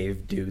would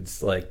cave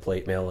dudes like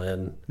plate mail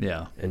in.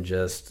 Yeah. And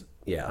just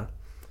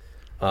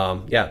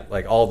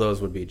like all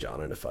those would beat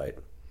Jon in a fight.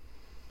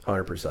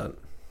 100%.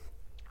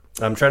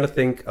 I'm trying to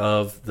think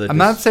of the. I'm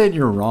not saying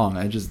you're wrong.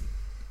 I've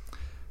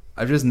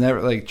just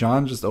never like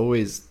Jon just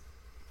always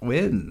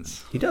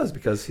wins. He does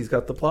because he's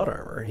got the plot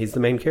armor. He's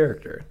the main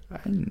character. I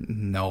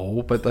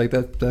know, but like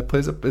that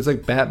plays it's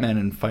like Batman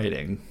in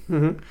fighting.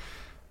 Mm-hmm.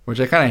 Which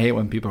I kind of hate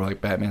when people are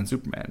like Batman,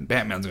 Superman.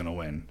 Batman's gonna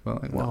win.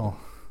 Well,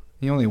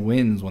 He only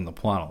wins when the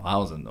plot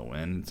allows him to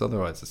win. It's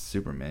otherwise it's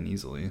Superman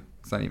easily.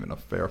 It's not even a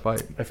fair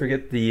fight. I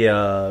forget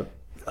the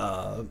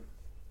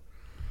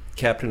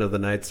captain of the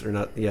Knights, or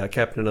not? Yeah,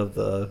 captain of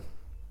the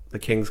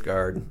King's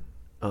Guard.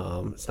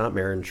 It's not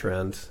Marin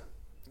Trent.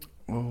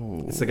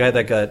 Oh, It's the guy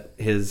that got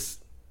his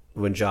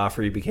when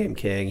Joffrey became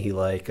king. He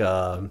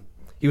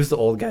he was the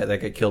old guy that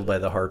got killed by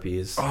the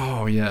Harpies.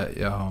 Oh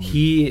yeah.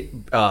 He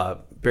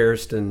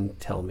Barristan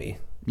Selmy.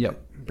 Yep.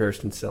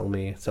 Barristan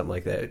Selmy, something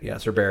like that. Yeah,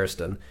 Sir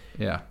Barristan.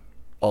 Yeah.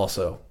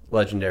 Also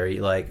legendary.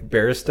 Like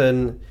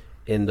Barristan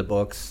in the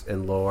books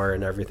and lore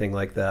and everything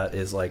like that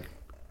is like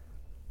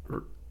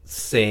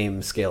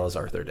same scale as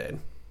Arthur Dayne.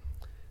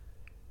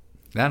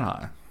 That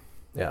high.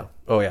 Yeah.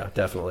 Oh yeah,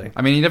 definitely.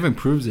 I mean, he definitely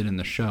proves it in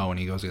the show when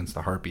he goes against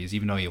the Harpies.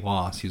 Even though he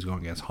lost, he was going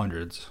against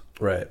hundreds.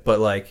 Right, but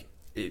like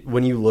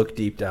when you look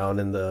deep down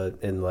in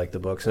the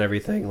books and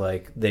everything,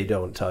 like they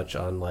don't touch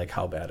on like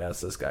how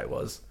badass this guy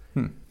was.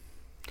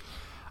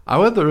 I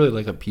would really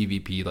like a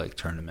PvP like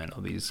tournament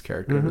of these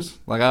characters.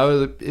 Mm-hmm. Like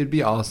it'd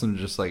be awesome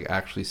to just like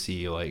actually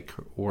see like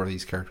where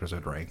these characters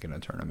would rank in a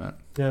tournament.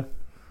 Yeah.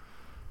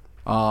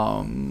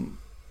 You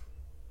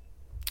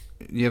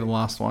have the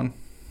last one.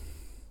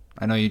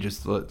 I know you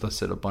just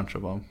listed a bunch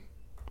of them.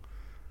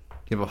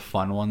 You have a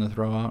fun one to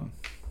throw out.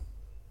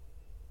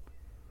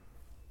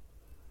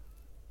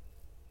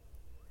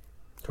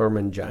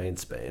 Tormund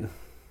Giantsbane.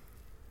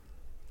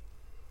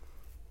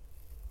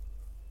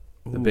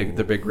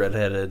 The big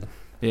redheaded.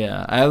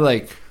 Yeah, I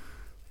like.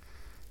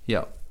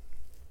 Yeah.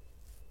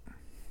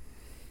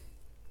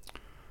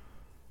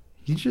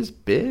 He's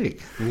just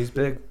big. He's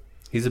big.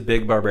 He's a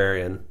big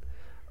barbarian.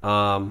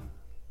 I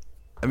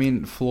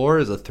mean, floor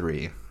is a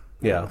 3.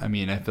 Yeah. I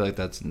mean, I feel like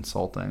that's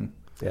insulting.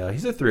 Yeah,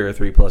 he's a 3 or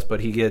 3+, but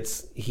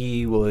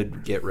he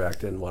would get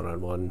wrecked in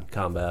one-on-one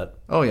combat.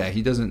 Oh yeah,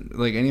 he doesn't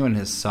like anyone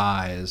his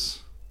size.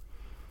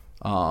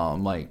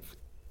 Like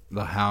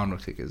the Hound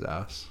would kick his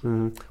ass.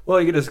 Mm-hmm.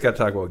 Well, you just got to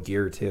talk about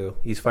gear too.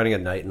 He's fighting a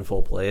knight in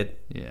full plate,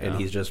 and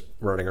he's just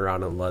running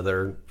around in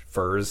leather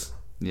furs.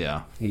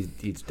 Yeah,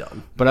 he's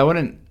done. But I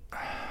wouldn't.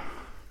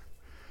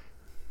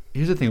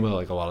 Here's the thing about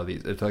like a lot of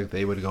these. It's like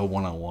they would go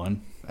 1-on-1.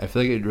 I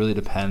feel like it really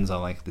depends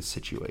on like the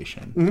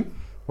situation. Mm-hmm.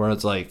 Where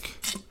it's like,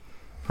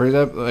 for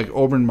example, like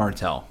Oberyn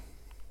Martell,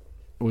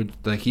 would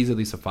like he's at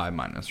least a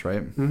 5-,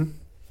 right? Mm-hmm.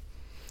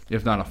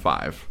 If not a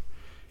 5.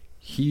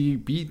 He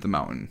beat the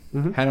Mountain,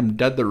 mm-hmm. had him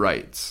dead the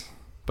rights,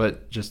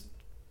 but just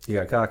he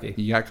got cocky.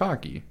 He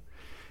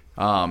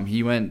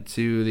went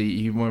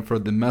for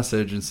the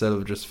message instead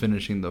of just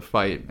finishing the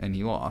fight, and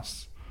he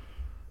lost.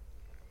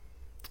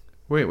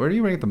 Wait, where do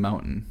you rank the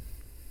Mountain?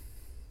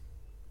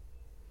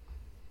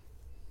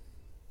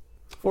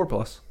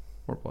 4+.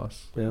 4+.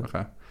 Yeah. Okay.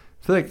 I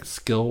feel like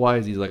skill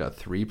wise, he's like a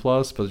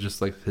 3+, but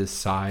just like his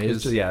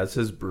size. It's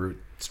his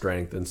brute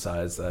strength and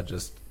size that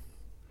just.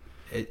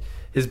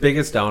 His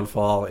biggest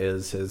downfall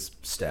is his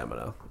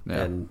stamina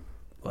and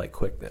like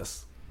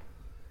quickness.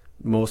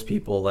 Most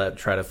people that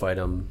try to fight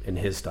him in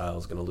his style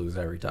is going to lose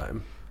every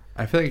time.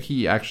 I feel like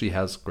he actually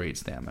has great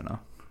stamina.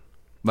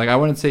 Like I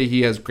wouldn't say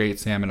he has great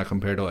stamina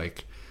compared to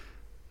like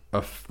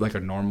a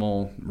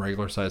normal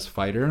regular sized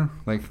fighter,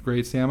 like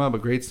great stamina,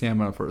 but great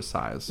stamina for his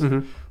size.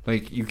 Mm-hmm.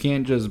 Like you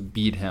can't just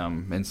beat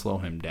him and slow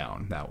him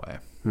down that way.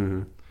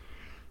 Mm-hmm.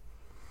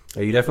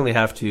 You definitely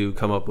have to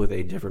come up with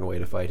a different way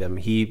to fight him.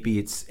 He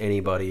beats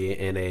anybody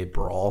in a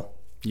brawl.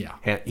 Yeah.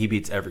 He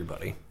beats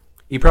everybody.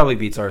 He probably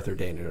beats Arthur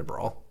Dayne in a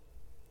brawl.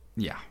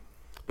 Yeah.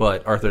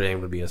 But Arthur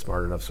Dayne would be a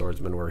smart enough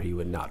swordsman where he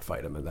would not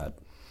fight him in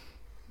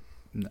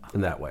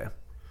that way.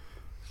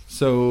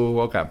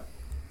 So, okay.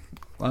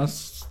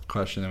 Last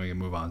question, then we can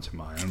move on to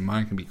mine. And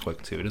mine can be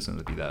quick, too. It doesn't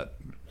have to be that.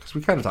 Because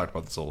we kind of talked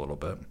about this a little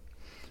bit.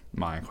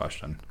 My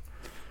question.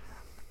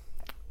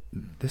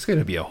 This is going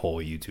to be a whole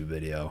YouTube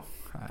video.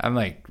 I'm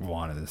like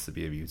wanted this to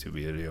be a YouTube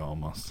video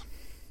almost.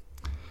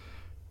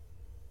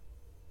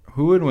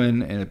 Who would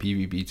win in a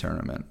PvP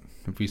tournament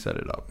if we set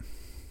it up?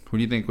 Who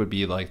do you think would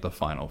be like the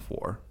final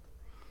 4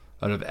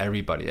 out of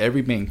everybody?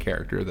 Every main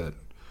character that,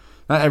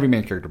 not every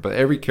main character, but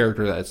every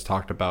character that's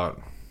talked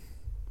about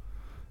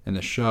in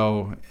the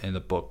show, in the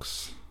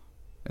books,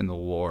 in the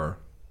lore.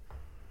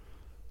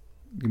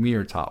 Give me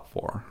your top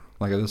 4.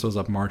 Like if this was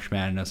a March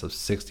Madness of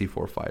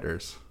 64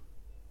 fighters.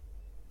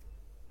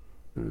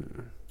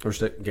 Or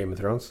Game of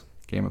Thrones?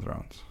 Game of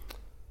Thrones.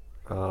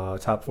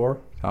 Top 4?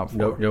 Top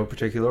 4. No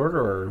particular order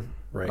or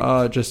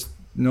rank? Just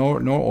no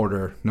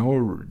order.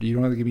 No, you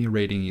don't have to give me a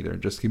rating either.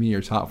 Just give me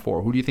your top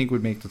 4. Who do you think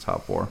would make the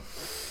top 4?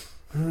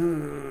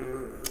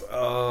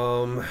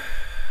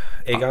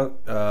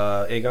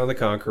 Aegon the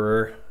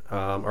Conqueror,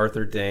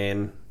 Arthur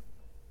Dayne.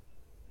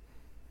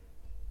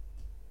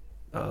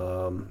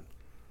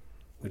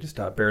 We just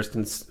thought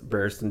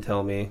Barristan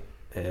Selmy,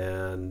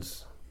 and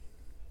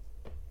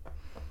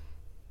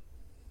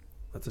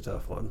that's a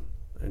tough one.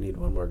 I need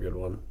one more good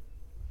one.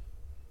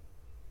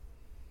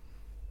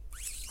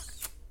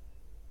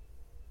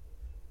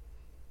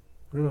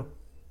 I don't know.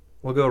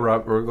 We'll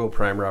go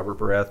prime Robert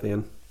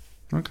Baratheon.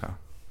 Okay.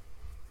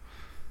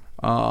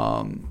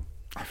 I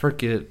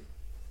forget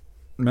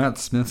Matt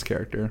Smith's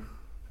character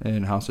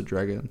in House of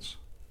Dragons?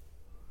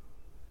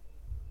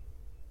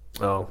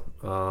 Oh,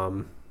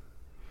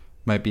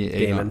 Might be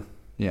Daemon.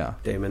 Yeah.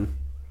 Daemon,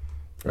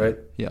 right?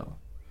 Yeah.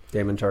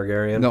 Daemon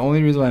Targaryen. The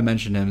only reason why I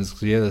mentioned him is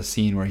because he has a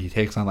scene where he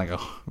takes on like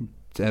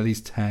at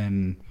least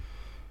 10.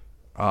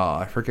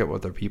 I forget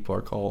what their people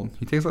are called.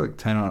 He takes like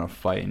 10 on a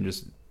fight and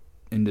just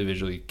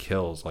individually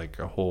kills like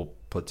a whole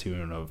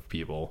platoon of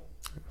people.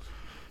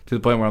 To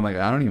the point where I'm like,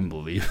 I don't even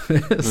believe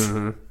this.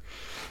 Mm-hmm.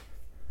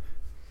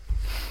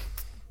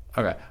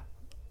 Okay.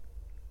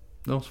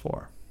 Those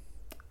 4.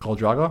 Khal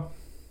Drogo?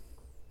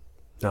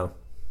 No.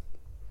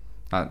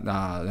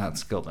 Not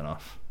skilled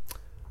enough.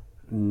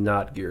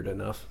 Not geared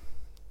enough.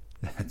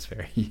 That's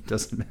fair. He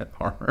doesn't have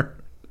armor.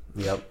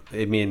 Yep.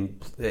 I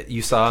mean,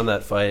 you saw in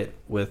that fight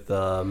with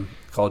Khal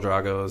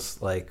Drogo's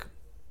like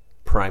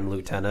prime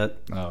lieutenant.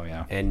 Oh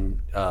yeah.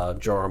 And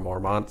Jorah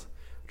Mormont.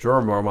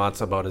 Jorah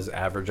Mormont's about as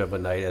average of a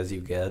knight as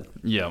you get.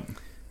 Yep.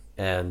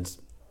 And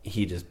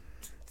he just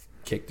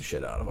kicked the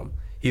shit out of him.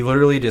 He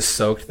literally just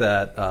soaked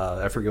that.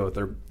 I forget what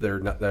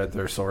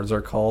their swords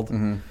are called.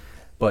 Mm-hmm.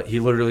 But he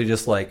literally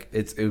just like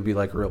it would be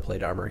like real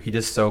plate armor. He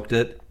just soaked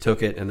it,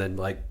 took it, and then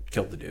like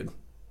killed the dude.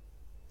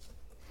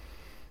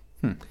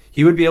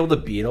 He would be able to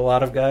beat a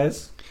lot of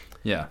guys.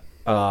 Yeah.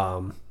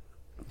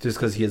 Just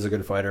because he is a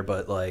good fighter,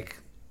 but like,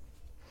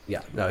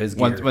 yeah, no, his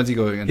gear. Once he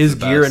goes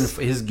against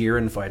his gear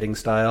and fighting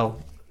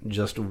style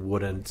just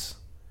wouldn't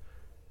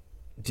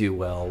do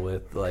well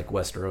with like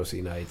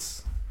Westerosi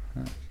knights.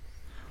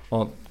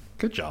 Well,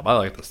 good job. I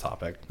like this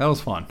topic. That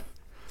was fun.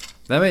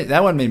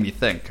 That one made me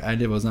think. I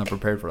was not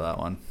prepared for that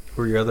one.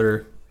 Were your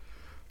other?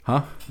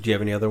 Huh? Do you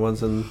have any other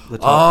ones in the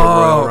top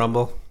Royal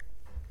Rumble?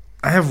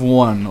 I have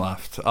one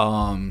left.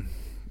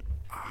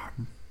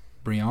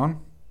 Brienne?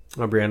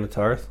 Brienne of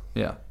Tarth?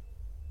 Yeah.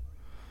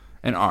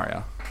 And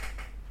Arya.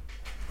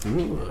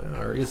 Ooh,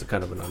 Arya's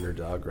kind of an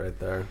underdog right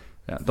there.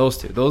 Yeah, those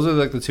 2. Those are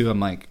like the 2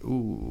 I'm like,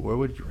 ooh, where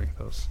would you rank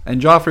those?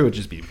 And Joffrey would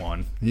just be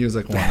 1. He was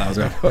like 1 that was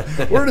going to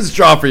put. Where does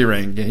Joffrey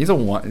rank? Yeah, he's a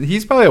 1.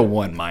 He's probably a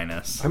 1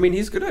 minus. I mean,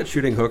 he's good at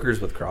shooting hookers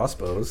with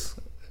crossbows.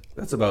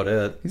 That's about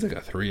it. He's like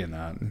a 3 in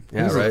that.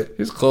 Yeah, right.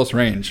 He's close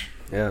range.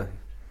 Yeah.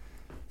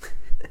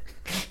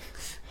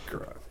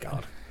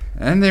 God.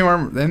 And they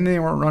weren't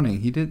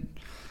running. He did.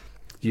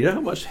 Do you know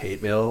how much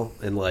hate mail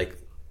and like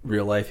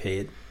real life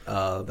hate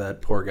that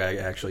poor guy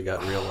actually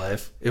got in real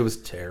life? It was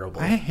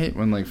terrible. I hate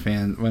when like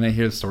fans, when I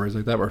hear stories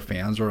like that where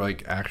fans are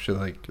like actually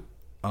like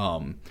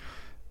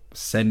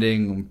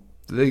sending,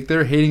 like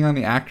they're hating on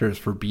the actors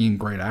for being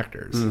great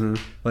actors. Mm-hmm.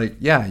 Like,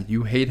 yeah,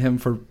 you hate him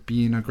for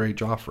being a great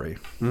Joffrey.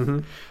 Mm-hmm.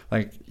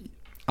 Like,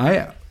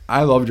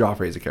 I love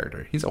Joffrey as a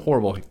character. He's a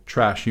horrible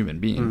trash human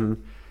being. Mm-hmm.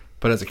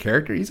 But as a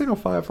character, he's like a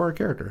 5-star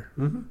character.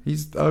 Mm-hmm.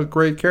 He's a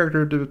great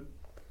character.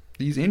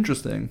 He's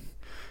interesting.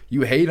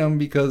 You hate him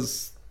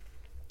because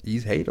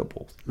he's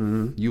hateable.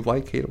 Mm-hmm. You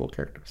like hateable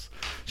characters.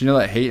 Do you know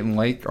that hate and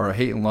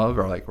love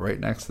are like right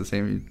next to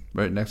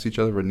each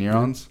other with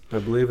neurons? I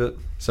believe it.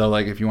 So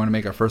like if you want to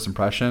make a first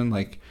impression,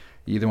 like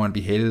you either want to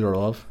be hated or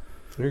love.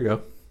 There you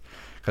go.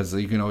 Because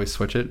you can always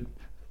switch it.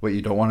 What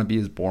you don't want to be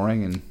is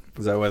boring and.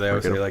 Is that why they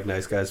always say like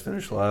nice guys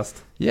finish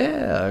last?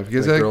 Yeah,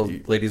 because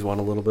like ladies want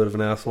a little bit of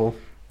an asshole.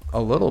 A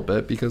little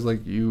bit because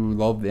like you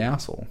love the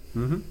asshole.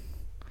 Mm-hmm.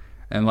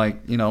 And like,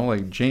 you know,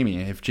 like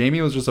Jamie. If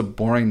Jamie was just a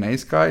boring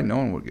nice guy, no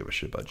one would give a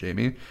shit about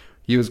Jamie.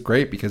 He was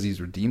great because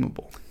he's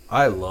redeemable.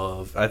 I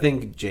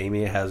think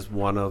Jamie has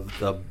one of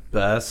the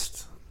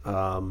best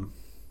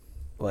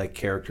like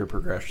character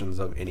progressions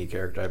of any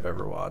character I've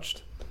ever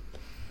watched.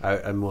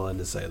 I'm willing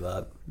to say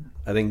that.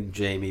 I think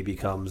Jamie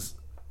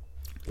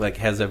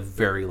has a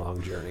very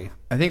long journey.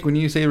 I think when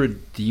you say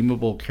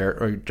redeemable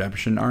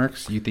redemption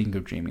arcs, you think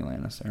of Jaime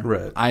Lannister.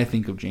 Right. I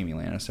think of Jaime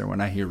Lannister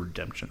when I hear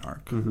redemption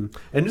arc. Mm-hmm.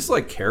 And just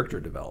like character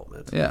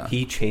development. Yeah.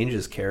 He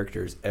changes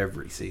characters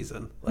every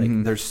season.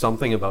 Like there's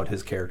something about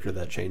his character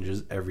that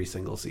changes every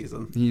single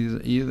season.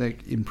 He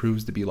like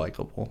improves to be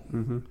likable.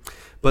 Mm-hmm.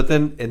 But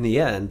then in the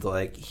end,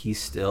 like he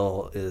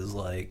still is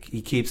like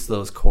he keeps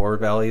those core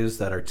values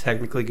that are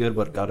technically good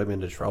but got him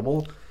into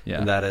trouble. Yeah.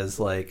 And that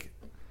is like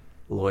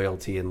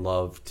loyalty and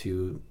love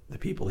to the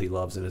people he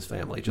loves in his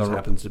family. It just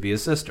happens to be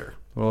his sister.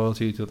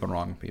 Loyalty to the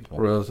wrong people.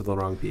 Loyalty to the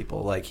wrong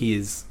people. Like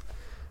he's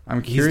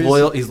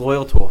curious. He's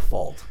loyal to a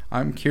fault.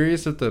 I'm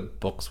curious if the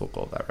books will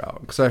go that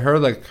route because I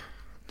heard like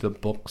the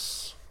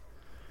books,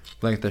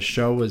 like the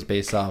show was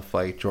based off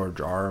like George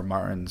R.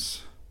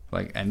 Martin's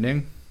like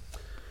ending.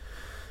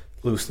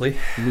 Loosely,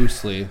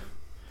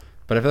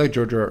 but I feel like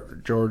George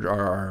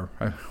R.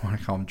 I want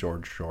to call him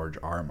George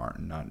R.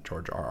 Martin, not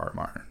George R.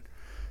 Martin.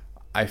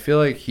 I feel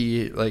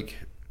like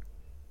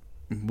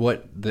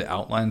what the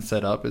outline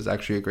set up is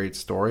actually a great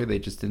story. They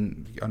just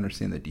didn't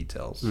understand the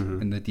details.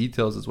 Mm-hmm. And the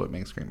details is what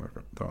makes Game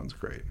of Thrones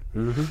great.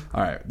 Mm-hmm.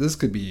 All right. This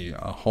could be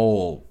a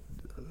whole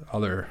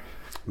other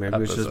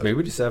episode. Maybe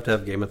we just have to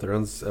have Game of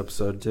Thrones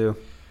episode too.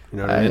 You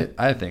know what I mean?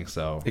 I think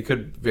so. It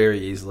could very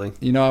easily.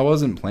 You know, I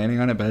wasn't planning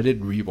on it, but I did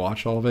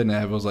rewatch all of it, and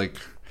I was like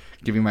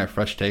giving my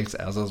fresh takes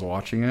as I was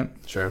watching it.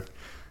 Sure.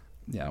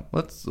 Yeah.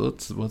 Let's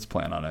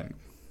plan on it.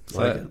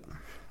 Like it.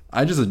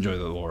 I just enjoy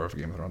the lore of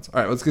Game of Thrones.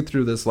 All right, let's get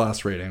through this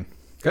last rating.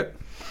 Okay.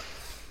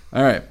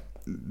 All right,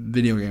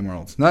 video game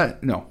worlds.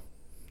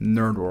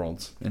 Nerd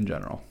worlds in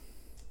general.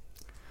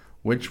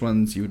 Which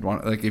ones you would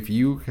want? Like, if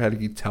you had to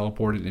get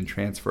teleported and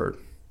transferred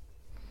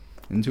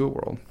into a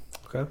world,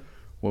 okay,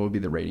 what would be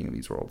the rating of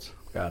these worlds?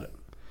 Got it.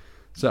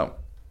 So,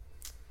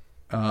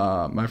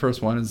 my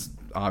first one is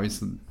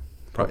obviously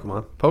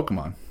Pokemon.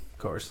 Of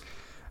course.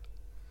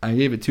 I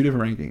gave it 2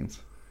 different rankings.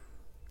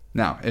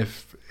 Now,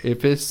 if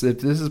this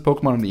is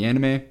Pokemon in the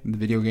anime, the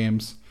video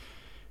games,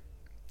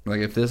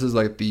 like if this is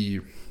like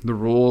the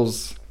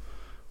rules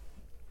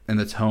and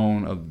the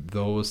tone of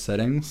those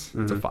settings,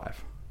 it's a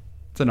 5.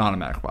 It's an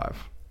automatic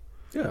 5.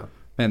 Yeah.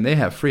 Man, they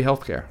have free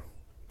healthcare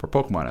for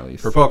Pokemon at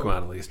least. For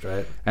Pokemon at least,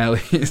 right? At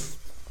least.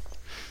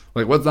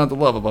 Like, what's not to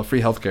love about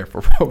free healthcare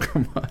for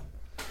Pokemon?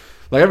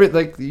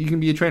 Like you can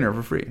be a trainer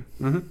for free.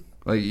 Mm-hmm.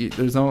 Like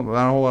there's not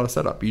a whole lot of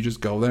setup. You just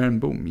go there and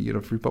boom, you get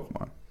a free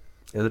Pokemon.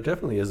 Yeah, there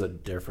definitely is a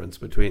difference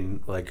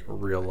between like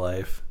real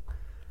life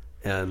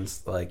and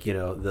like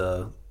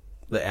the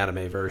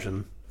anime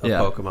version of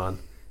Pokemon.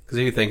 Because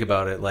if you think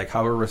about it, like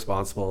how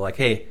irresponsible. Like,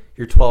 hey,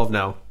 you're 12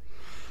 now.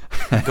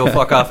 Go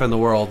fuck off in the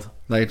world.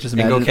 Like just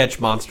imagine, and go catch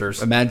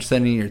monsters. Imagine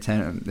sending your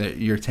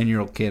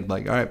 10-year-old kid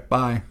like, all right,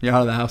 bye. You're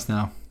out of the house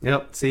now.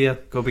 Yep. See ya.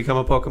 Go become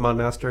a Pokemon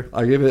master.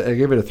 I give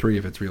it a 3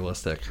 if it's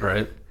realistic.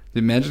 Right.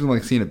 Imagine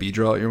like seeing a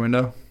Beedrill out your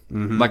window.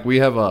 Mm-hmm. Like I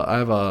have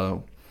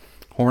a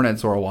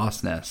hornets or a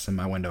wasp nest in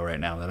my window right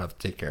now that I have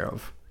to take care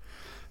of.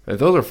 If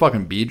those are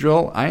fucking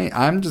Beedrill,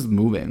 I'm just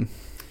moving.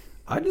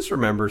 I just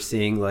remember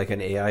seeing like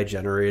an AI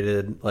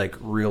generated like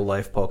real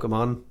life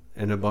Pokemon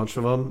and a bunch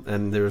of them,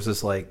 and there was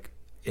this like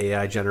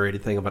AI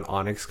generated thing of an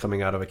Onyx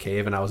coming out of a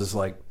cave, and I was just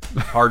like,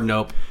 hard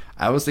nope.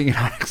 I was thinking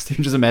Onyx too.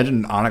 Just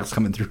imagine an Onyx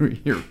coming through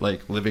your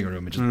like living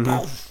room and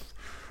just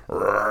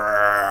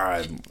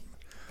or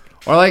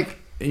like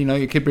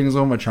your kid brings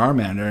home a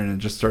Charmander and it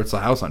just starts the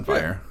house on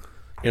fire.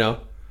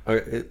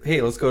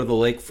 Hey, let's go to the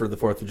lake for the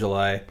 4th of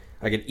July.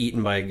 I get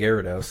eaten by a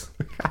Gyarados.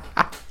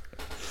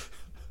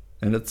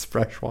 And it's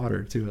fresh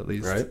water too, at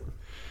least. Right?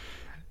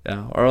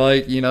 Yeah. Or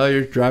like,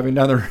 you're driving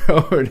down the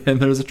road and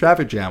there's a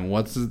traffic jam.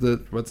 What's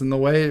in the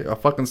way? A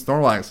fucking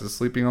Snorlax is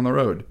sleeping on the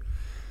road.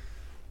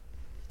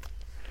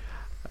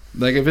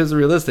 Like, if it's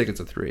realistic,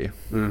 it's a 3.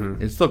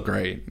 Mm-hmm. It's still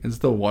great. It's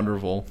still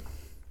wonderful.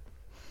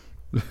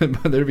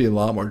 But there'd be a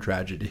lot more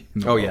tragedy.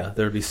 Oh, yeah.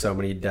 There'd be so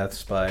many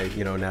deaths by,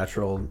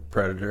 natural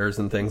predators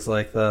and things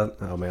like that.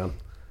 Oh, man.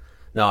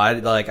 No,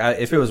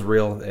 if it was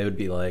real, it would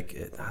be like,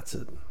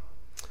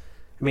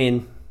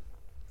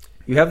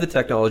 you have the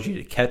technology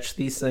to catch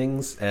these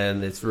things,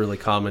 and it's really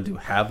common to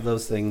have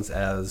those things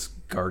as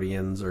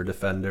guardians or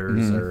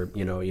defenders or,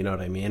 you know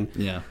what I mean?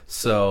 Yeah.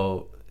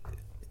 So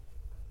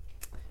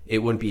it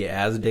wouldn't be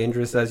as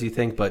dangerous as you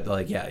think, but,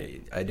 like, yeah,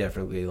 I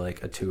definitely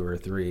like a 2 or a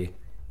 3.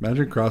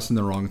 Imagine crossing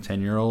the wrong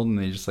 10-year-old and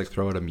they just like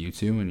throw out a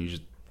Mewtwo and you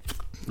just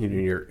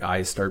your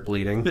eyes start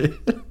bleeding.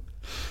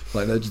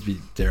 Like, that'd just be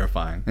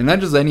terrifying. And not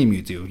just any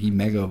Mewtwo. He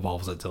mega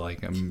evolves it to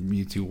like a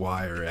Mewtwo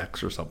Y or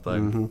X or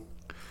something. Mm-hmm.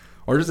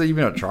 Or just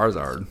even a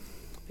Charizard.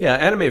 Yeah,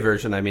 anime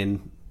version, I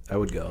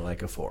would go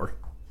like a 4.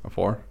 A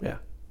 4? Yeah.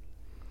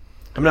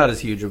 I'm not as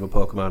huge of a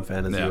Pokemon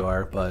fan as you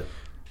are, but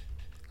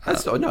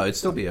it'd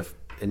still be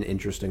an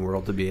interesting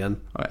world to be in.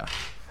 Oh, yeah.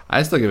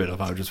 I still give it a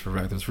 5 just for the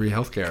fact there's free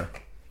healthcare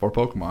for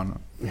Pokemon.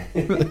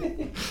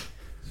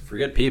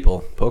 Forget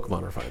people.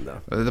 Pokemon are fine,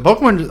 though. The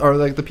Pokemon are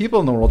like, the people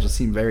in the world just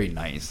seem very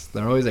nice.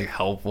 They're always like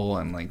helpful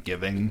and like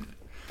giving.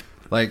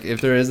 Like,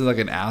 if there is like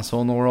an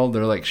asshole in the world,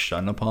 they're like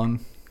shunned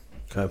upon.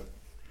 Okay.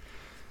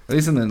 At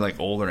least in the like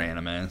older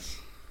animes.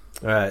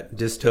 All right,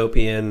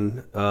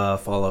 dystopian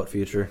Fallout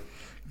future.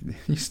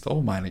 You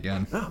stole mine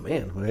again. Oh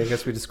man, well, I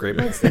guess we just scraped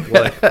my stuff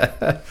away.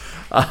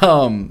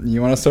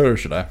 You want to start or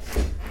should I?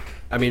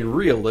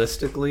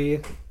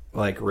 Realistically,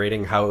 like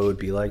rating how it would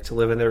be like to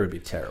live in there would be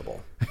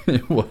terrible.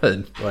 It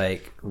would.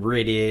 Like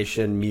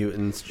radiation,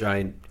 mutants,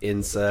 giant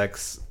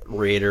insects,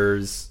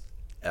 raiders,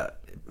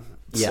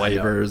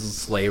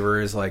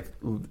 slavers. Like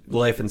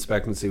life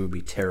expectancy would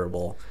be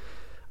terrible.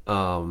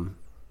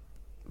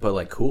 But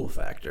like cool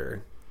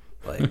factor,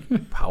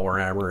 like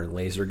power armor and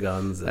laser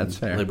guns and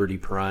Liberty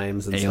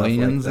Primes and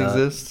aliens stuff like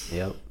that. Exist.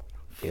 Yep.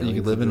 You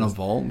could live in a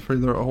vault for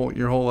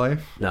your whole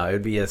life. No, it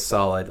would be a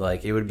solid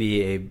it would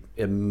be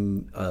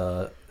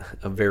a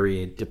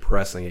very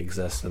depressing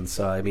existence.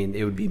 So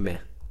it would be meh.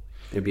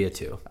 It'd be a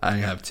 2. I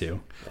have 2.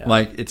 Yeah.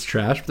 Like, it's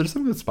trash, but there's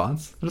some good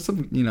spots. There's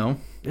some,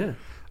 Yeah.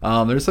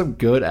 There's some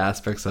good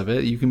aspects of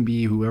it. You can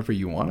be whoever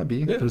you want to be.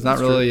 Yeah, there's not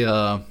really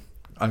a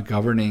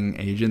governing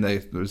agent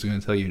that is going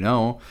to tell you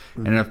no.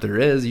 Mm-hmm. And if there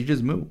is, you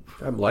just move.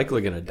 I'm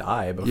likely going to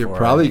die before. You're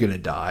probably going to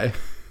die.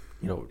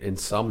 In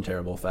some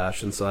terrible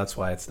fashion. So that's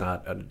why it's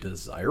not a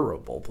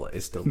desirable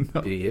place to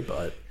be.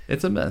 But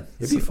it's a myth.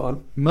 It'd be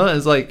fun.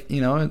 It's like,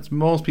 it's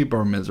most people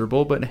are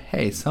miserable, but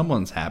hey,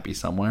 someone's happy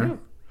somewhere. Yeah.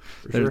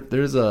 Sure.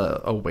 There's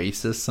a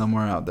oasis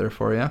somewhere out there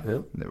for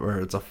you,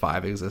 where it's a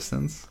 5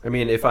 existence.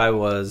 If I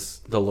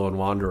was the lone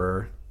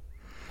wanderer,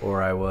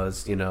 or I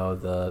was,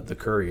 the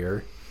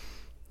courier,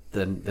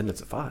 then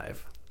it's a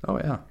 5. Oh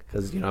yeah,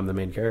 because I'm the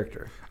main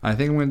character. I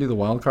think I'm gonna do the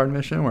wild card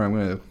mission where I'm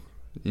gonna,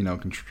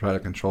 try to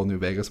control New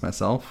Vegas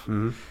myself.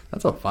 Mm-hmm.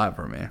 That's a 5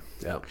 for me.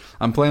 Yeah,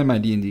 I'm playing my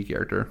D&D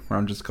character where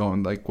I'm just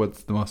going like,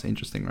 what's the most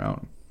interesting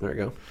route? there you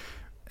go.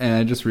 And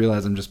I just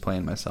realized I'm just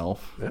playing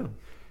myself. Yeah.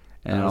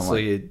 And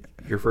honestly,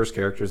 your first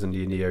characters in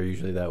D&D are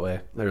usually that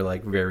way. They're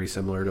like very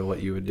similar to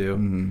what you would do.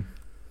 Mm-hmm.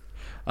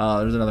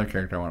 There's another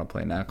character I want to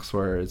play next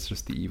where it's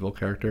just the evil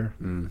character,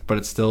 Mm. but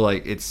it's still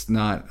like it's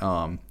not.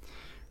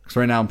 Because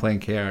right now I'm playing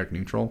chaotic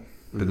neutral,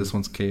 but this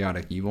one's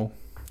chaotic evil.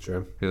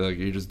 Sure. Like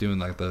you're just doing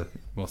like the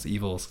most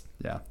evils.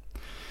 Yeah,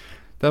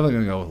 definitely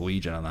gonna go with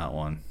Legion on that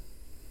one.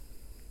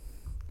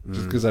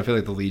 Just because I feel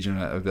like the Legion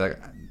would be like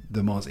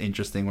the most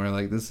interesting. Where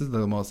like this is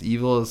the most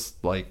evilest,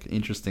 like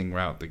interesting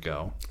route to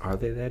go. Are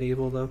they that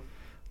evil though?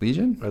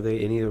 Legion? Are they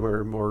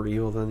anywhere more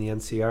evil than the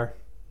NCR?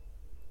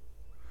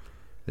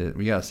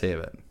 We gotta save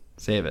it.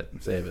 Save it.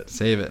 Save it.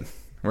 Save it.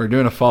 We're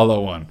doing a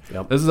Fallout one.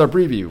 Yep. This is our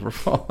preview for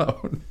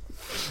Fallout.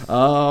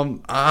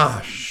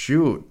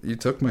 Shoot. You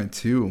took my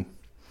 2.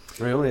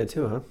 I only had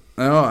 2, huh?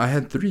 No, I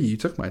had 3. You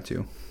took my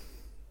 2.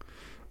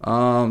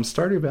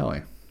 Stardew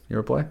Valley. You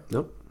ever play?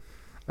 Nope.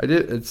 I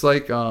did. It's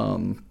like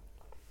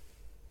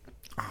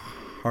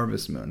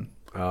Harvest Moon.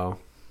 Oh,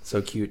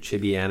 so cute,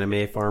 chibi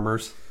anime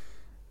farmers.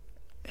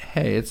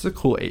 Hey, it's a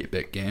cool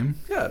 8-bit game.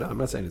 Yeah, no, I'm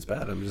not saying it's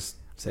bad. I'm just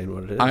saying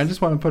what it is. I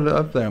just want to put it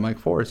up there. I'm like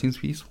 4. It seems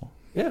peaceful.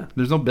 Yeah.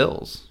 There's no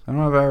bills. I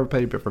don't know if I ever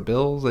paid for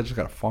bills. I just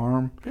got to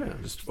farm. Yeah,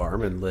 just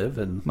farm and live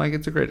and... Like,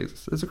 it's a great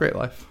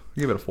life. I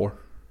give it a 4.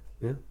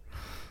 Yeah.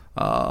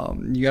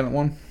 You got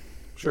one?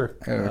 Sure.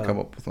 I gotta come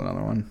up with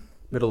another one.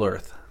 Middle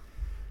Earth.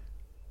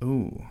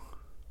 Ooh.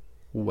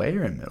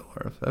 Where in Middle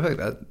Earth? I feel like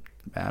that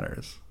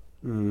matters.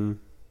 You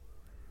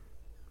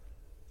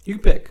can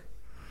pick.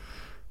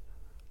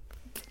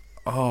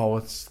 Oh,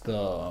 what's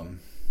the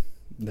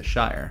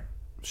Shire?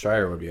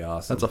 Shire would be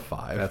awesome. That's a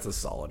 5. That's a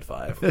solid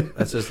 5.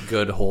 That's just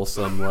good,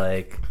 wholesome,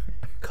 like,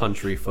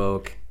 country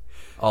folk.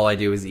 All I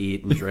do is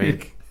eat and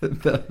drink.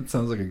 That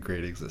sounds like a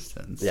great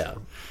existence. Yeah,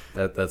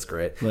 that's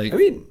great. Like, I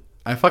mean,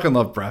 I fucking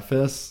love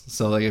breakfast.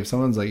 So, like, if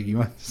someone's like, "You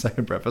want a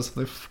second breakfast?"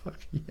 I'm like, "Fuck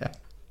yeah!"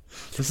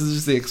 This is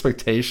just the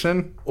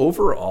expectation.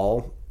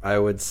 overall, I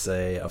would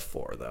say a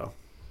 4, though.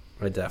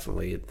 I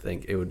definitely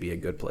think it would be a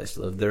good place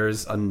to live.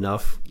 There's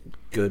enough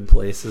good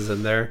places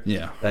in there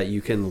that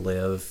you can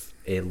live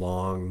a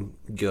long,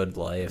 good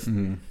life.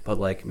 Mm-hmm. But,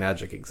 like,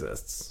 magic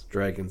exists.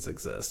 Dragons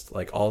exist.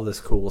 Like, all this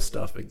cool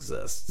stuff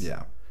exists.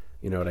 Yeah.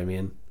 You know what I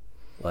mean?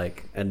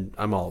 Like, and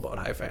I'm all about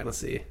high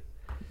fantasy.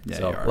 Yeah,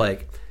 so, you are.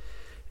 like,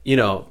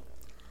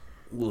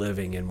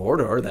 living in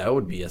Mordor, that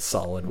would be a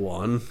solid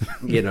 1,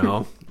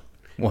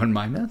 1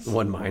 minus?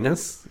 1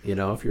 minus,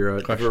 if you're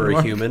a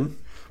mark? human.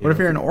 What if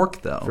you're an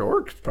orc, though? If you're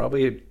orc,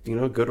 probably,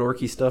 good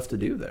orky stuff to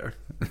do there.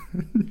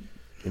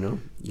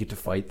 You get to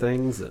fight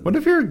things. And, What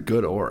if you're a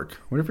good orc?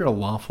 What if you're a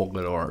lawful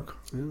good orc?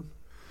 yeah,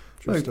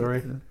 true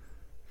story.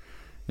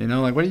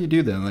 Like, what do you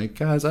do then? Like,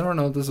 guys, I don't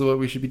know if this is what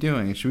we should be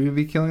doing. Should we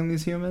be killing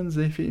these humans?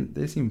 They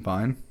seem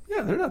fine.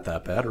 Yeah, they're not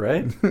that bad,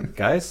 right?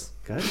 guys?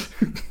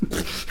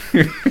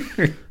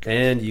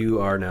 And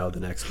you are now the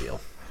next meal.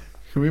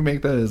 Can we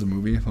make that as a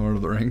movie, Lord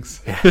of the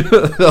Rings? Yeah.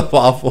 The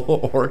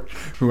lawful orc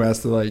who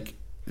has to, like,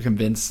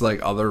 convince,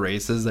 like, other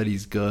races that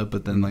he's good,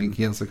 but then, like,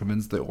 he has to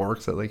convince the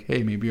orcs that, like,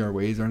 hey, maybe our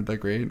ways aren't that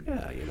great.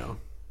 Yeah,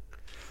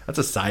 That's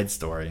a side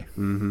story.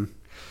 Mm-hmm.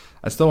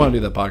 I still want to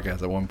do that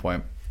podcast at one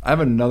point. I have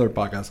another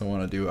podcast I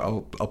want to do.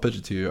 I'll pitch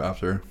it to you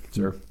after.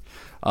 Sure.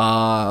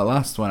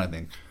 Last one, I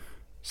think.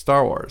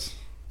 Star Wars.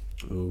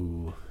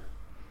 Ooh.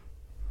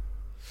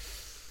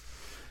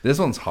 This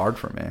one's hard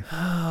for me.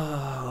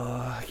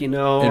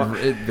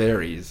 It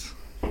varies.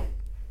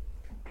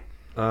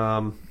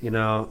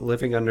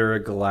 Living under a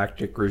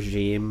galactic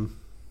regime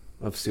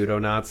of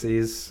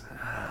pseudo-Nazis.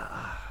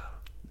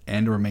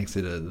 Andor makes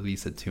it at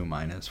least a 2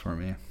 minus for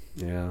me.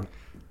 Yeah.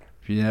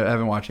 If you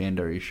haven't watched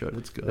Andor, you should.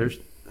 It's good.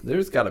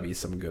 There's got to be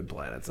some good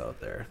planets out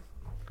there.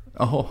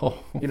 Oh.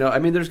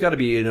 There's got to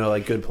be,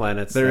 like, good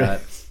planets that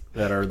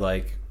are,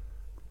 like,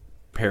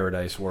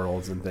 paradise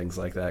worlds and things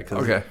like that.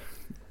 Okay.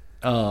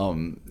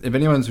 If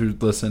anyone's who's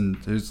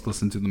listened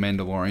to The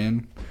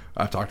Mandalorian,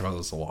 I've talked about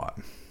this a lot.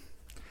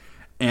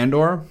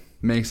 Andor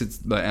makes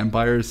the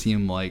Empire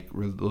seem like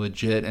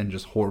legit and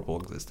just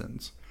horrible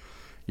existence.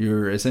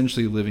 You're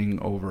essentially living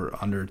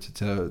under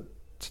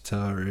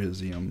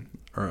totalitarianism,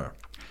 or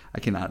I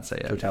cannot say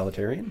it.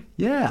 Totalitarian?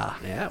 Yeah.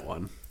 Yeah, that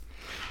one.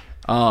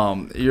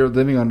 You're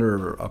living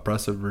under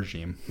oppressive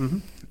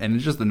regime, and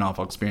it's just a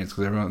novel experience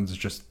because everyone's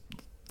just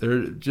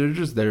they're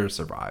just there to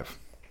survive.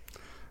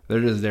 They're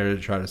just there to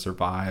try to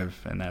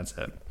survive, and that's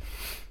it.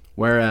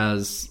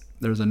 Whereas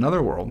there's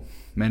another world,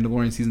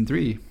 Mandalorian Season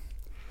 3.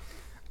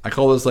 I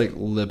call this, like,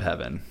 lib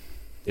heaven.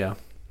 Yeah.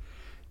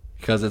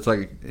 Because it's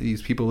like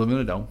these people live in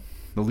a dome.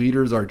 The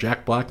leaders are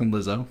Jack Black and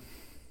Lizzo.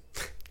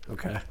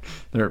 Okay.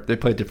 They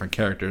play different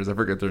characters. I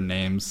forget their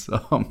names.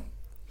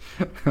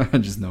 I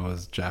just know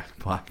it's Jack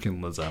Black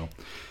and Lizzo.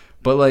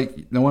 But,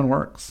 like, no one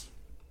works.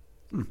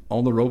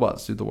 All the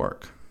robots do the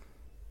work.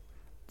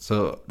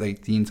 So,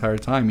 like, the entire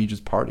time you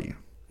just party.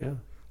 Yeah.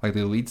 Like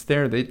the elites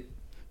there, they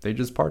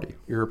just party.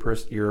 You're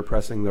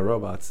oppressing the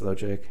robots, though,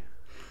 Jake.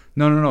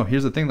 No.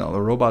 Here's the thing, though.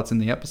 The robots in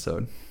the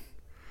episode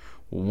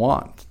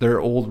they're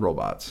old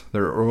robots.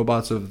 They're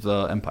robots of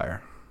the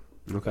Empire.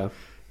 Okay.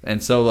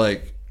 And so,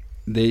 like,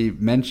 they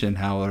mention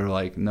how they're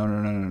like,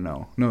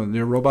 no.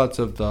 They're robots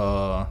of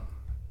the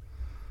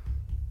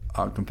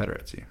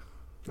Confederacy.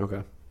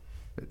 Okay.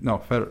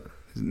 No,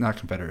 not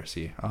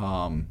Confederacy.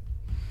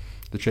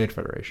 The Trade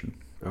Federation.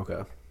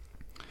 Okay.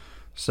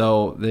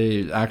 So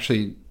they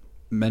actually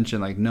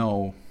mention, like,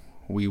 no,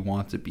 we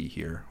want to be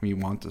here. We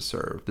want to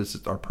serve.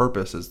 Our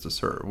purpose is to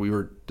serve. We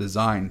were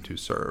designed to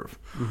serve.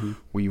 Mm-hmm.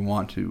 We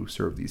want to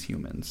serve these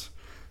humans.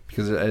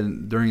 Because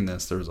during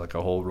this, there's like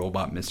a whole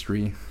robot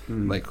mystery,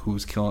 like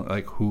who's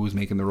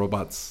making the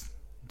robots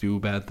do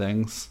bad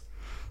things.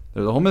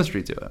 There's a whole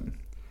mystery to it,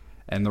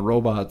 and the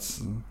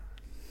robots,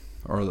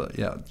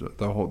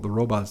 the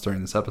robots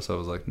during this episode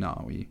was like,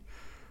 no, we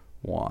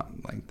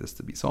want like this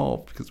to be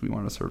solved because we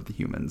want to serve the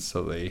humans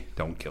so they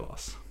don't kill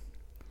us.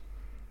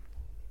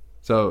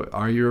 So,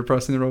 are you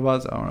repressing the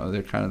robots? I don't know.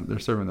 They're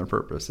serving their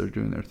purpose. They're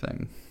doing their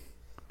thing.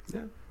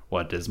 Yeah.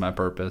 What is my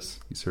purpose?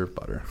 You serve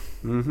butter.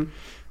 Mm-hmm.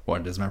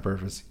 What is my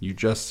purpose? You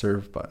just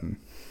serve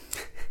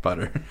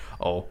butter.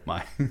 Oh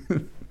my. All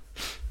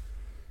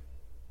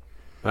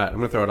right, I'm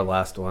gonna throw out a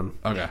last one.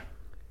 Okay.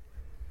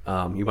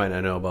 You might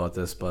not know about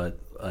this, but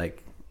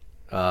like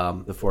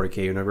the 40K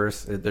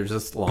universe, there's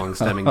this long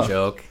stemming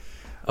joke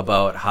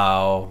about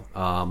how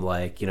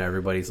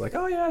everybody's like,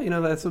 oh yeah,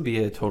 that would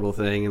be a total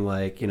thing, and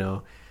like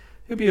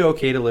it'd be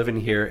okay to live in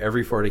here.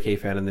 Every 40K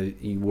fan in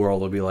the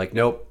world will be like,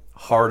 nope.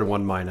 Hard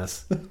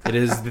 1-. It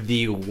is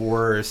the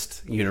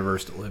worst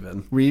universe to live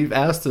in. We've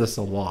asked this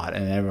a lot,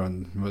 and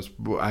everyone was.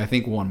 I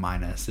think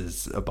 1-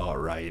 is about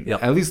right.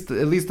 Yep. At least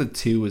the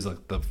 2 is like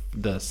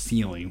the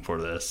ceiling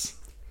for this.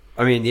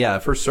 I mean, yeah,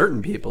 for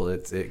certain people,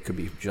 it could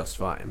be just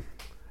fine.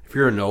 If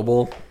you're a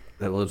noble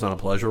that lives on a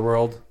pleasure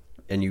world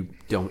and you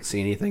don't see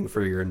anything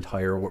for your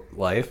entire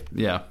life,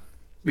 yeah, it'd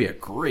be a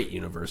great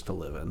universe to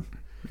live in.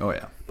 Oh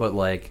yeah. But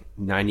like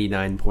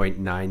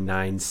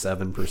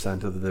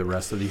 99.997% of the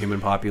rest of the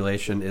human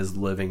population is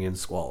living in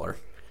squalor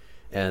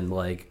and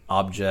like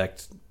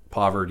abject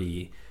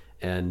poverty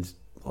and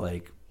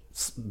like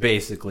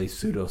basically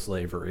pseudo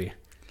slavery.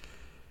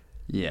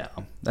 Yeah,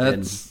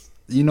 that's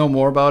you know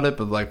more about it,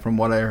 but like from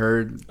what I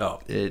heard,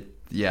 it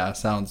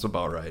sounds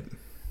about right.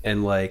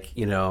 And like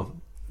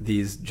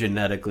these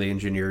genetically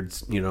engineered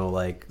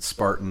like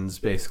Spartans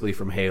basically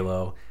from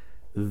Halo,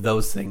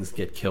 those things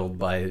get killed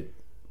by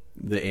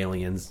the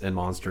aliens and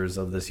monsters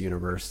of this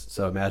universe.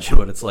 So imagine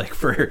what it's like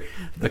for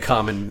the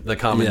common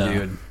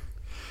dude.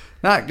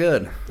 Not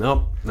good.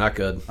 Nope, not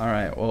good. All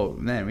right. Well,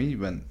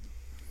 man,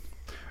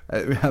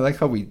 I like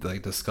how we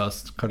like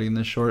discussed cutting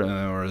this short, and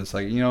then we're just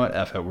like, you know what,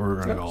 F it, we're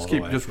gonna go all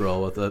the way. Just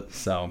roll with it.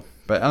 So,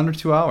 but under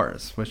 2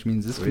 hours, which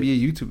means this could be a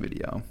YouTube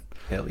video.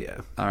 Hell yeah.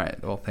 All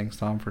right. Well, thanks,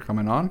 Tom, for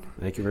coming on.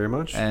 Thank you very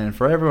much. And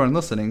for everyone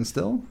listening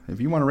still, if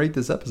you want to rate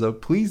this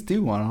episode, please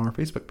do on our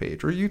Facebook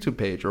page or YouTube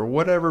page or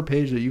whatever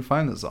page that you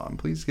find this on.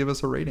 Please give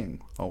us a rating.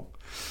 Oh,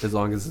 as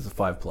long as it's a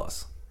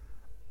 5+.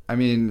 I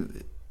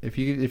mean, if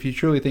you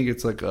truly think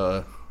it's like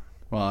a,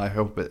 well, I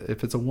hope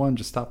if it's a 1,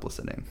 just stop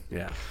listening.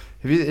 Yeah.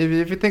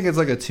 If you think it's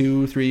like a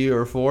 2, 3,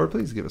 or 4,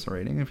 please give us a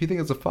rating. If you think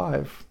it's a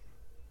 5,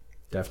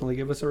 definitely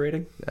give us a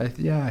rating.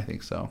 I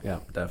think so.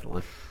 Yeah,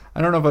 definitely.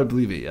 I don't know if I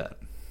believe it yet.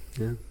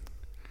 Yeah.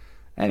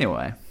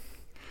 Anyway.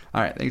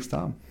 All right. Thanks,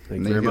 Tom.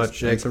 Thanks very much,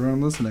 Jake. Thanks, everyone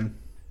listening.